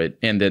pay for it,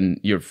 and then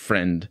your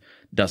friend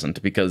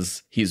doesn't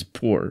because he's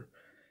poor.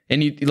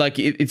 And you like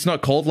it's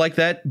not called like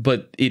that,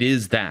 but it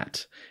is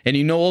that. And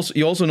you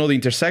also know the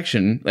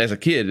intersection as a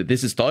kid.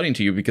 This is taught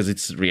into you because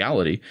it's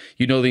reality.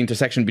 You know the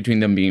intersection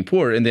between them being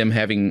poor and them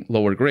having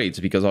lower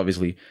grades because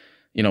obviously,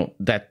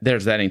 that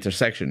there's that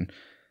intersection.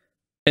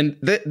 And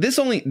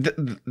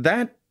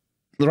that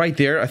right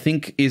there, I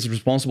think, is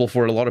responsible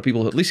for a lot of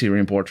people, at least here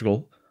in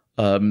Portugal,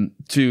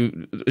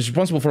 is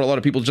responsible for a lot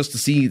of people just to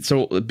see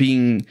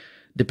being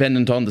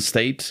dependent on the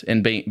state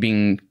and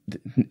being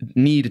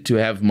need to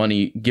have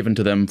money given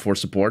to them for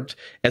support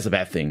as a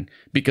bad thing,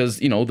 because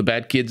the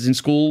bad kids in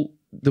school,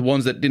 the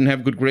ones that didn't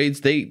have good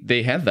grades,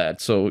 they had that,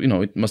 so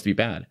it must be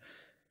bad,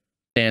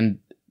 and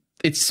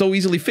it's so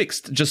easily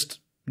fixed. Just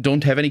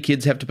don't have any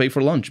kids have to pay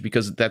for lunch,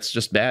 because that's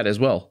just bad as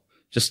well.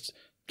 Just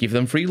give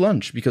them free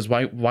lunch, because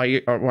why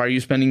are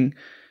you spending?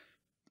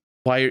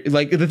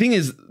 Like, the thing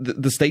is,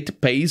 the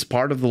state pays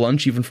part of the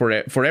lunch even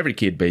for every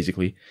kid,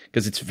 basically,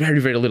 because it's very,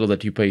 very little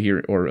that you pay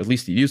here, or at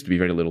least it used to be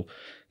very little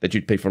that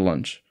you'd pay for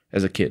lunch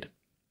as a kid.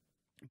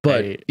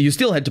 But you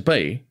still had to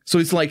pay, so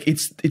it's like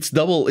it's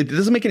double. It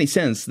doesn't make any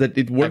sense that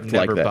it worked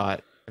like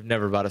that. I've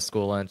never bought a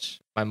school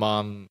lunch. My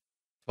mom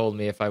told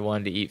me if I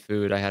wanted to eat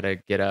food, I had to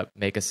get up,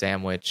 make a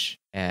sandwich,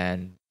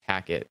 and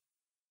pack it.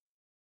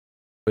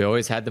 We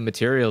always had the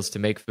materials to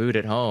make food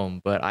at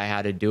home, but I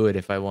had to do it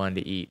if I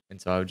wanted to eat.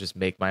 And so I would just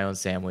make my own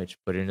sandwich,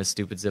 put it in a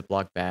stupid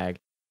Ziploc bag,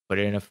 put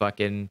it in a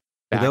fucking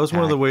backpack. That was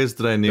one of the ways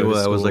that I knew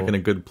I was like in a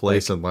good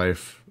place in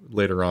life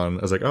later on.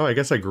 I was like, oh, I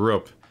guess I grew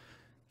up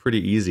pretty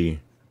easy,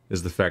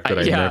 is the fact that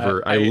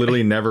I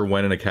literally never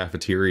went in a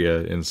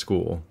cafeteria in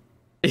school.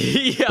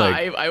 Yeah,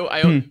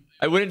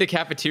 I went into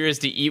cafeterias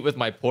to eat with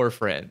my poor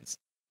friends.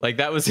 Like,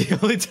 that was the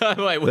only time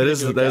I went. That is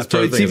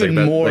so it's even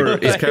more,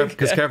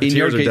 because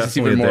cafeterias are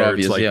definitely there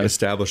obvious, to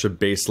establish a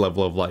base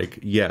level of like,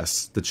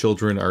 yes, the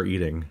children are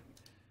eating.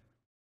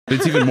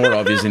 It's even more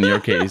obvious in your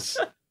case,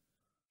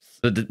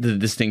 the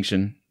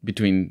distinction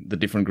between the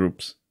different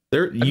groups.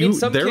 There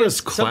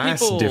is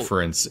class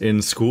difference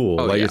in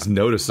school. It's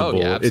noticeable.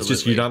 Oh, yeah, it's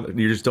just you don't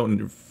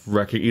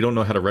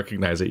know how to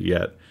recognize it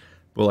yet.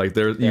 But like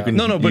you can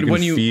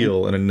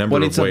feel in a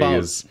number of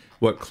ways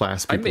what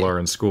class people are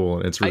in school,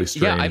 and it's really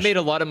strange. Yeah, I made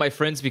a lot of my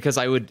friends because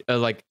I would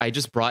I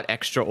just brought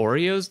extra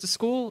Oreos to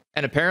school,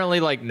 and apparently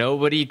like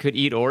nobody could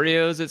eat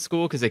Oreos at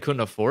school because they couldn't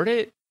afford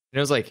it. And it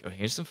was like,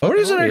 here's some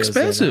Oreos are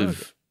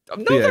expensive.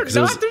 No, they're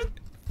not.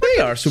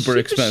 They are super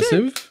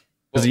expensive.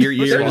 Because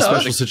you're in a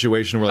special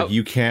situation where like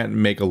you can't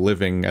make a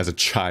living as a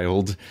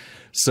child.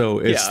 So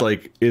it's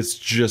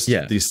just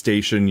the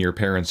station your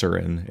parents are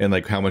in, and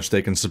like how much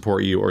they can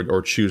support you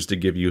or choose to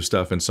give you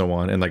stuff and so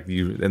on. And like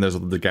there's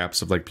the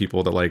gaps of like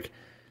people that like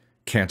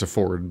can't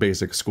afford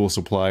basic school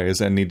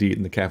supplies and need to eat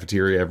in the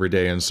cafeteria every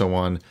day and so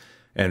on.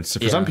 And so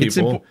for some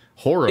people,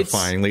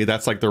 horrifyingly,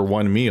 that's like their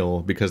one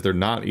meal because they're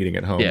not eating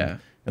at home. Yeah.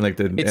 And like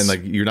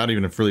you're not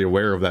even fully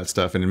aware of that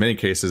stuff. And in many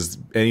cases,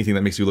 anything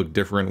that makes you look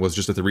different was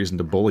just the reason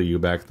to bully you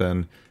back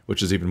then,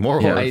 which is even more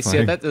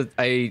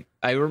horrifying.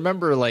 I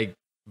remember like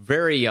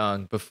very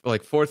young,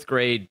 like fourth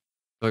grade,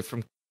 like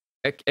from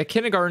at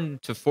kindergarten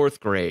to fourth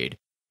grade,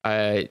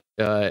 I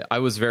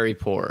was very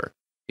poor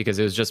because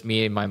it was just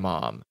me and my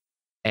mom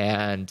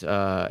and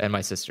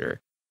my sister,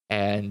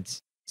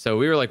 and so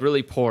we were like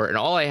really poor. And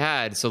all I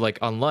had, so like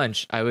on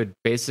lunch, I would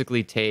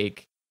basically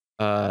take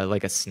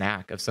like a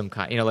snack of some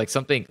kind, like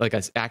something like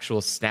an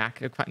actual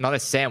snack, not a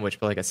sandwich,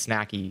 but like a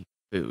snacky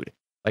food,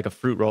 like a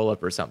fruit roll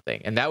up or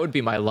something, and that would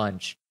be my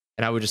lunch.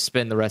 And I would just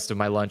spend the rest of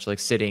my lunch like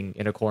sitting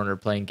in a corner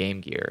playing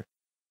Game Gear.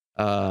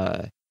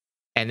 And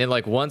then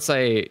like once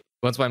my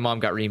mom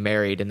got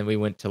remarried, and then we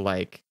went to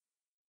like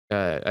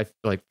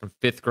from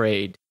fifth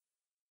grade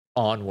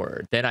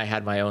onward, then I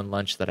had my own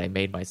lunch that I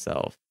made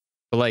myself.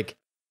 But like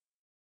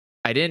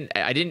I didn't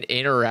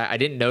interact. I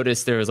didn't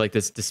notice there was like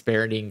this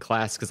disparity in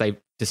class because I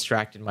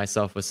distracted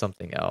myself with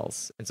something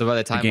else. And so by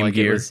the time like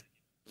it was.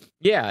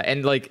 Yeah,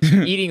 and like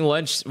eating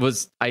lunch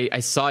was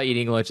I saw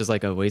eating lunch as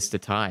like a waste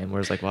of time.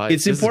 Where it's like, well,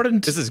 it's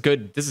important. This is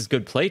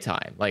good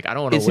playtime. Like I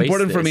don't want to waste. It's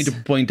important this. for me to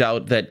point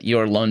out that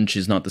your lunch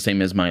is not the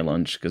same as my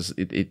lunch because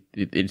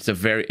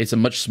it's a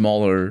much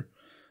smaller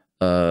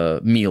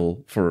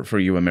meal for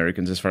you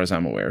Americans, as far as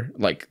I'm aware.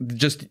 Like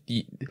just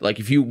like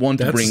if you want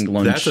to bring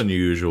lunch, that's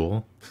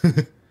unusual.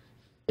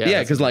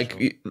 Yeah, because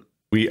like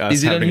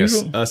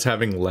us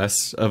having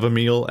less of a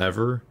meal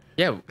ever.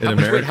 Yeah, how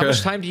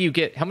much time do you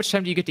get? How much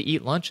time do you get to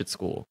eat lunch at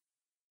school?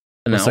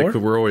 An hour?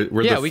 Like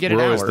we get an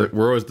hour.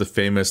 We're always the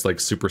famous like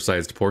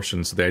supersized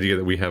portion. So the idea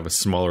that we have a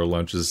smaller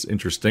lunch is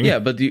interesting. Yeah,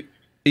 but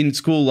in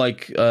school,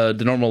 like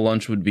the normal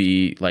lunch would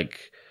be like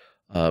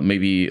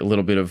maybe a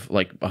little bit of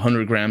like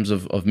 100 grams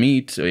of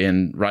meat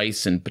and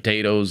rice and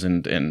potatoes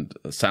and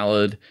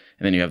salad,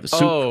 and then you have the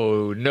soup.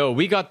 Oh no,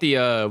 we got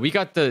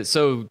the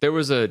so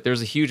there's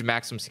a huge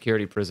maximum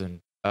security prison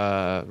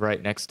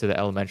right next to the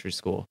elementary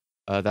school.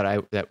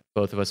 That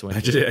both of us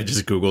went to. I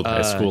just googled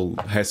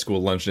high school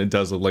lunch, and it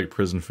does look like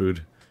prison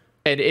food.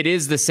 And it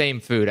is the same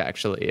food,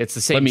 actually. It's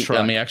the same truck.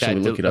 Let me actually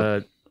look it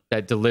up.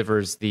 That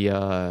delivers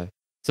the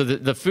So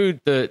the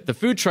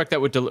food truck that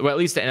would well, at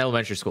least in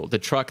elementary school, the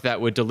truck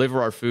that would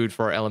deliver our food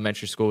for our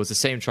elementary school was the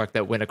same truck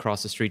that went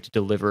across the street to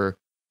deliver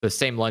the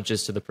same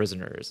lunches to the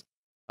prisoners.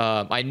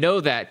 I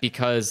know that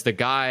because the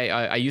guy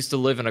I used to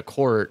live in a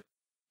court,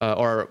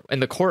 or in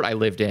the court I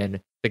lived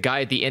in, the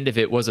guy at the end of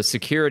it was a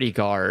security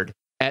guard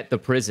at the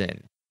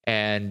prison,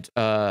 and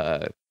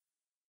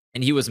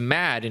he was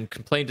mad and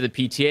complained to the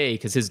PTA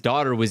because his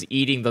daughter was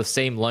eating the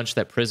same lunch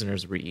that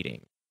prisoners were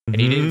eating. And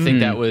he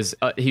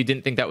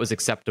didn't think that was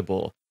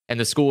acceptable. And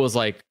the school was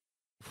like,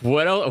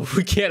 "What else?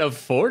 We can't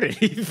afford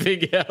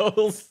anything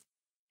else."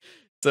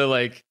 So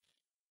like,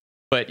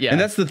 but yeah, and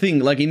that's the thing.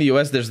 Like in the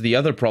US, there's the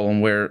other problem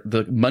where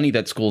the money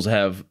that schools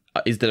have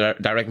is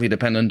directly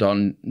dependent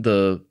on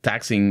the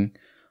taxing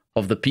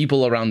of the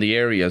people around the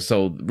area.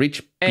 So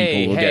rich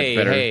people will get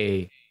better.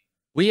 Hey,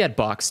 we had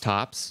box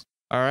tops.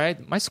 All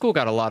right, my school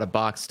got a lot of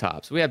box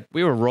tops. We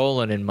were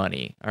rolling in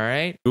money. All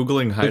right.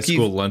 Googling high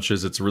school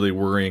lunches, it's really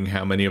worrying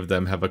how many of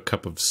them have a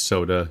cup of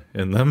soda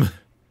in them.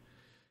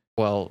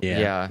 Well,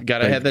 yeah.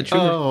 Gotta have that sugar.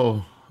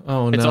 Oh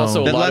no. It's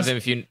also a lot of them.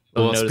 If you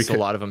notice, a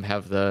lot of them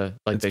have the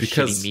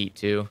shitty meat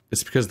too.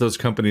 It's because those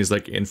companies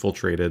like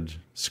infiltrated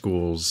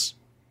schools,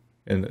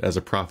 and as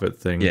a profit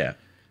thing. Yeah.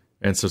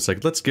 And so it's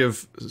like, let's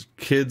give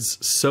kids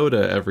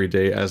soda every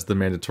day as the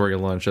mandatory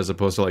lunch, as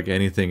opposed to like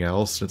anything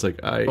else. It's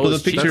like,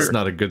 that's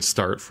not a good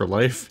start for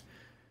life.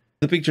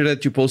 The picture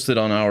that you posted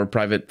on our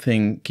private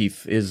thing,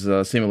 Keith, is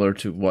similar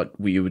to what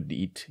we would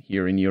eat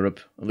here in Europe.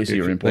 At least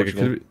here in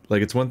Portugal.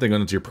 It's one thing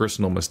when it's your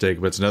personal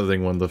mistake, but it's another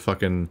thing when the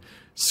fucking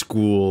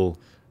school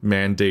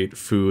mandate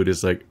food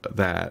is like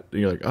that. And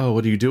you're like, oh,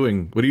 what are you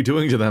doing? What are you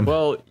doing to them?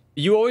 Well,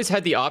 you always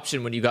had the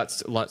option when you got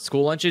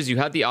school lunches. You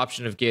had the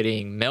option of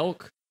getting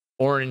milk,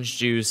 orange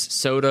juice,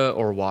 soda,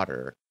 or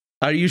water.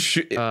 Are you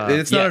sure?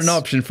 It's not an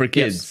option for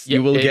kids. Yes.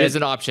 It is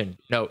an option.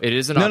 No, it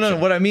is an option. No.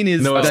 What I mean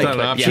is, it's not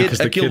an option because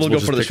the kids will go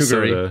for the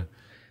sugar.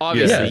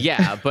 Obviously,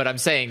 yeah. But I'm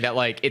saying that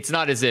like it's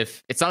not as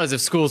if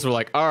schools were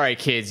like, all right,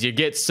 kids, you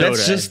get soda.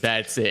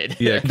 That's it.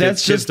 Yeah,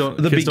 kids don't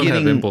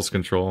have impulse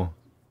control.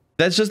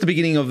 That's just the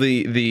beginning of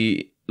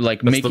the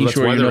making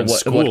sure you know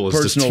what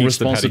personal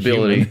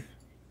responsibility.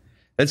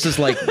 It's just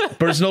like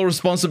personal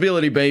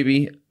responsibility,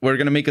 baby. We're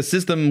going to make a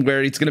system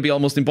where it's going to be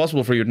almost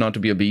impossible for you not to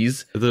be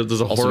obese.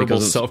 There's a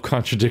horrible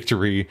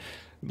self-contradictory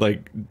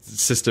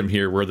system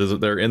here where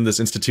they're in this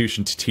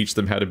institution to teach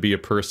them how to be a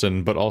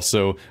person, but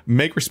also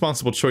make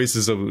responsible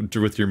choices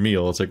with your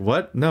meal. It's like,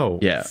 what? No.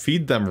 Yeah.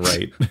 Feed them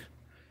right.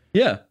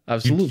 Yeah,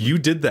 absolutely. You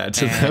did that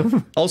to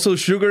them. Also,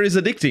 sugar is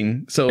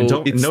addicting. So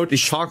no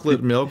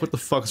chocolate milk. What the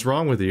fuck's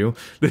wrong with you?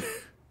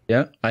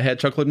 Yeah, I had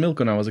chocolate milk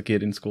when I was a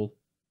kid in school.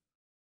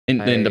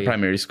 In the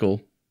primary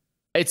school.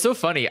 It's so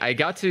funny. I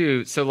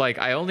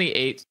only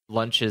ate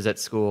lunches at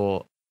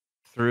school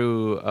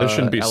through there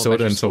shouldn't be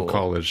soda until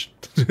college.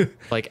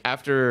 Like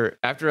after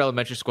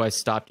elementary school, I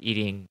stopped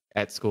eating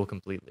at school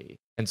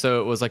completely. And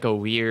so it was like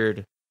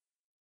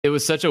it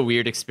was such a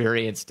weird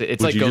experience.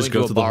 It's like going to a bar. Would you just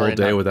go through the whole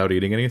day without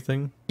eating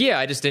anything? Yeah,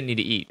 I just didn't need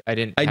to eat. I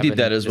did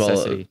that as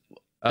necessity.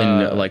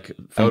 Well.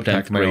 From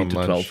 10th grade to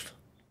 12th.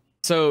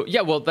 So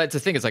yeah, well, that's the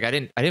thing. Is like I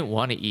didn't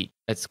want to eat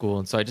at school,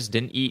 and so I just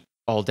didn't eat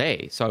all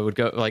day. So I would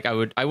go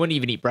I wouldn't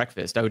even eat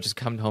breakfast. I would just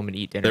come home and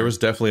eat dinner. There was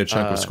definitely a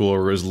chunk of school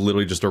where it was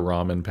literally just a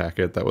ramen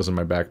packet that was in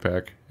my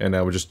backpack, and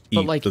I would just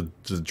eat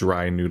the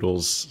dry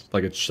noodles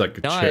like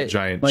giant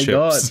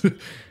chips. God.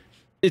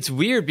 It's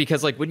weird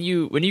because like when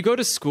you go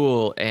to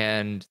school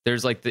and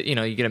there's like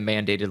you get a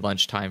mandated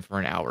lunchtime for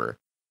an hour.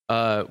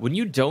 When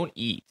you don't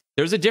eat,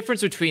 there's a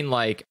difference between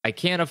like I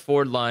can't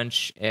afford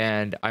lunch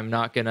and I'm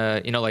not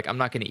gonna I'm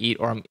not gonna eat,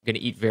 or I'm gonna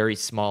eat very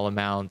small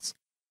amounts.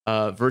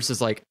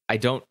 Versus like I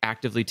don't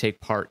actively take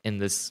part in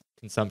this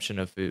consumption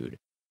of food.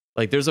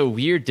 Like there's a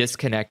weird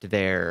disconnect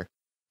there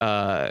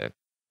that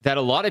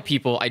a lot of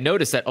people, I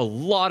noticed that a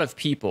lot of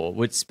people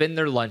would spend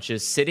their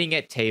lunches sitting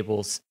at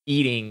tables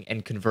eating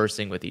and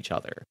conversing with each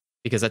other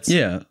because that's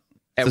social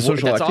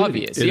that's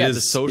activity. Obvious. It's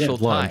a social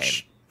time.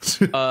 Lunch.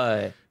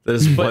 That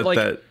is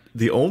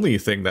the only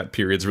thing that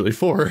period's really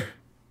for.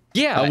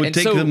 Yeah, I would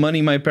take the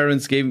money my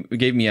parents gave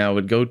me. I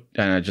would go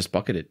and I just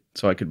pocket it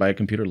so I could buy a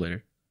computer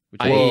later.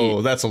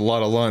 Whoa, that's a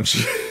lot of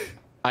lunch.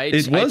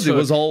 It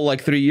was all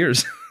like 3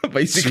 years,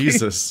 basically.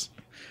 Jesus.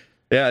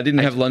 Yeah, I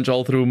didn't have lunch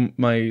all through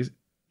my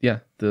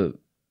I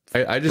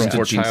just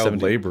did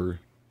child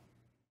labor.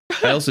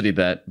 I also did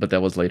that, but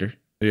that was later.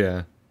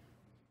 Yeah.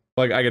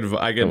 Like I could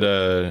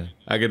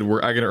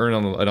earn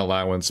an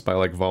allowance by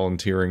like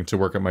volunteering to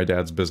work at my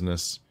dad's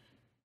business.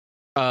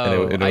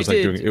 And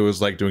it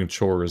was like doing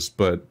chores,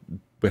 but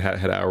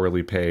had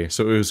hourly pay.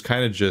 So it was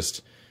kind of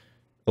just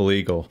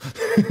illegal.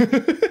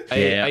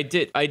 I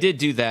did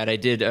do that. I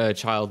did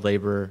child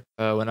labor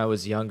when I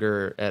was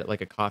younger at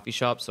like a coffee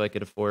shop, so I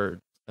could afford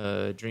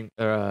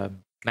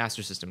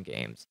Master System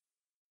games.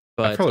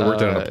 But I probably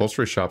worked at an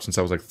upholstery shop since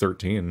I was like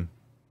 13.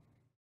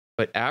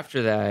 But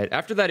after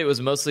that, it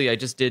was mostly I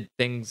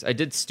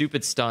did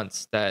stupid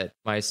stunts that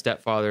my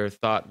stepfather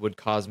thought would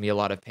cause me a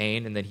lot of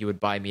pain, and then he would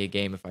buy me a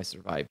game if I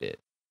survived it.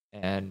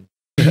 And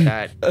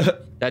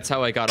That's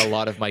how I got a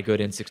lot of my good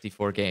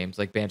N64 games,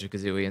 like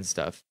Banjo-Kazooie and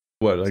stuff.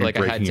 What, like, so, like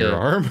breaking your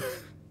arm?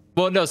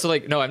 Well, no, so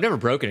like, no, I've never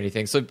broken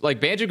anything. So like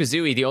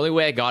Banjo-Kazooie, the only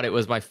way I got it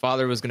was my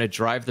father was going to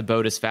drive the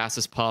boat as fast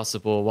as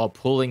possible while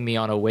pulling me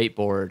on a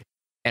wakeboard.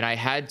 And I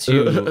had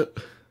to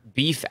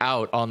beef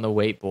out on the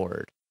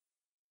wakeboard.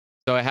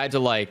 So I had to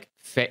like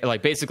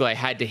basically I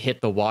had to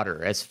hit the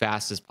water as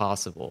fast as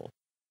possible.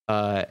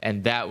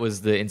 And that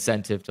was the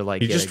incentive to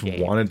like, he get just a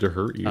game. wanted to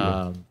hurt you.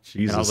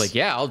 Jesus. And I was like,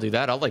 yeah, I'll do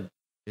that.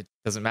 It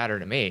doesn't matter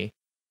to me.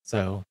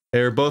 So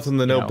they were both in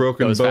the No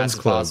Broken Bones Club. As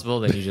possible,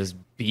 then you just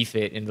beef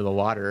it into the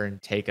water and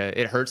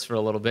it hurts for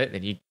a little bit, and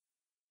then you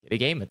get a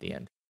game at the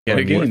end. Get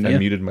a game. I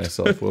muted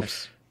myself.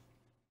 Whoops.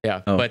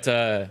 Yeah, but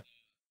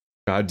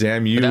God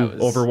damn you,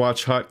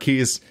 Overwatch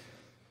hotkeys.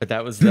 But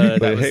that was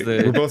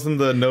we're both in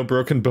the No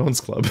Broken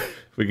Bones Club.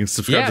 We can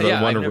subscribe to the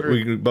one.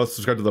 We can both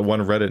subscribe to the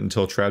one Reddit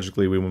until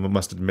tragically we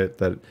must admit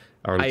that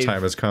our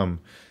time has come.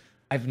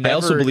 I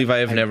also believe I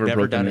have never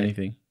broken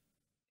anything.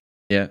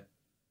 Yeah.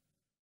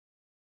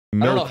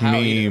 Milk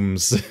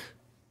memes.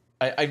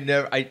 I've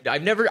never.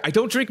 I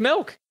don't drink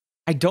milk.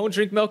 I don't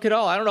drink milk at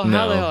all. I don't know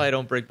how the hell I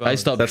don't break bones. I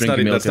stopped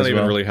drinking milk. That's not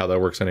even really how that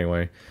works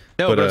anyway.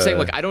 No, but I'm saying,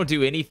 like, I don't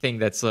do anything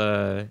that's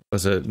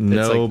was it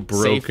No like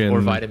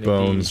Broken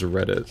Bones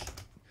Reddit?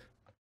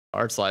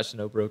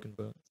 r/no broken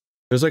bones.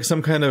 There's like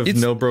some kind of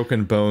No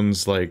Broken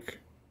Bones, like,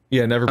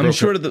 never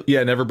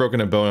broken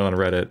a bone on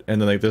Reddit,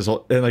 and then like there's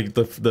and like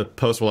the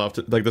post will have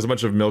to, like, there's a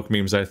bunch of milk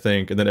memes, I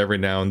think, and then every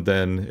now and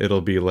then it'll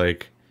be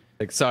like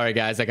sorry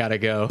guys, I gotta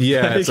go.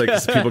 Yeah, it's like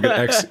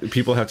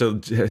people have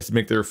to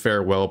make their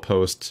farewell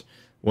post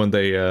when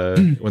they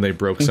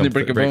break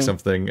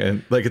something,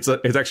 and like it's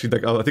actually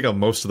like, I think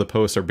most of the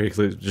posts are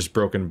basically just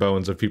broken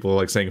bones of people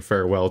like saying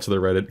farewell to the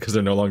Reddit because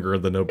they're no longer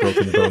in the No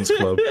Broken Bones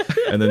Club,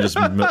 and then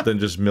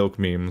just milk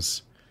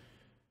memes.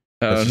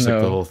 That's just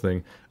like the whole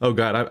thing. Oh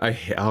god, I'm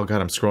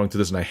scrolling through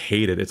this and I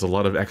hate it. It's a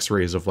lot of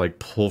X-rays of like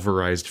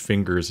pulverized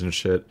fingers and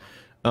shit.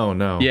 Oh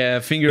no. Yeah,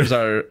 fingers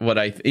are what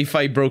if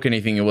I broke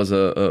anything, it was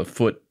a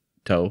foot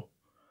toe.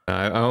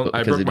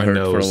 I broke my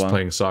nose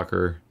playing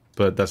soccer,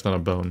 but that's not a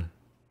bone.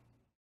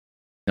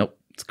 Nope,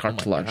 it's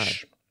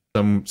cartilage.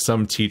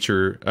 Some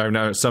teacher,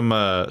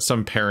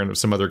 some parent of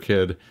some other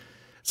kid.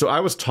 So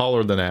I was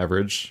taller than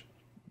average.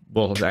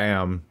 Well, I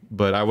am,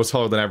 but I was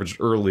taller than average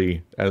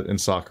early in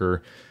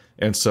soccer,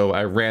 and so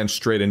I ran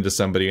straight into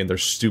somebody, and their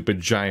stupid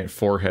giant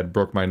forehead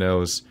broke my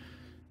nose.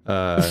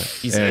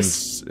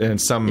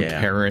 And some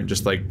parent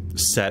just like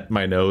set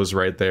my nose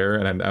right there,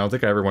 and I don't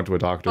think I ever went to a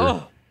doctor.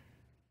 No.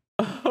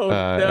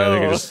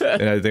 I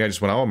think I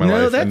just went on with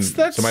my life.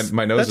 So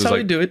my nose is how like,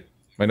 we do it.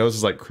 My nose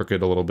is like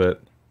crooked a little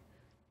bit,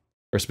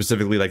 or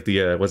specifically like the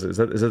is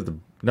that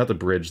not the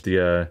bridge,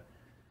 the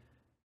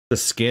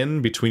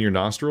skin between your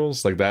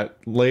nostrils, like that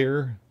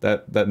layer,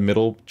 that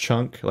middle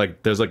chunk, like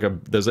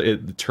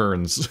it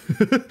turns.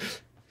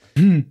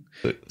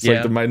 It's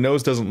like my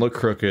nose doesn't look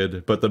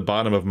crooked, but the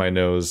bottom of my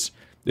nose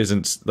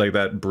isn't, like,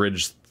 that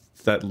bridge,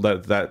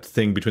 that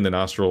thing between the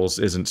nostrils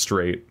isn't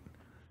straight,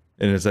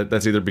 and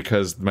that's either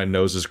because my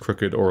nose is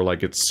crooked or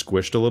like it's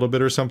squished a little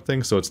bit or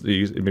something. So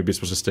maybe it's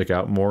supposed to stick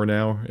out more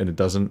now, and it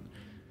doesn't.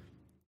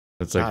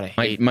 It's like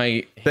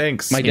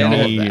thanks my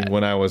dad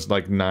when I was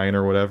like 9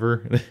 or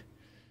whatever.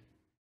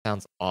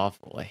 Sounds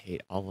awful. I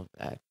hate all of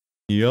that.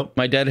 Yep.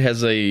 My dad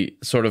has a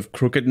sort of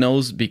crooked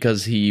nose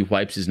because he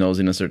wipes his nose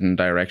in a certain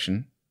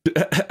direction.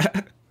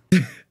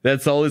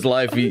 That's all his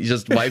life. He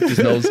just wiped his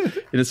nose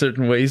in a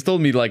certain way. He's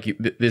told me like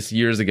this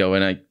years ago,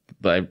 and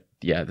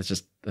that's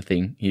just the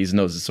thing. His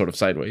nose is sort of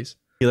sideways.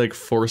 He like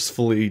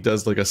forcefully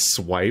does like a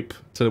swipe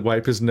to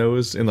wipe his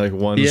nose in like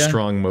one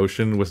strong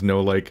motion with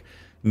no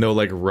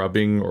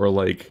rubbing or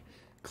like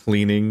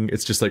cleaning.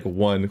 It's just like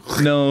one.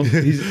 No,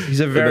 he's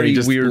a very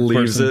weird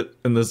leaves person. It,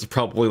 and there's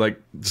probably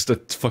like just a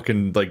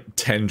fucking like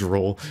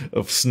tendril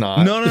of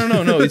snot. No.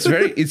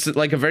 It's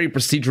like a very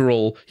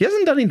procedural. He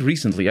hasn't done it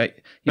recently.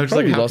 He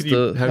probably lost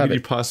the habit. How could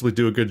you possibly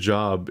do a good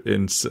job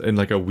in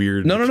like a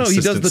weird? No.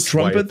 He does the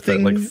trumpet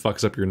thing that like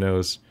fucks up your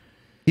nose.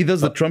 He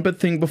does the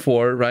trumpet thing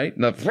before, right?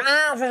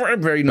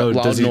 Very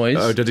loud noise.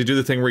 Oh, does he do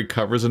the thing where he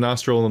covers a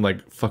nostril and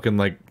like fucking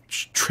like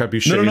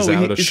trebuchets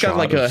out a he's shot got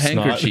like of a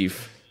snot?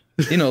 Handkerchief.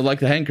 Like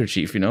the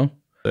handkerchief,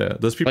 Yeah,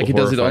 those people like he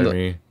does it on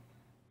me.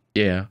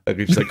 Yeah, like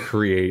you just like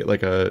create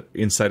like a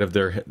inside of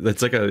their.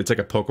 It's like a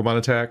Pokemon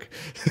attack.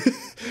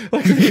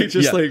 Like you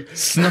just like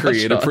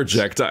create a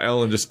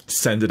projectile and just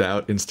send it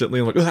out instantly.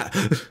 I'm like,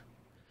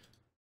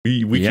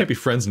 we can't be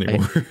friends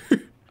anymore.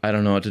 I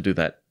don't know how to do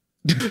that.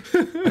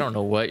 I don't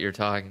know what you're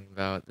talking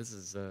about. This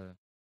is a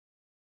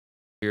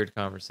weird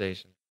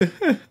conversation.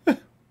 I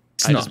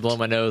just blow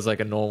my nose like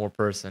a normal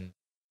person.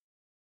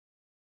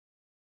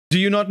 Do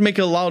you not make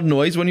a loud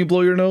noise when you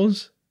blow your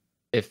nose?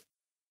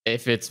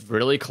 If it's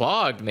really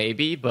clogged,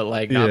 maybe, but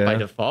like not by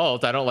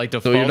default. I don't like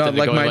default. So you're not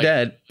like my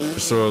dad.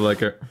 So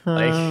like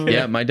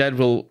yeah, my dad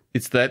will.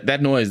 It's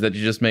that noise that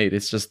you just made.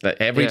 It's just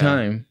that every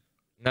time.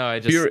 No, I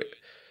just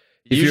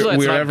Usually that's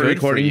we're not ever good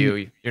recording, for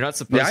you. You're not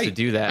supposed to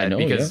do that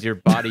because your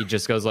body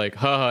just goes like,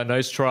 haha,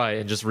 nice try,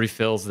 and just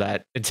refills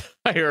that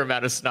entire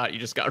amount of snot you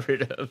just got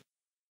rid of.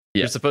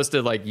 Yeah. You're supposed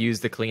to like use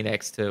the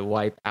Kleenex to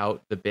wipe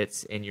out the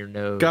bits in your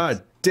nose.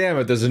 God damn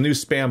it, there's a new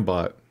spam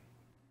bot.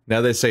 Now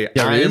they say,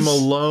 I am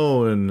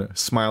alone,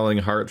 smiling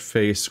heart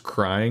face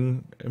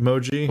crying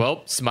emoji.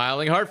 Well,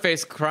 smiling heart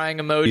face crying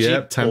emoji.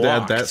 Yep, time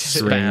blocked. To add that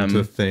string to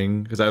the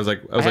thing. Because I was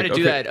like, I had to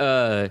do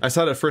that. I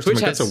saw it at first. I'm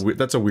like,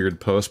 that's a weird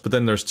post. But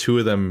then there's two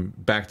of them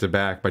back to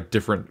back by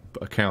different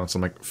accounts.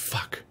 I'm like,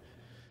 fuck.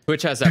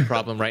 Twitch has that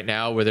problem right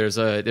now where there's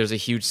a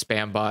huge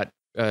spam bot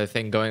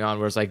thing going on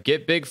where it's like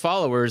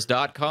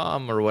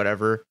getbigfollowers.com or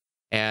whatever.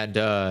 And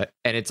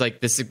it's like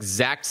this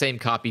exact same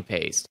copy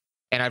paste.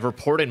 And I've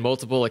reported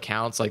multiple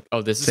accounts like,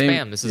 oh, this is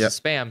spam. This is a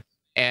spam.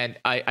 And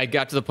I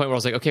got to the point where I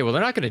was like, okay, well,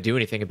 they're not going to do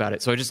anything about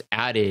it. So I just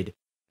added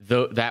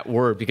that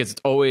word because it's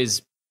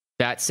always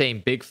that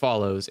same big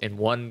follows in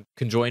one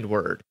conjoined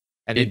word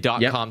and then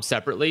 .com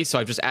separately. So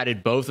I've just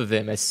added both of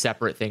them as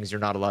separate things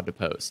you're not allowed to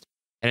post.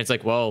 And it's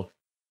like, well,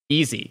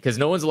 easy because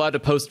no one's allowed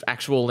to post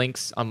actual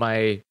links on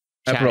my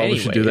chat. I probably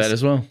should do that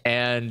as well.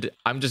 And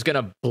I'm just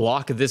going to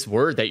block this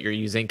word that you're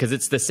using because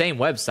it's the same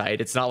website.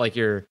 It's not like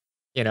you're,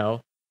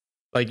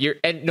 like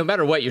and no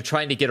matter what, you're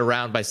trying to get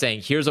around by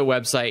saying, here's a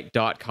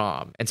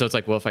website.com. And so it's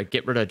like, well, if I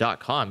get rid of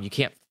 .com, you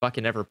can't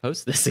fucking ever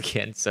post this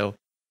again. So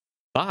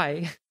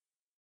bye.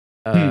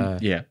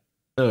 Yeah.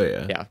 Oh,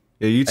 yeah. Yeah.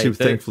 Yeah, YouTube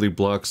thankfully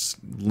blocks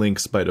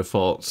links by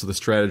default. So the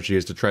strategy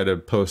is to try to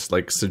post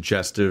like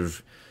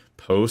suggestive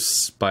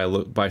posts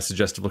by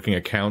suggestive looking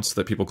accounts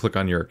so that people click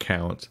on your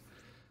account.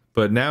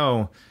 But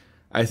now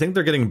I think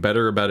they're getting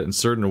better about it in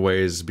certain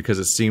ways because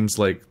it seems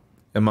like,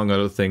 among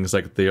other things,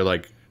 like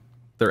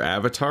their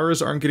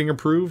avatars aren't getting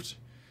approved.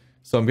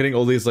 So I'm getting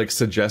all these like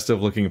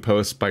suggestive looking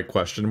posts by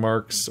question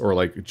marks or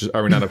like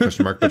not a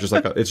question mark, but just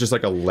like it's just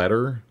like a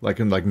letter, like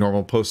in like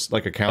normal posts,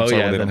 like accounts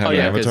where they don't have an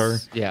avatar.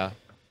 Yeah.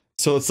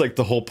 So it's like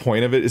the whole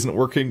point of it isn't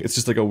working. It's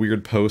just like a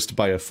weird post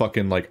by a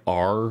fucking like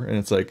R, and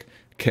it's like,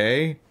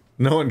 okay,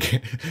 no one's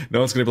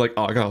gonna be like,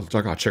 oh, I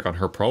gotta check on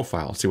her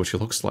profile, see what she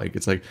looks like.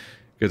 It's like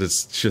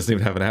because she doesn't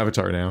even have an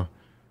avatar now.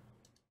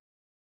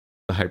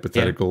 A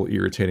hypothetical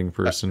irritating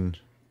person.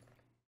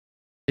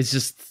 It's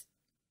just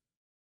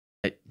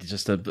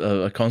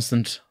a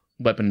constant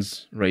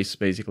weapons race,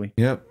 basically.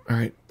 Yep. All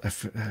right. I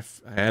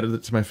added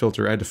it to my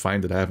filter. I had to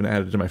find it. I haven't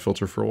added it to my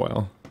filter for a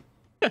while.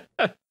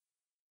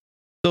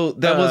 So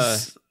that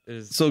was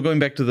so going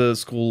back to the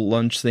school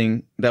lunch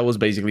thing. That was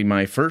basically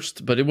my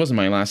first, but it wasn't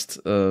my last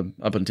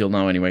up until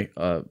now anyway.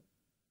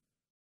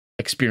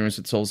 Experience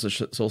with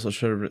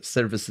social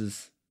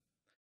services.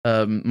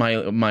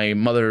 My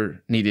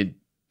mother needed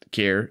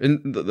care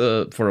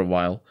for a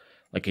while,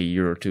 like a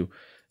year or two.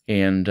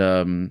 And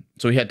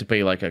so we had to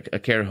pay like a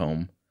care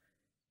home,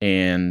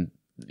 and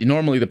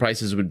normally the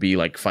prices would be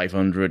like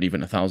 $500,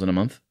 even $1,000 a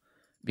month,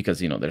 because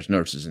there's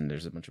nurses and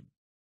there's a bunch of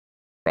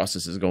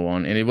processes go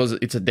on, and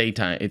it's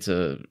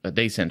a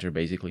day center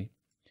basically.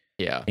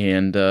 Yeah,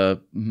 and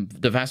the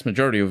vast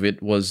majority of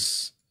it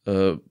was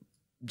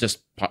just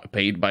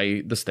paid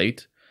by the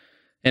state,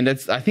 and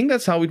I think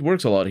that's how it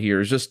works a lot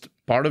here. It's just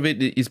part of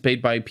it is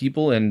paid by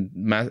people, and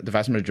the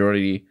vast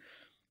majority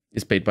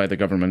is paid by the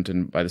government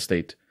and by the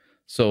state.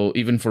 So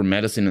even for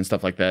medicine and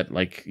stuff like that,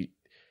 like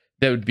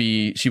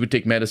she would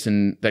take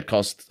medicine that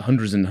cost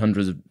hundreds and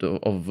hundreds of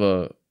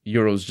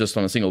euros just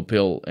on a single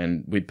pill,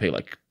 and we'd pay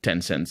like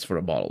 10 cents for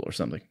a bottle or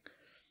something,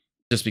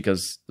 just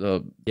because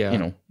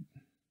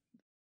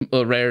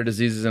rare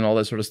diseases and all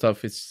that sort of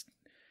stuff. It's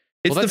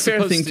the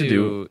fair thing to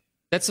do.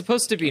 That's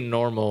supposed to be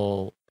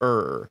normal.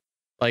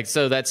 Like,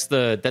 so that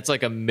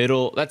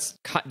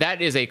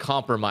is a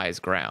compromise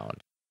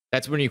ground.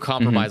 That's when you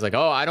compromise, like,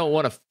 oh, I don't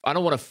want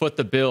to foot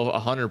the bill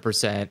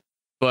 100%,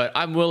 but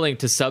I'm willing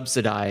to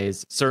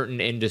subsidize certain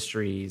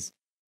industries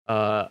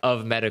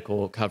of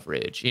medical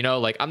coverage.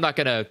 Like I'm not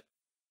gonna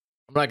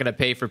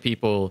pay for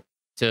people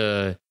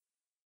to,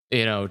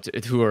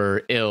 who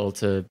are ill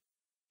to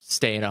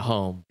stay in a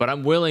home, but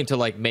I'm willing to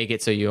like make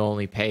it so you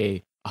only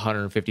pay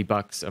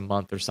 $150 a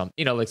month or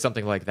something, like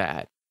something like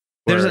that.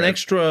 There's an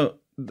extra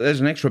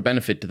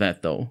benefit to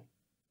that though.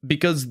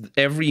 Because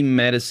every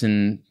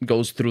medicine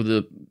goes through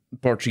the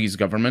Portuguese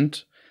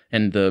government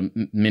and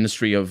the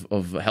Ministry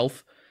of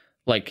Health,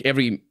 like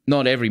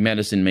not every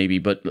medicine maybe,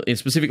 but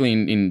specifically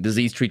in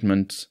disease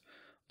treatment,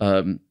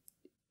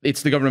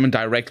 it's the government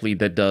directly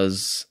that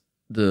does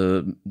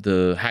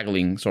the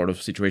haggling sort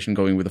of situation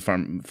going with the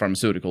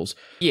pharmaceuticals.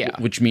 Yeah,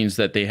 which means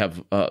that they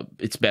have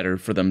it's better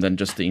for them than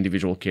just the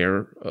individual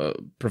care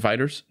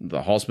providers,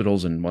 the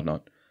hospitals and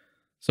whatnot.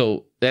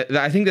 So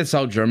I think that's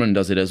how German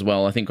does it as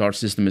well. I think our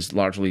system is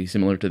largely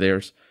similar to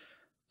theirs,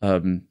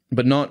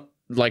 but not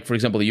like, for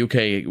example, the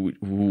UK,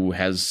 who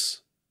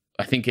has,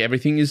 I think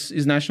everything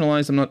is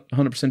nationalized. I'm not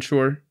 100%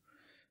 sure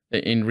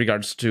in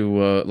regards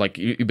to like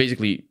you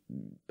basically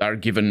are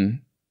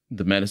given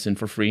the medicine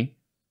for free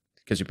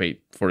because you pay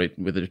for it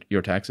with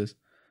your taxes.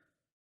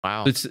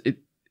 Wow.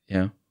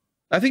 Yeah.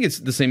 I think it's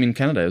the same in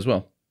Canada as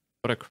well.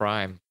 What a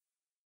crime.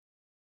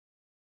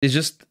 It's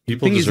just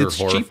people just are it's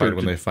horrified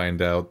when they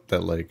find out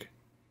that like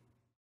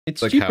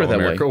it's like cheaper how that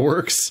America way.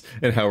 works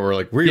and how we're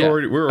like we're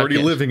already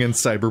living in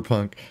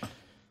cyberpunk.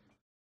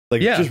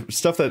 Like just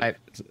stuff that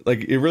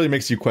like it really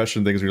makes you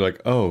question things. Where you're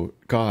like, oh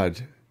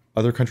God,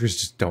 other countries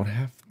just don't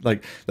have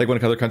like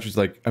when other countries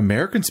like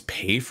Americans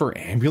pay for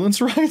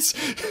ambulance rides.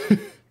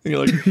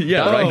 You're like,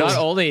 right. Not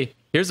only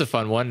here's a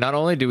fun one. Not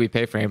only do we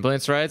pay for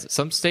ambulance rides,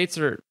 some states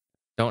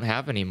don't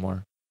have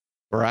anymore.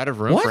 We're out of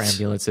room for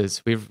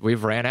ambulances.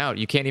 We've ran out.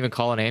 You can't even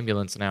call an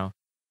ambulance now.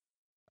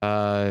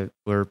 No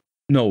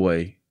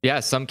way. Yeah,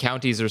 some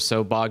counties are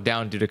so bogged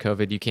down due to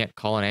COVID, you can't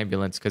call an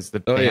ambulance because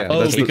the that's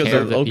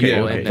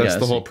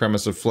the whole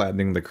premise of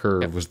flattening the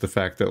curve was the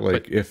fact that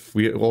like if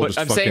we all just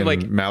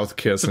fucking mouth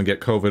kiss and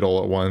get COVID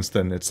all at once,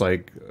 then it's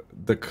like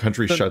the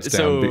country shuts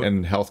down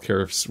and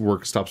healthcare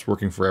stops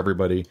working for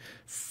everybody.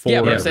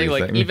 But I'm saying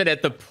like even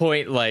at the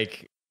point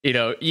like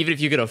even if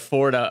you could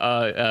afford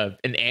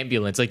an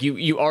ambulance, like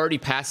you already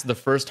passed the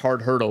first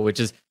hard hurdle,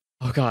 which is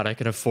oh God, I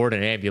can afford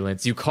an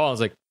ambulance. You call,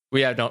 it's like.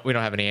 We don't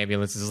have any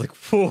ambulances. It's like,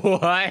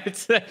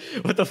 what?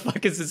 What the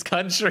fuck is this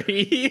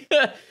country?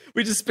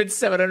 We just spent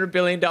 $700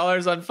 billion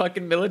on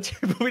fucking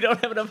military, but we don't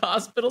have enough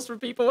hospitals for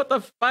people. What the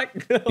fuck?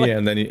 Yeah,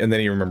 and then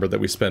you remember that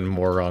we spend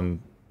more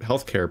on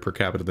healthcare per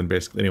capita than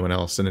basically anyone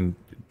else. And then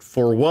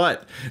for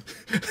what?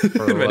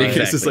 In many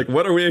cases, like,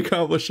 what are we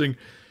accomplishing?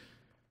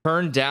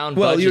 Turn down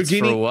budgets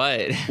for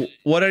what?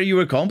 What are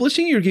you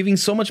accomplishing? You're giving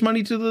so much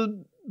money to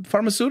the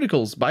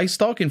pharmaceuticals. Buy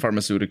stock in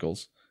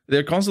pharmaceuticals.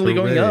 They're constantly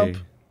going up.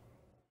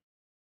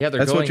 Yeah,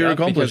 that's what you're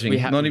accomplishing.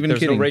 Not even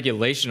there's no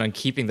regulation on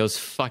keeping those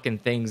fucking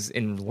things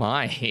in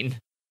line.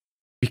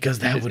 Because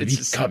that would be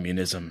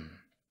communism.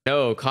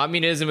 No,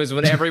 communism is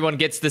when everyone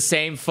gets the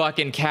same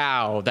fucking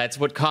cow. That's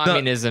what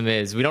communism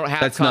is. We don't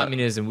have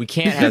communism. We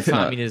can't have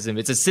communism.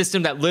 It's a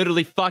system that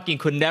literally fucking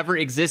could never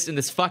exist in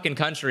this fucking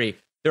country.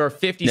 There are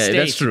 50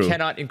 states who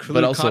cannot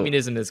include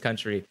communism in this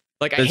country.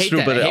 Like I hate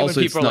that. But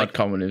also it's not like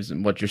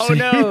communism. What you're saying?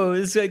 No,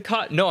 it's like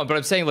no. But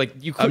I'm saying like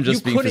you. I'm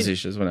just being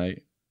facetious when I.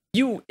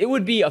 It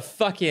would be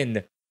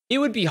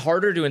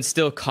harder to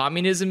instill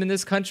communism in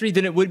this country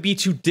than it would be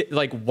to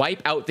like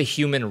wipe out the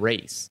human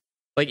race.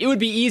 Like it would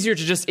be easier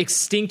to just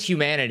extinct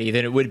humanity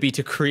than it would be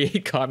to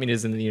create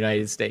communism in the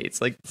United States.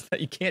 Like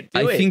you can't do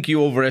it. I think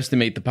you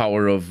overestimate the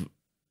power of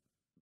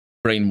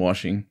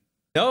brainwashing.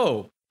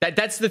 No,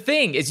 that's the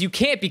thing is you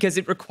can't because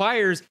it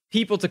requires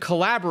people to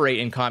collaborate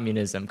in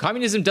communism.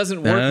 Communism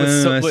doesn't work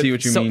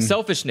with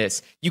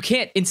selfishness. You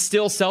can't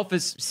instill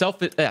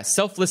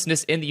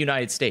selflessness in the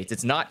United States.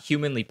 It's not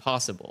humanly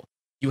possible.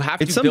 You have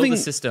to build a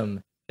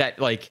system that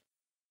like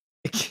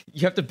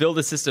you have to build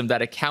a system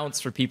that accounts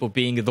for people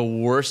being the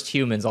worst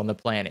humans on the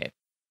planet.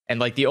 And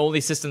like the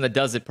only system that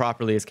does it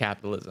properly is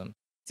capitalism.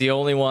 It's the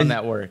only one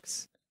that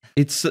works.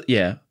 It's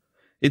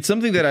It's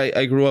something that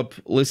I grew up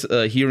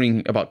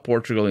hearing about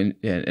Portugal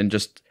and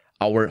just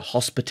our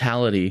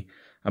hospitality,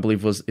 I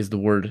believe is the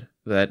word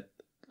that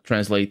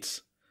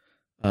translates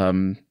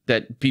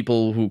that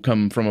people who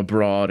come from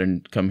abroad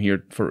and come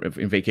here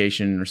in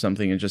vacation or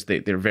something and just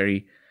they're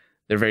very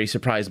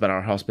surprised about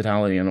our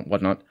hospitality and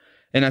whatnot.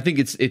 And I think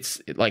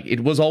it's like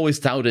it was always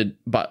touted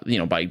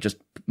by just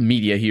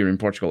media here in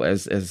Portugal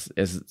as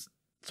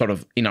sort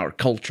of in our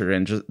culture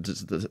and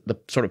just the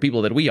sort of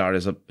people that we are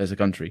as a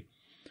country.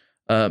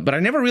 But I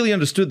never really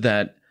understood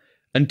that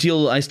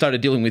until I started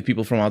dealing with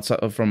people from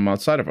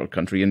outside of our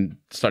country and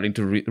starting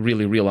to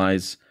really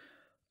realize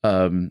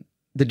the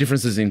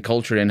differences in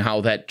culture and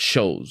how that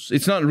shows.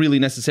 It's not really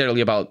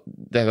necessarily about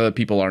that other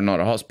people are not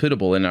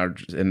hospitable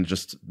and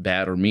just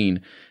bad or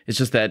mean. It's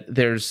just that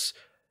there's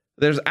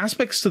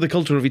aspects to the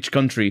culture of each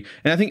country,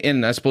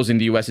 and I suppose in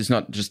the US it's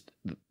not just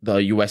the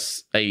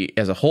USA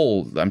as a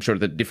whole. I'm sure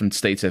that different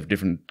states have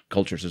different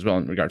cultures as well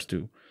in regards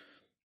to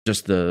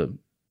just the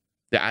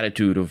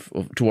attitude of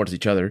towards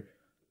each other.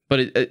 But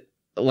it,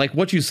 like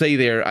what you say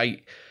there,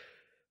 I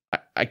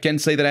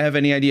can't say that I have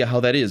any idea how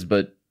that is,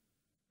 but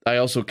I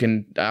also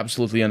can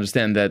absolutely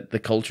understand that the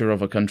culture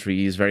of a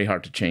country is very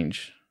hard to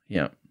change.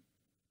 Yeah.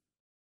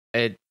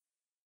 I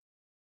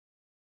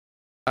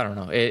don't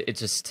know. It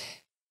just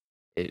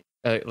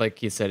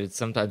like you said, it's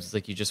sometimes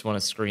like you just want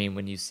to scream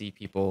when you see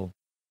people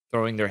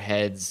throwing their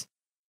heads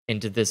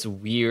into this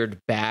weird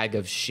bag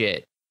of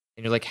shit.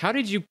 And you're like, how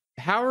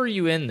are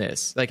you in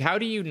this? Like, how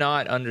do you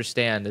not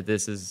understand that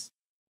this is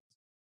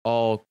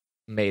all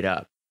made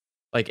up?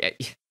 Like,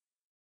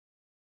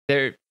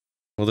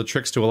 well, the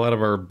tricks to a lot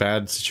of our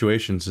bad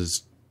situations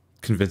is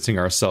convincing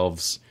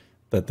ourselves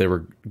that they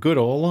were good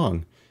all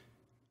along.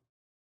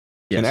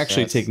 Yes, and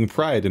actually taking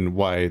pride in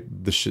why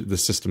the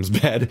system's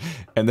bad,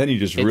 and then you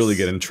just really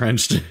get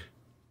entrenched.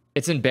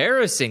 It's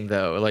embarrassing,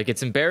 though. Like,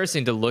 it's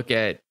embarrassing to look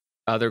at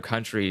other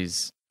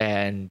countries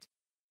and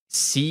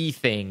see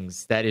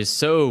things that is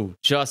so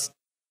just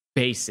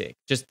basic,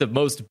 just the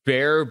most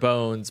bare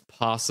bones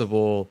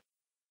possible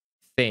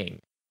thing.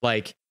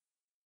 Like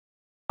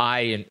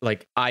eye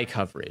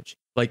coverage.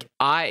 There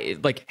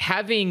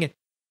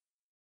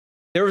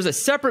was a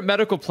separate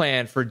medical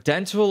plan for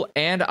dental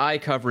and eye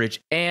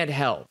coverage and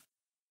health.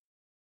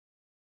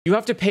 You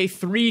have to pay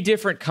 3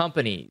 different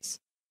companies.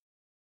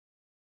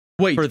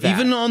 Wait,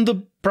 even on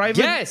the private?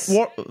 Yes.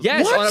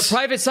 Yes, what? On a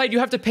private site, you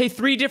have to pay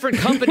 3 different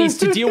companies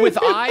to deal with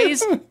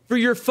eyes, for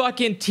your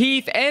fucking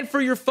teeth, and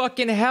for your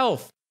fucking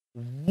health.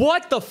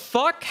 What the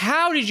fuck?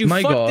 How did you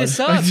fuck this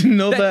up? I didn't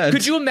know that.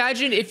 Could you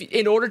imagine if,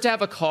 in order to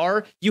have a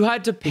car, you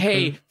had to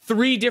pay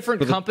 3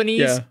 different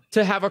companies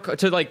to have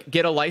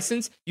get a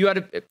license? You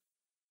had to.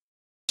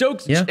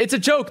 Jokes. Yeah. It's a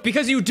joke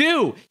because you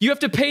do. You have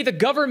to pay the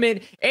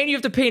government, and you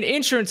have to pay an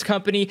insurance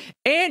company,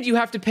 and you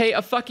have to pay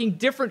a fucking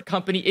different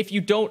company if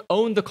you don't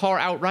own the car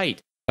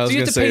outright. I was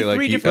going to say, you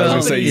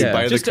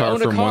buy the car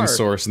from one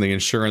source and the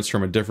insurance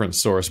from a different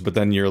source, but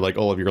then you're like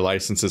all of your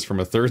licenses from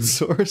a third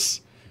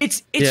source.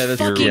 It's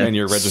fucking and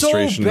your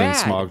registration so and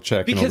smog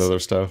check and all the other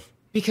stuff.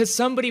 Because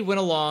somebody went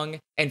along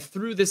and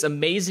threw this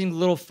amazing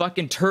little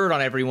fucking turd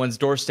on everyone's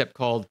doorstep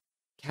called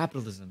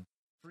capitalism,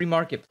 free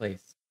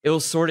marketplace. It will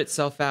sort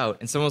itself out.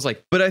 And someone was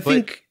like, but I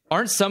think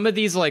aren't some of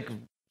these like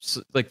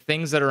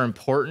things that are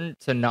important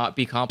to not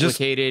be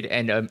complicated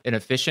and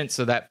efficient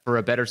so that for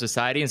a better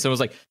society? And someone was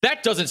like,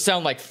 that doesn't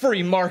sound like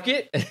free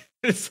market.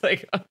 It's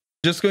like,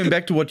 just going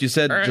back to what you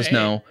said just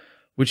now,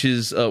 which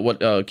is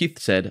what Keith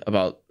said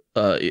about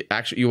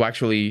you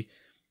actually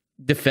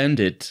defend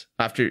it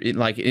after it.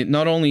 Like,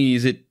 not only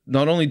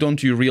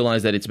don't you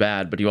realize that it's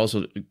bad, but you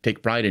also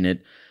take pride in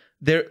it.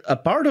 A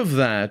part of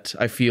that,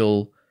 I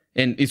feel,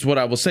 and it's what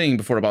I was saying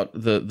before about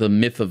the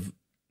myth of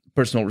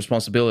personal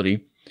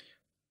responsibility.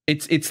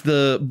 It's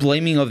the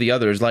blaming of the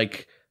others.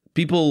 Like,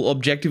 people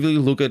objectively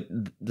look at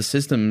the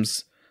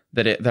systems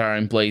that are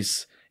in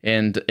place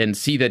and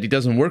see that it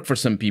doesn't work for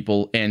some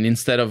people, and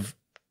instead of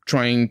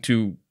trying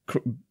to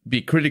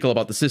be critical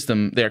about the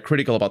system, they're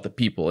critical about the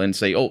people and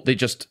say, "Oh,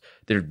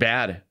 they're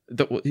bad."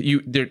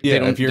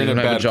 If you're in a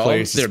bad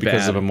place, it's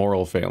because of a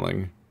moral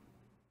failing.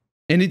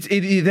 And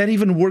that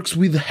even works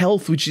with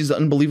health, which is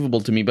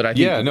unbelievable to me. But I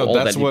think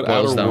that's what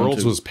Outer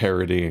Worlds was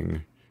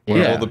parodying.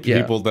 All the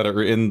people that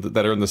are in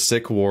the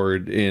sick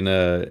ward in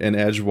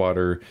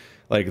Edgewater,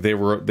 like they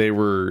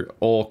were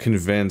all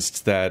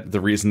convinced that the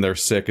reason they're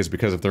sick is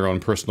because of their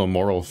own personal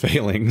moral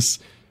failings.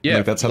 Yeah,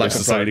 like that's how their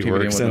society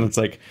works, and it's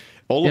like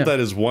all of that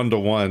is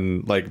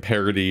one-to-one like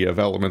parody of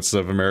elements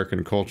of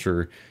American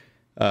culture,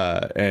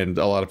 and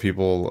a lot of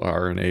people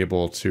are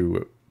unable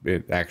to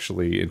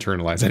actually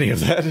internalize any of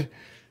that.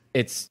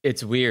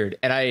 It's weird,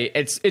 and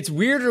it's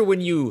weirder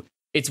when you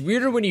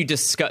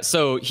discuss.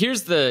 So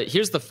here's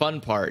the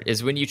fun part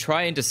is when you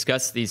try and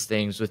discuss these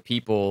things with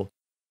people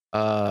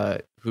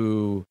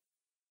who've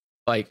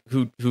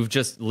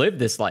just lived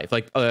this life.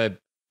 Like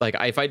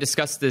if I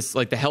discuss this,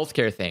 like the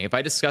healthcare thing, if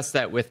I discuss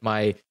that with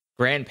my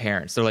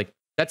grandparents, they're like,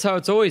 that's how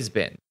it's always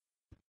been.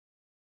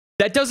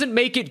 That doesn't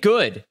make it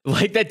good.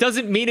 Like, that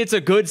doesn't mean it's a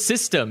good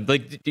system.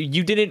 Like,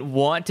 you didn't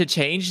want to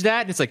change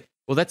that. And it's like,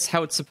 well, that's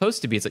how it's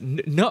supposed to be. It's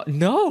like,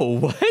 no,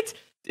 what?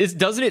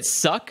 Doesn't it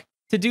suck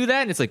to do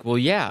that? And it's like, well,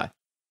 yeah.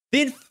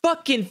 Then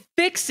fucking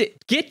fix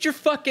it. Get your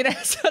fucking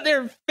ass out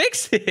there and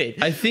fix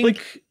it. I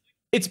think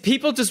it's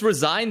people just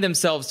resign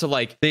themselves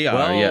to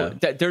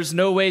there's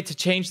no way to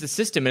change the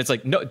system. And it's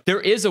like, no, there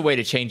is a way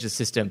to change the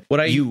system.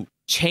 You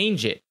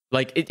change it.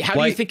 Like, how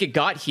do you think it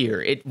got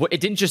here? It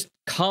didn't just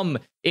come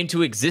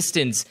into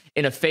existence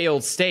in a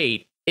failed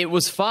state. It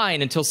was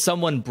fine until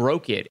someone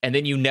broke it, and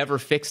then you never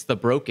fixed the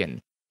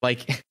broken.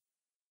 Like,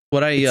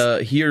 what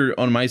I hear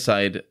on my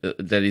side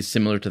that is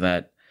similar to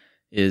that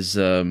is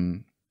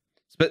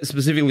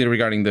specifically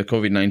regarding the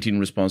COVID-19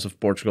 response of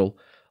Portugal.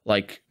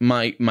 Like,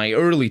 my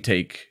early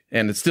take,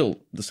 and it's still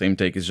the same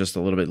take, it's just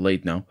a little bit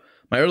late now.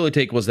 My early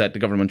take was that the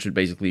government should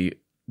basically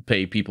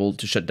pay people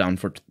to shut down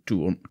for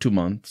 2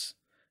 months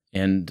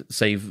and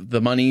save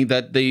the money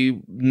that they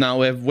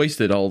now have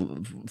wasted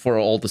for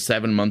all the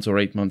 7 months or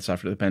 8 months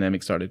after the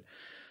pandemic started.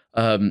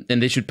 And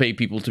they should pay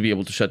people to be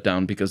able to shut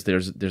down, because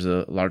there's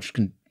a large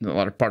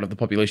part of the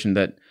population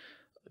that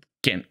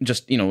can't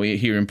just,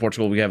 here in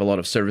Portugal, we have a lot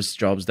of service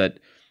jobs that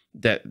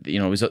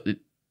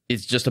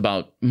it's just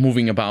about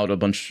moving about a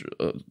bunch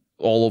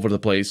all over the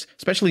place,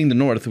 especially in the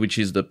north, which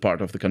is the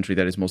part of the country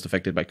that is most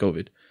affected by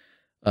COVID.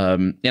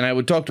 And I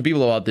would talk to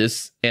people about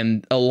this,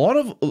 and a lot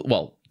of,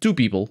 2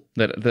 people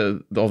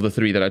of the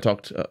 3 that I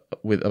talked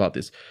with about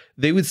this,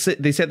 they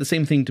said the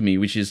same thing to me,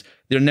 which is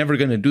they're never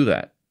going to do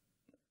that.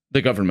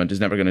 The government is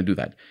never going to do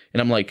that.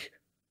 And I'm like,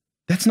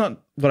 that's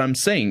not what I'm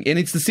saying. And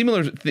it's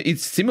similar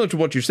to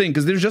what you're saying,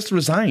 because they're just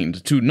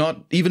resigned to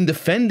not even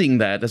defending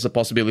that as a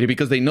possibility,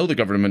 because they know the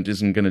government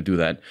isn't going to do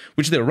that,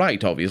 which they're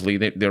right, obviously.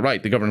 They're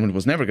right. The government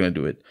was never going to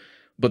do it.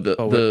 But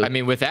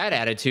with that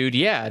attitude,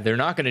 yeah, they're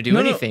not going to do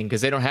anything because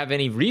they don't have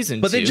any reason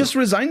to. But they just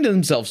resigned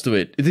themselves to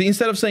it.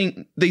 Instead of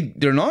saying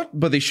they're not,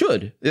 but they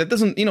should. That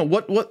doesn't,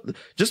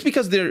 just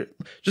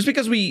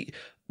because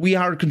we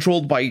are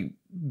controlled by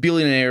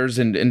billionaires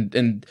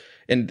and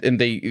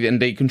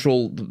they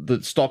control the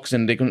stocks,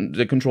 and they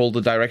control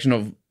the direction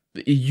of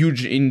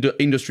huge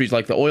industries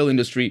like the oil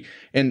industry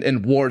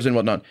and wars and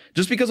whatnot.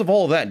 Just because of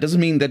all of that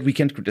doesn't mean that we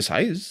can't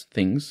criticize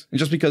things. And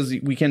just because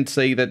we can't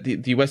say that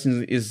the US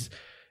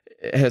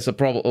has a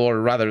problem, or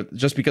rather,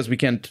 just because we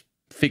can't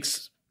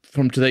fix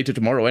from today to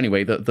tomorrow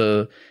anyway.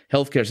 The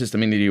healthcare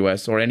system in the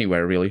US or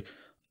anywhere really,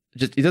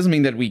 it doesn't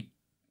mean that we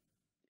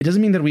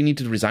need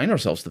to resign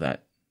ourselves to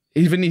that.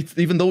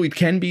 Even though it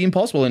can be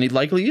impossible, and it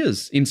likely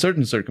is in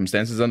certain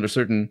circumstances, under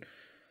certain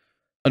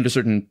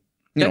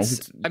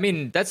I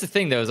mean, that's the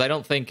thing though, is I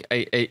don't think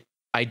I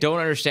don't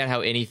understand how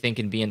anything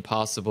can be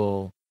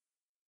impossible.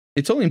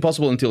 It's only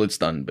impossible until it's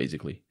done,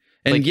 basically.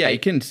 And like,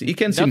 it can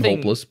seem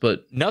hopeless,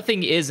 but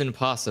nothing is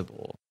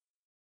impossible.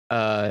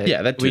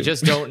 That too. We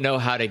just don't know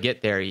how to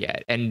get there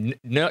yet, and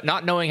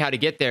not knowing how to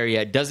get there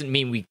yet doesn't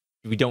mean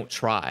we don't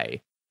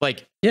try.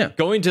 Like,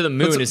 going to the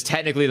moon is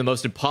technically the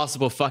most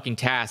impossible fucking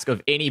task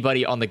of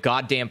anybody on the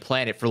goddamn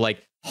planet for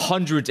like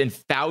hundreds and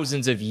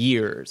thousands of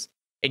years.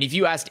 And if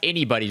you asked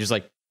anybody, just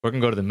like, we're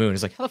gonna go to the moon,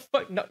 it's like, how the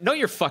fuck? No,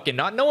 you're fucking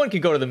not. No one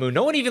can go to the moon.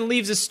 No one even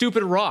leaves a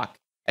stupid rock.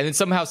 And then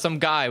somehow some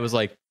guy was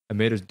like, I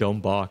made a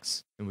dome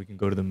box and we can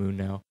go to the moon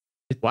now.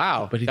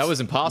 Wow, but that was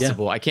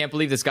impossible. I can't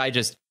believe this guy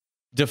just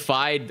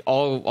defied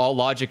all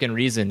logic and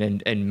reason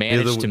and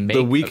managed to make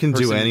the we can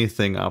do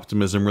anything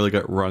optimism really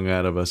got wrung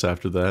out of us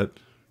after that.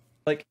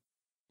 Like,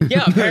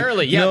 yeah,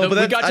 apparently, yeah.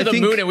 We got to the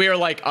moon and we were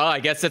like, oh,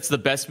 I guess that's the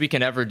best we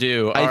can ever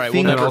do. All right,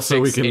 we'll never also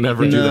we can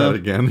never do that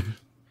again.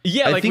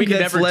 Yeah, like we can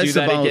never do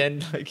that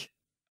again. Like,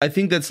 I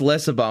think that's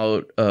less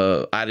about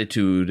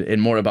attitude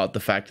and more about the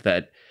fact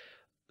that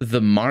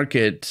the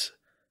market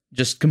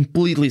just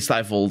completely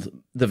stifled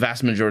the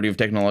vast majority of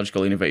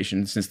technological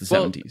innovation since the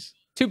 70s.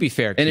 To be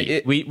fair,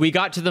 Keith, we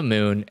got to the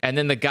moon, and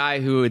then the guy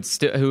who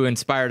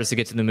inspired us to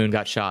get to the moon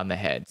got shot in the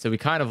head. So we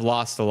kind of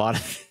lost a lot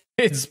of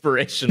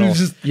inspirational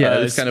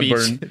it's kind of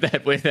burned.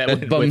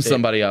 That bummed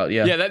somebody out.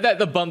 Yeah,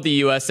 that bummed the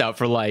U.S. out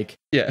for like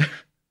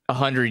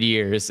 100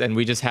 years, and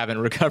we just haven't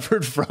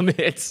recovered from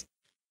it.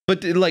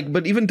 But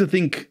even to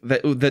think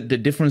that the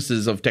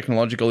differences of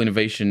technological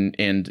innovation,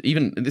 and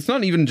even it's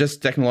not even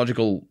just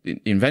technological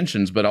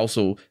inventions, but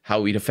also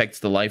how it affects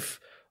the life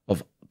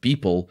of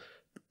people.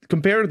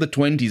 Compare the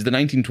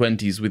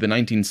 1920s with the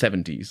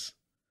 1970s,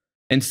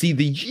 and see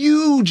the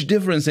huge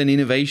difference in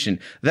innovation.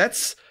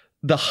 That's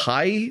the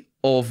high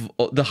of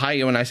the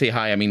high. When I say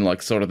high, I mean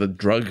like sort of the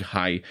drug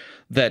high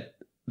that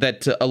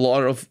a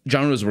lot of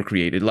genres were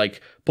created, like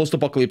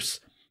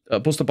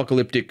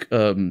post-apocalyptic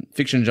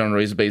fiction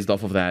genre is based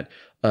off of that.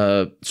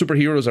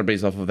 Superheroes are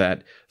based off of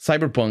that.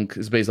 Cyberpunk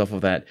is based off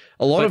of that.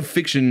 A lot of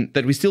fiction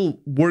that we still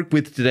work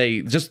with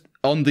today, just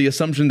on the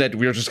assumption that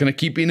we're just going to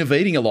keep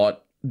innovating a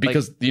lot.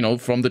 Because,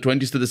 from the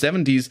 20s to the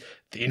 70s,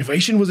 the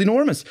innovation was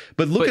enormous.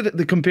 But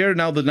compare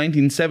now the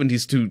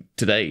 1970s to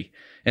today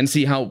and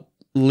see how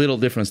little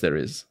difference there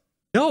is.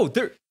 No,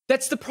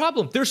 that's the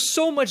problem. There's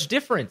so much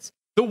difference.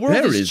 The world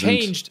has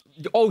changed.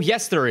 Oh,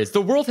 yes, there is.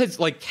 The world has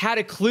like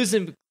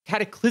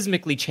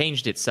cataclysmically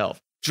changed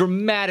itself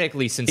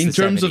dramatically since the 70s. In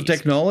terms of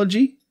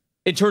technology?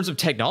 In terms of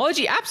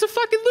technology,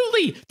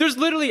 absolutely. There's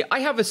literally,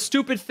 I have a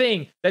stupid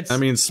thing that's. I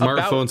mean,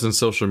 smartphones and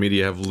social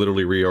media have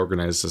literally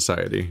reorganized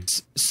society.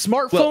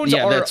 Smartphones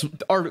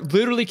are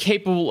literally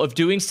capable of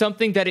doing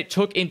something that it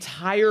took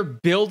entire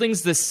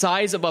buildings the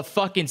size of a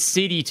fucking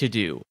city to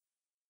do.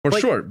 For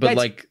sure, but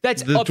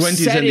that's the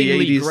 20s and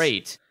the 80s,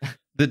 great.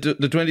 The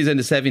 20s and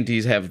the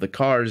 70s have the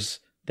cars.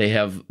 They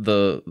have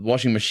the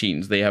washing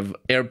machines. They have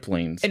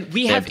airplanes. And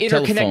we have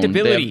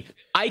interconnectability.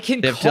 I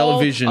can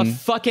call a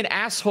fucking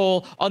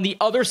asshole on the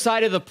other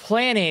side of the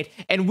planet,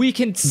 and we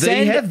can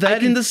send... They had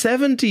that in the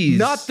 70s.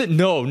 Not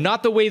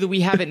the way that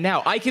we have it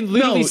now. I can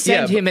literally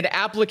send him an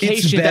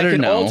application that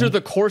can alter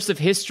the course of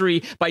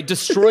history by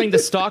destroying the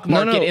stock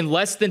market in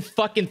less than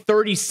fucking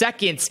 30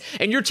 seconds.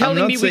 And you're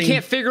telling me we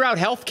can't figure out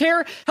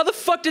healthcare? How the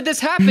fuck did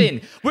this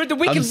happen? We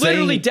can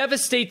literally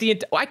devastate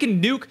the... I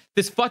can nuke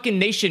this fucking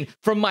nation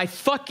from my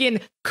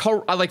fucking...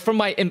 from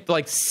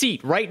my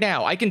seat right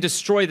now. I can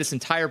destroy this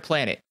entire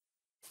planet.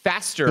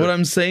 Faster. What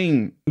I'm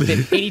saying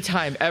than any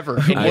time ever.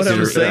 I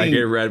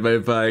can ride my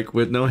bike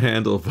with no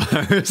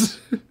handlebars.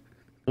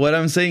 What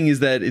I'm saying is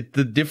that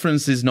the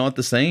difference is not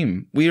the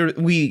same. We are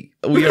the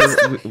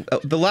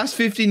last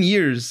 50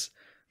 years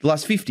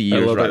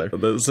rather.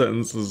 That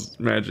sentence is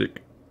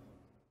magic.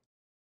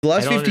 The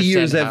last 50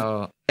 years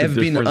have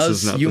been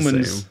us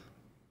humans.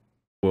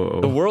 Whoa.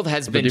 The world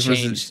has been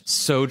changed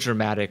so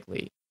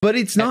dramatically. But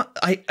it's not.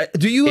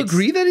 Do you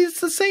agree that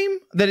it's the same?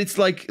 That it's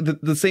like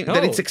the same? No,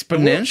 that it's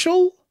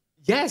exponential?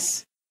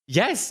 Yes,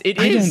 it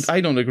is.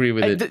 I don't agree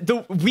with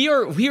it. We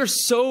are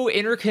so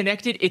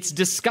interconnected. It's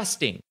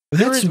disgusting.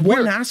 That's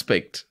one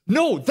aspect.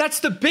 No, that's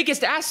the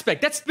biggest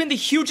aspect. That's been the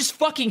hugest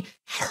fucking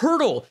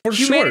hurdle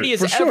humanity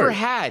has ever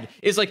had.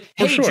 Is like,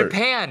 hey,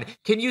 Japan,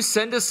 can you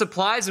send us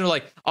supplies? And we're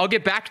like, I'll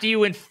get back to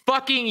you in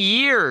fucking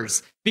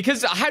years.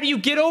 Because how do you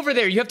get over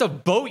there? You have to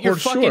boat your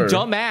fucking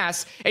dumb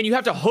ass, and you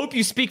have to hope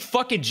you speak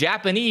fucking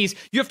Japanese.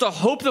 You have to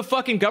hope the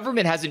fucking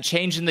government hasn't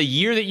changed in the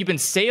year that you've been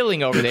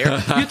sailing over there. You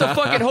have to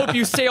fucking hope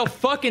you sail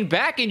fucking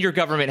back and your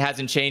government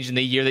hasn't changed in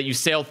the year that you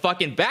sailed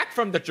fucking back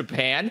from the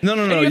Japan. No.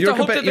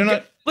 You're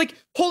not... Like,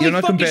 holy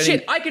fucking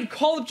shit, I could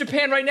call up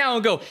Japan right now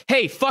and go,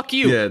 hey, fuck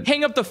you,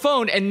 hang up the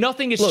phone, and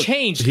nothing has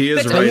changed. He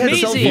is That's right.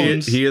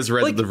 amazing. He is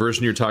right that the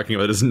version you're talking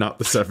about is not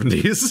the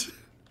 70s.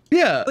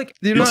 Yeah, like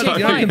you're okay,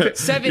 not fine. compa-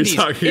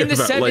 70s in the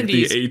 70s, like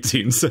the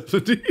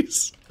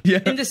 1870s. yeah.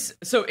 in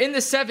the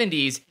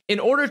 70s, in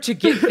order to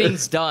get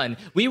things done,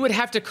 we would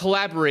have to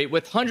collaborate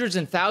with hundreds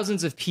and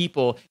thousands of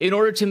people in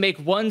order to make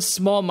one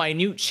small,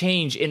 minute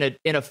change in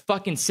a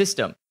fucking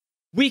system.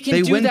 We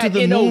can do that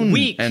in a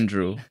week,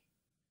 Andrew.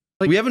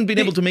 Like, we haven't been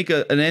able to make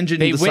an engine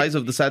the size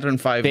of the Saturn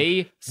V.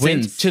 They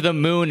went to the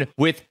moon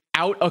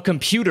without a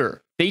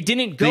computer. They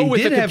didn't go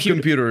with a computer. Have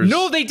computers.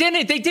 No, they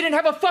didn't. They didn't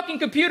have a fucking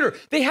computer.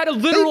 They had a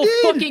literal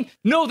fucking...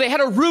 No, they had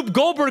a Rube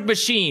Goldberg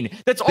machine.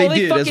 That's all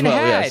they fucking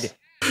had. Yes.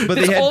 But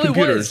That's they had all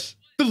computers.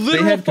 It was. The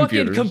literal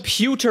fucking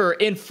computer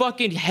in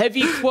fucking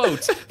heavy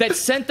quotes that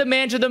sent the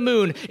man to the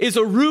moon is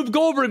a Rube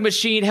Goldberg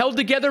machine held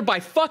together by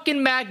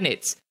fucking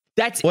magnets.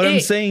 That's what it.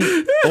 I'm saying.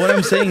 What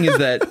I'm saying is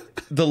that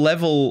the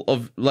level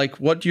of like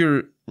what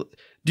you're...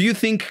 Do you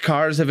think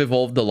cars have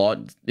evolved a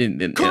lot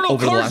Colonel, over cars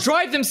the last...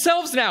 drive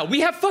themselves now.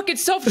 We have fucking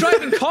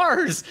self-driving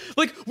cars.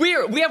 Like we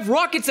have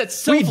rockets that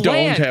self-land. We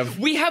don't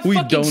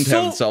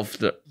have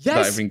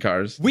self-driving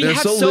cars. They're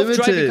so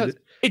self-driving limited.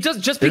 It does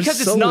just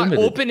because it's not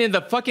open in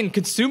the fucking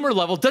consumer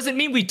level doesn't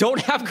mean we don't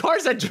have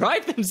cars that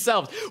drive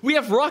themselves. We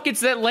have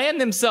rockets that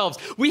land themselves.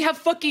 We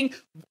have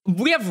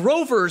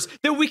rovers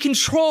that we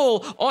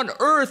control on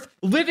Earth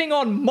living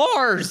on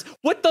Mars.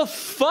 What the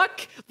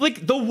fuck?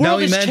 Like the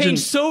world has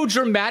changed so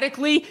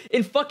dramatically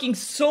in fucking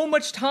so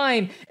much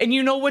time. And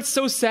you know what's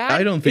so sad?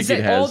 I don't think is that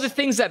it has. all the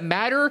things that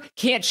matter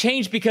can't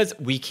change because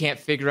we can't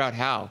figure out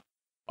how.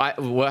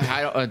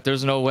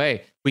 There's no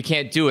way. We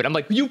can't do it. I'm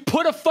like, you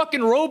put a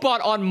fucking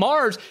robot on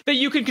Mars that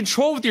you can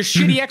control with your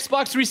shitty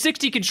Xbox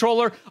 360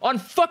 controller on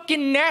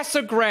fucking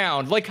NASA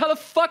ground. Like, how the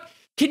fuck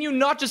can you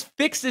not just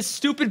fix this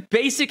stupid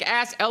basic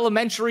ass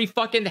elementary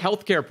fucking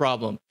healthcare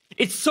problem?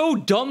 It's so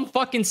dumb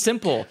fucking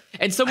simple.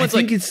 And someone's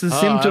like, I think it's the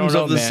symptoms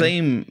of the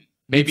same.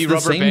 Maybe it's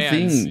rubber the same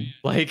bands. thing.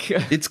 Like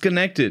it's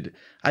connected.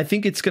 I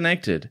think it's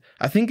connected.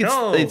 I think it's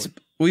no, it's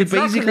we it's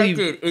basically not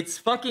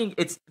connected.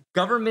 It's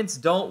governments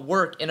don't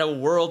work in a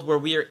world where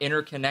we are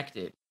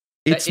interconnected.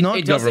 It's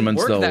not governments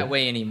doesn't work though. that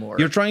way anymore.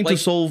 You're trying to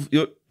solve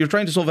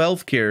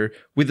healthcare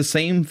with the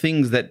same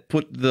things that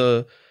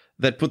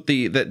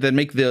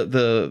make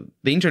the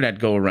internet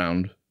go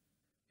around.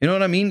 You know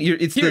what I mean?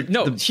 Here's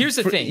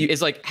the thing: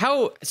 is like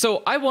how.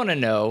 So I want to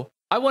know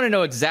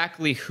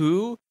exactly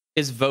who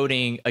is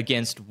voting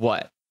against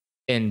what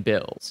in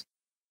bills.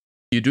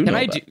 You do? Can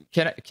I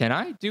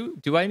do?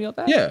 Do I know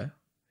that?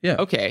 Yeah.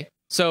 Okay.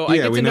 So I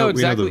get to know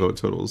exactly. We know the vote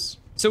totals.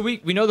 So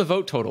we know the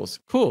vote totals.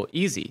 Cool,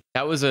 easy.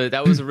 That was a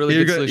really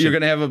good solution. You're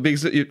gonna have a big.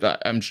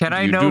 Can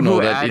I know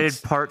who added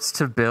parts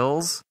to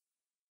bills?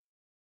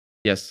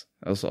 Yes,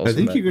 I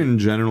think you can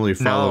generally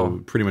follow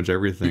pretty much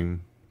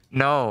everything.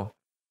 No,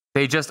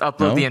 they just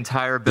upload the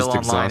entire bill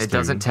online. It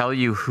doesn't tell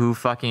you who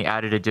fucking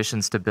added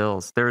additions to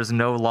bills. There is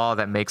no law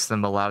that makes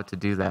them allowed to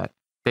do that.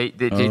 They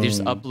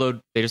just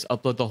upload. They just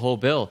upload the whole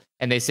bill,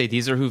 and they say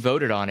these are who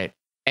voted on it.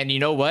 And you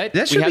know what?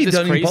 That should be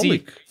done in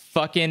public.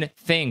 Fucking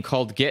thing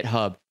called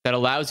GitHub that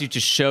allows you to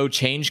show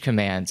change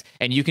commands,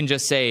 and you can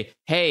just say,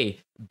 "Hey,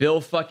 Bill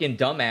fucking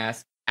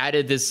dumbass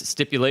added this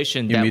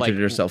stipulation that like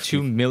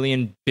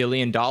 $2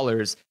 billion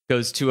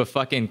goes to a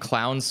fucking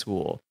clown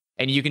school,"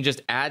 and you can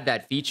just add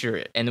that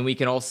feature, and then we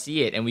can all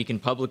see it, and we can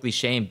publicly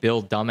shame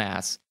Bill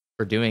dumbass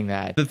for doing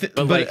that.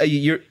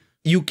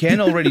 You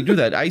can already do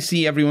that. I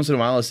see every once in a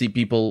while. I see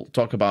people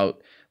talk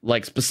about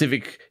like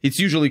specific. It's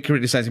usually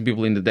criticizing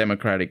people in the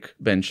Democratic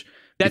bench.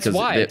 That's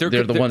why they're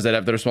the ones that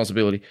have the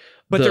responsibility.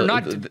 But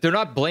they're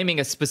not blaming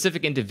a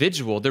specific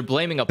individual. They're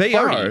blaming a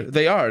party.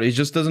 They are. It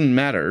just doesn't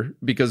matter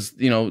because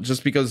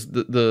just because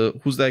the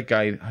who's that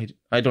guy?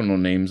 I don't know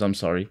names. I'm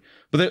sorry.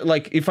 But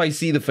like if I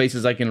see the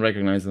faces, I can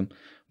recognize them.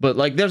 But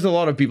like there's a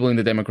lot of people in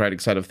the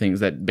Democratic side of things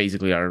that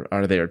basically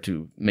are there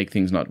to make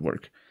things not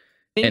work.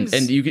 And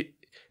you get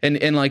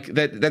and like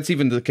that's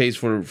even the case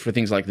for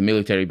things like the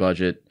military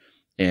budget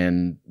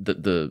and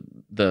the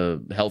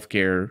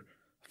healthcare.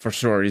 For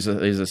sure, is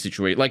a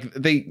situation like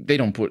they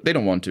don't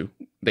want to.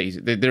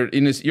 They're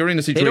in this. You're in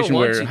a situation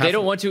where they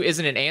don't want to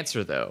isn't an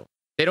answer though.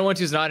 They don't want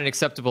to is not an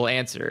acceptable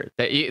answer.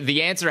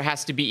 The answer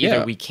has to be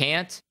either we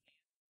can't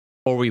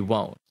or we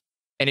won't.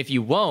 And if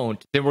you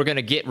won't, then we're going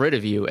to get rid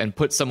of you and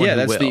put someone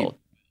who will.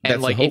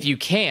 And like if you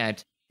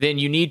can't, then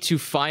you need to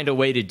find a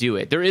way to do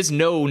it. There is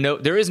no.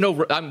 There is no.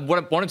 What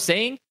I'm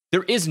saying.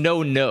 There is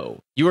no.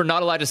 You are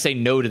not allowed to say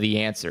no to the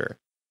answer.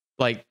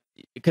 Like.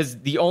 Because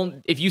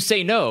if you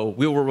say no,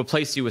 we will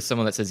replace you with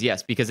someone that says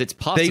yes because it's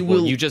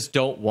possible. You just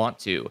don't want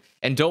to,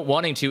 and don't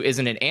wanting to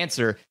isn't an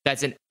answer.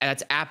 That's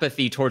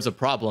apathy towards a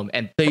problem,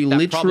 and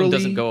that problem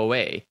doesn't go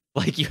away.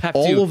 Like you have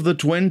all of the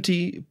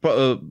 20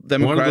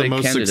 Democratic one of the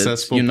most candidates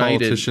successful united.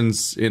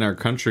 Politicians in our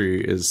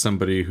country is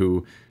somebody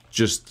who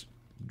just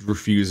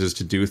refuses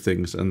to do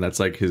things, and that's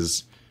like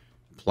his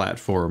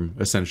platform.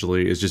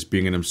 Essentially, is just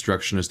being an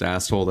obstructionist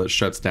asshole that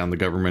shuts down the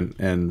government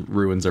and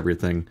ruins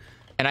everything.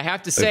 And I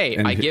have to say,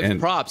 I give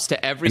props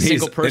to every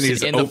single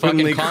person in the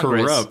fucking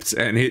Congress. Corrupt,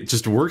 and it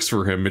just works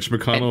for him. Mitch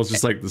McConnell is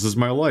just like, this is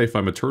my life.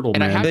 I'm a turtle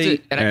man.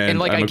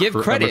 I give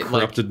credit. I'm a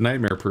corrupted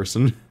nightmare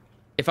person.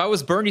 if I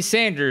was Bernie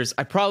Sanders,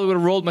 I probably would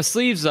have rolled my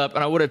sleeves up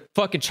and I would have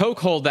fucking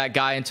chokehold that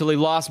guy until he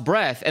lost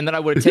breath, and then I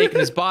would have taken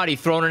his body,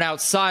 thrown it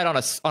outside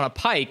on a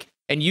pike,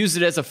 and used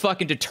it as a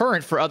fucking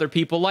deterrent for other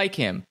people like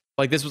him.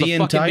 Like, this was a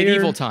fucking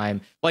medieval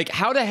time. Like,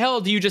 how the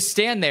hell do you just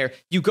stand there?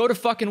 You go to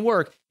fucking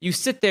work, you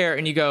sit there,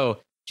 and you go,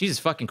 Jesus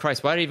fucking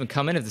Christ, why did I even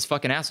come in if this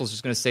fucking asshole's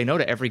just going to say no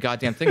to every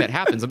goddamn thing that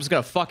happens? I'm just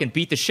going to fucking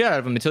beat the shit out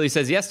of him until he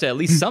says yes to at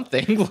least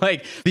something.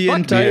 Like, the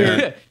entire...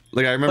 Yeah.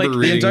 Like, I remember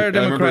reading, I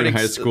remember in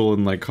high school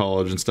and, like,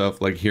 college and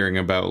stuff, like, hearing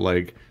about,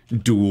 like,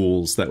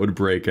 duels that would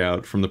break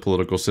out from the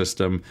political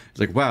system. It's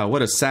like, wow,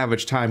 what a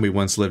savage time we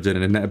once lived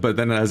in. And but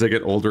then as I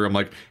get older, I'm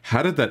like,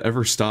 how did that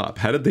ever stop?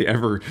 How did they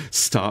ever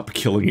stop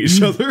killing each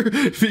other?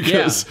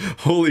 Because,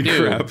 holy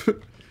crap.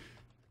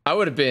 I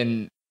would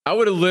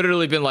have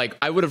literally been like,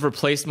 I would have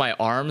replaced my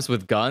arms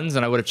with guns,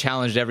 and I would have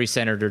challenged every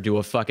senator to do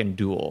a fucking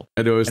duel.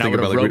 I always think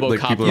about,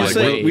 like people are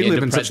like, we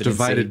live in such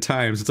divided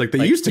times. It's like,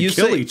 they used to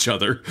kill each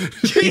other.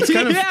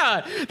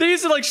 Yeah, they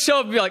used to, like, show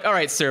up and be like, all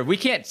right, sir, we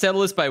can't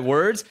settle this by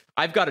words.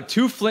 I've got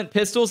 2 flint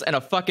pistols and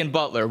a fucking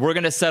butler. We're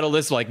going to settle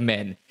this like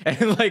men.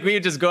 And, like, we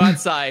would just go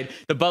outside.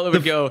 The butler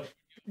would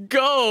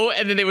go,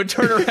 and then they would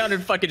turn around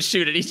and fucking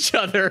shoot at each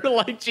other.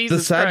 Like,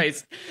 Jesus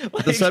Christ.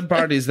 Like, the sad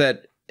part is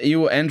that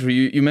Andrew,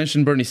 you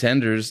mentioned Bernie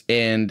Sanders,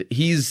 and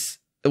he's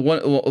one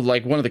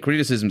of the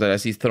criticisms that I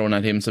see thrown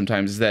at him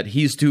sometimes is that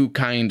he's too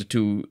kind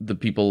to the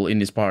people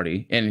in his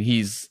party, and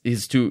he's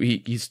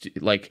probably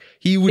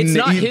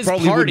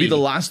would be the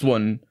last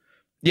one.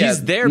 Yeah,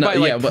 he's there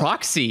by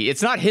proxy.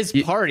 It's not his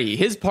party.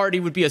 His party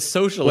would be a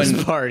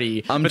socialist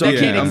party, but they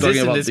can't exist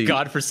in this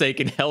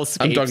godforsaken hellscape.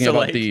 I'm talking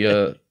about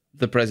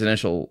the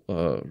presidential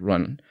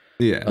run.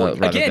 Yeah.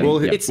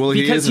 It's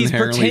because he's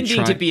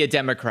pretending to be a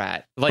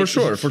Democrat. Like,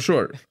 for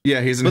sure.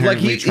 Yeah, he's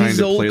inherently trying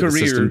to play the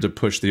system to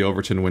push the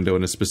Overton window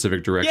in a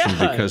specific direction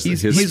because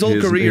his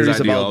whole career is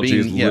ideology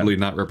is literally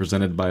not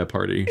represented by a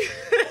party.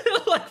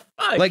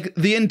 Like,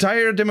 the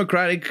entire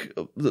Democratic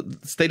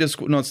status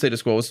quo, not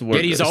status quo, what's the word?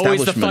 Yet he's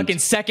always the fucking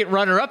second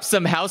runner-up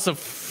somehow, so...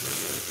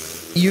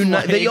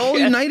 They all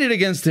united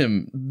against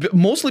him,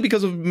 mostly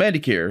because of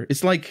Medicare.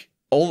 It's like...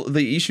 all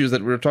the issues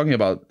that we're talking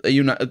about,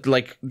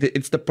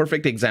 it's the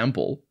perfect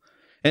example.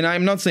 And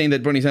I'm not saying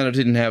that Bernie Sanders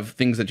didn't have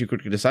things that you could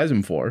criticize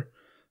him for.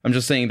 I'm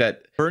just saying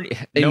that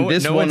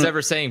no one's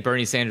ever saying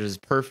Bernie Sanders is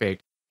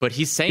perfect, but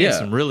he's saying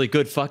some really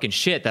good fucking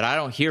shit that I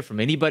don't hear from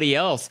anybody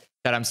else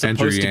that I'm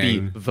supposed to be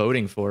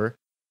voting for.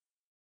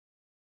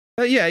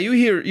 You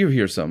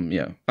hear some.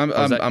 Yeah,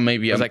 was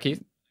that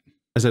Keith?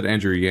 I said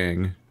Andrew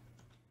Yang.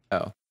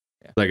 Oh,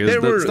 yeah. Like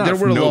there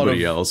were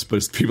nobody else, but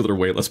it's people that are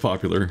way less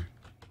popular.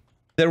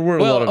 There were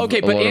a lot of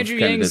but Andrew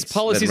Yang's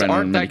policies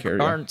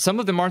aren't some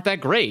of them aren't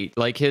that great.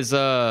 Like his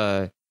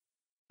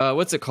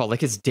what's it called?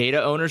 Like his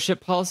data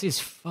ownership policy is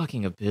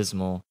fucking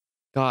abysmal.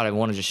 God, I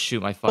want to just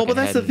shoot my fucking head. Well, but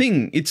that's the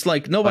thing. It's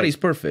like nobody's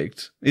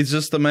perfect. It's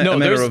just a matter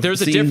of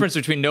there's a difference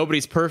between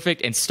nobody's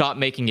perfect and stop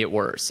making it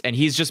worse. And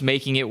he's just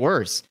making it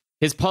worse.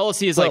 His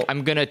policy is like,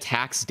 I'm gonna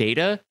tax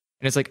data,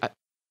 and it's like,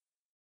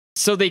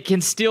 so they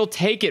can still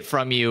take it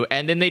from you,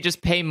 and then they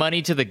just pay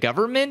money to the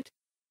government.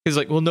 He's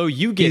like, well, no,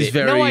 you get it.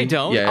 No, I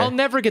don't. Yeah. I'll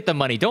never get the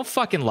money. Don't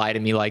fucking lie to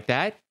me like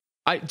that.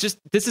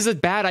 This is a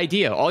bad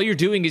idea. All you're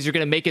doing is you're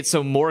going to make it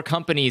so more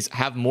companies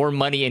have more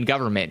money in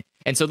government.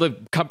 And so the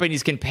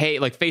companies can pay,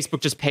 like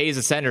Facebook just pays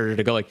a senator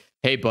to go like,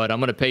 hey, bud, I'm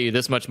going to pay you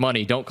this much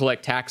money. Don't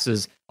collect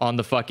taxes on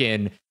the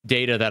fucking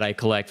data that I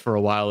collect for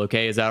a while.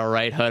 Okay. Is that all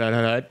right?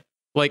 Hud.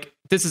 Like,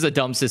 this is a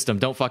dumb system.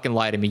 Don't fucking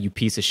lie to me, you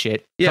piece of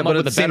shit. Yeah, Come but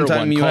up with a better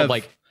one called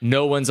like,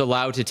 no one's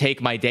allowed to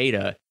take my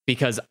data.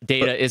 Because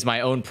data is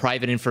my own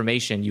private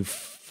information, you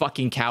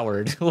fucking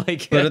coward. But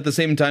at the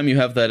same time, you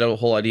have that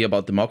whole idea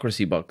about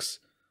democracy bucks,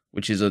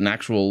 which is an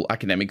actual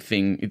academic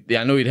thing.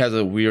 I know it has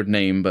a weird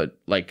name, but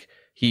like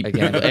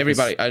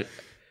everybody.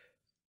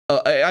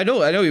 I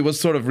know it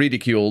was sort of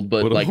ridiculed,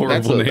 but what a like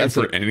horrible name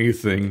for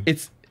anything.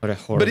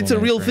 But it's a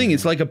real thing.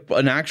 It's like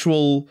an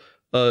actual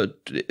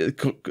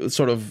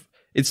sort of.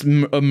 It's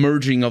a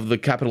merging of the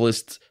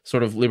capitalist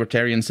sort of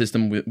libertarian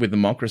system with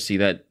democracy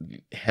that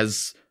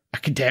has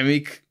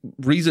academic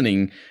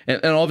reasoning,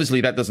 and obviously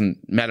that doesn't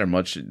matter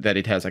much that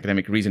it has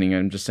academic reasoning.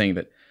 I'm just saying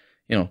that,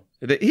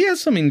 that he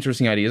has some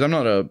interesting ideas. I'm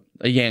not a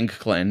Yang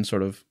clan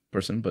sort of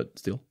person, but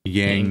still.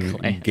 Yang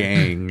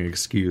gang,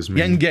 excuse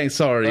me. Yang gang,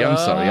 sorry.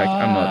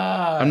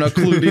 I'm not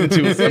clued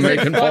into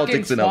American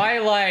politics enough.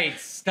 Twilight,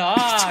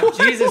 stop.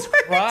 Jesus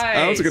Christ.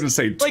 I was going to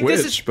say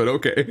Twitch, but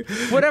okay.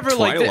 Whatever,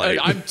 Twilight.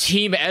 I'm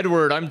Team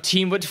Edward. I'm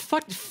Team... But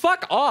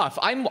fuck off.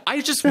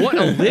 I just want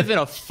to live in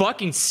a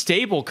fucking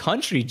stable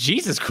country.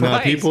 Jesus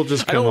Christ. No, people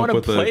just come up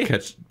with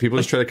people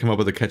just try to come up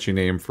with a catchy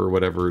name for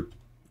whatever,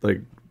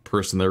 like,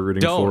 person they're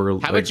rooting for.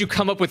 How about you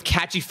come up with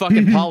catchy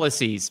fucking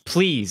policies?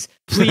 Please,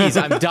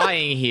 I'm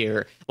dying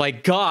here.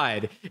 Like,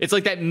 God. It's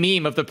like that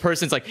meme of the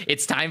person's like,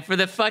 it's time for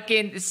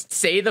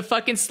say the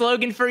fucking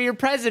slogan for your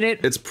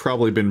president. It's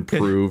probably been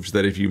proved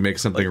that if you make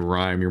something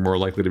rhyme, you're more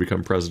likely to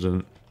become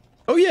president.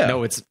 Oh, yeah.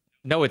 No, it's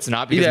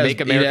not, because Make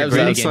America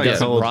Great Again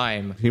doesn't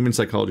rhyme. Human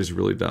psychology is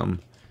really dumb.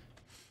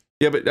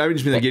 Yeah, but I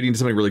just mean like getting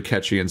something really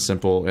catchy and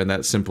simple, and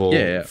that simple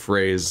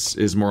phrase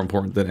is more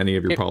important than any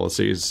of your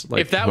policies.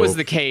 Like if that was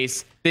the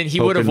case, then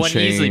he would have won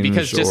easily,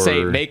 because just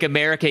say "Make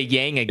America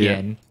Yang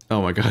Again." Yeah.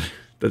 Oh my God,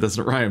 that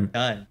doesn't rhyme.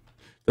 Done.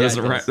 That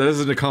doesn't rhyme. That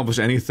doesn't accomplish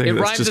anything. It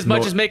rhymes as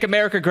much as "Make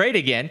America Great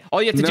Again." All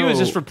you have to do is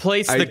just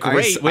replace the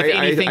 "great" with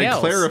anything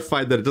else. I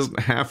clarified that it doesn't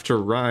have to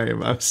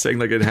rhyme. I was saying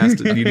like it has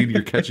to. You need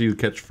your catchy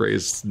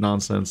catchphrase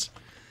nonsense,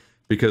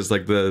 because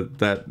like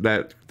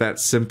that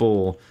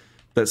simple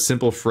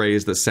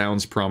phrase that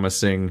sounds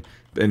promising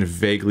and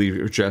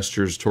vaguely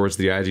gestures towards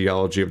the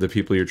ideology of the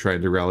people you're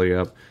trying to rally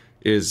up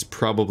is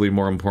probably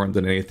more important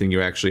than anything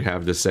you actually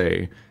have to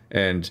say.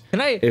 And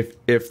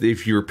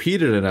if you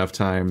repeat it enough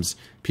times,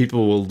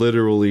 people will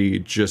literally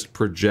just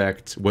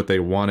project what they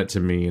want it to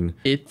mean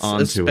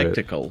onto a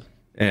spectacle.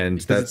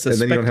 And then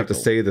you don't have to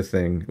say the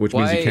thing, which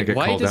means you can't get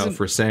called out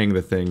for saying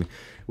the thing,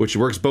 which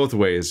works both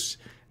ways.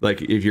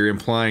 Like if you're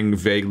implying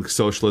vague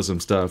socialism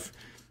stuff,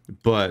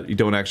 but you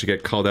don't actually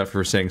get called out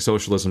for saying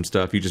socialism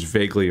stuff, you just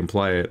vaguely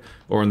imply it.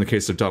 Or in the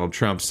case of Donald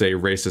Trump, say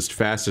racist,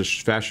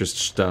 fascist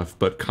stuff,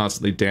 but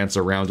constantly dance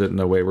around it in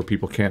a way where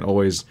people can't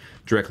always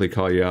directly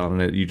call you out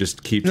on it. You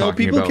just keep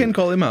talking about... people can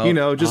call him out. You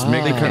know, just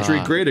make the country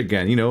great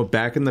again. You know,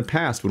 back in the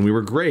past when we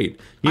were great.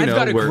 You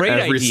know, where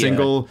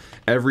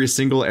every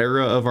single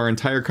era of our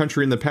entire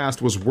country in the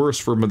past was worse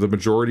for the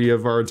majority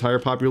of our entire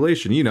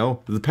population. You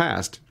know, the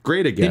past.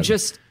 Great again. And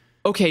just...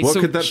 Okay, what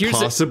could that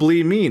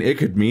possibly mean? It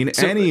could mean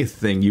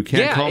anything. You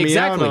can't call me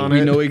out on it.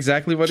 We know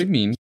exactly what it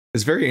means.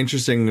 It's very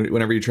interesting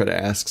whenever you try to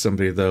ask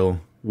somebody, though,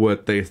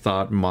 what they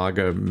thought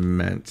MAGA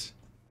meant.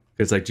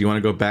 It's like, do you want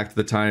to go back to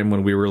the time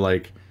when we were,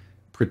 like,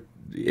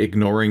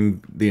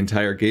 ignoring the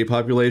entire gay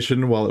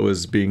population while it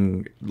was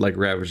being, like,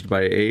 ravaged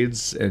by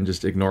AIDS and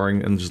just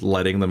ignoring and just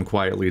letting them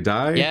quietly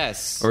die?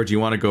 Yes. Or do you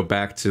want to go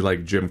back to,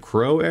 like, Jim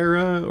Crow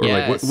era? Or,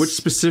 like, which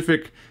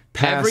specific...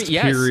 past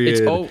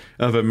period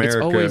of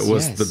America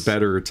was the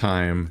better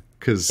time,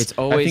 because it's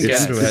always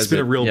it's been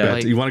a real bet.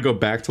 Like, you want to go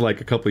back to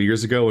like a couple of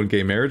years ago when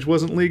gay marriage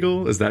wasn't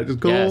legal? Is that the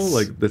goal? Yes.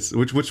 Like that's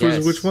which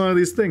one of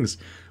these things?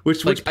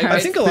 Which past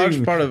I think a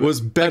large part of it was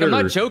better.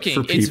 Like, I'm not joking.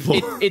 For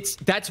people. It's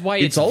that's why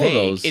it's all vague.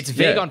 Of those. It's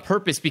vague on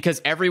purpose, because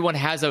everyone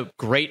has a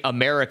great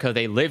America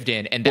they lived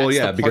in, and that's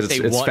the part they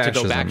want fascism.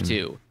 To go back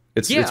to.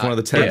 It's one of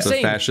the tenets of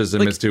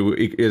fascism is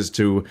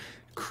to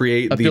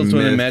create the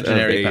myth of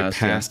a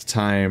past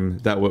time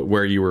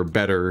where you were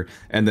better,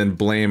 and then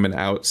blame an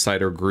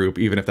outsider group,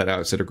 even if that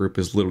outsider group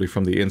is literally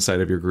from the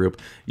inside of your group.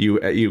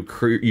 You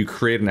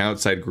create an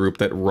outside group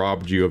that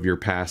robbed you of your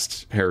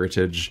past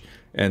heritage,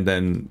 and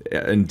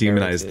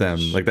demonize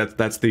them. Like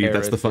that's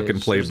the fucking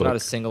playbook. There's not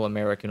a single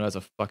American who has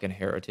a fucking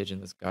heritage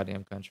in this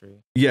goddamn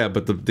country. Yeah,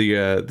 but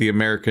the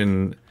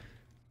American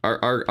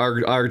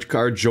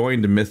our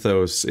joined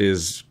mythos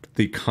is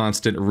the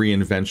constant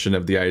reinvention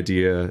of the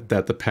idea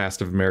that the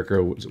past of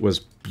America was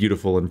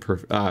beautiful and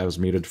perfect. I was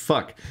muted.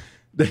 Fuck.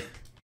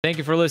 Thank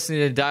you for listening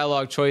to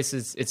Dialogue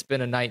Choices. It's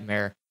been a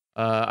nightmare.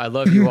 I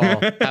love you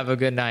all. Have a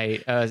good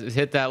night.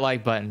 Hit that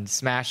like button,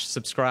 smash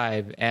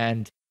subscribe,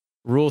 and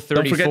rule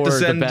 34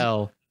 the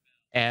bell.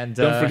 And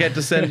don't forget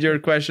to send your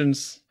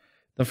questions.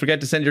 Don't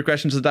forget to send your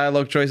questions to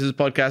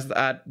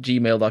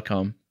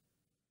dialoguechoicespodcast@gmail.com.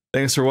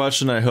 Thanks for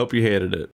watching. I hope you hated it.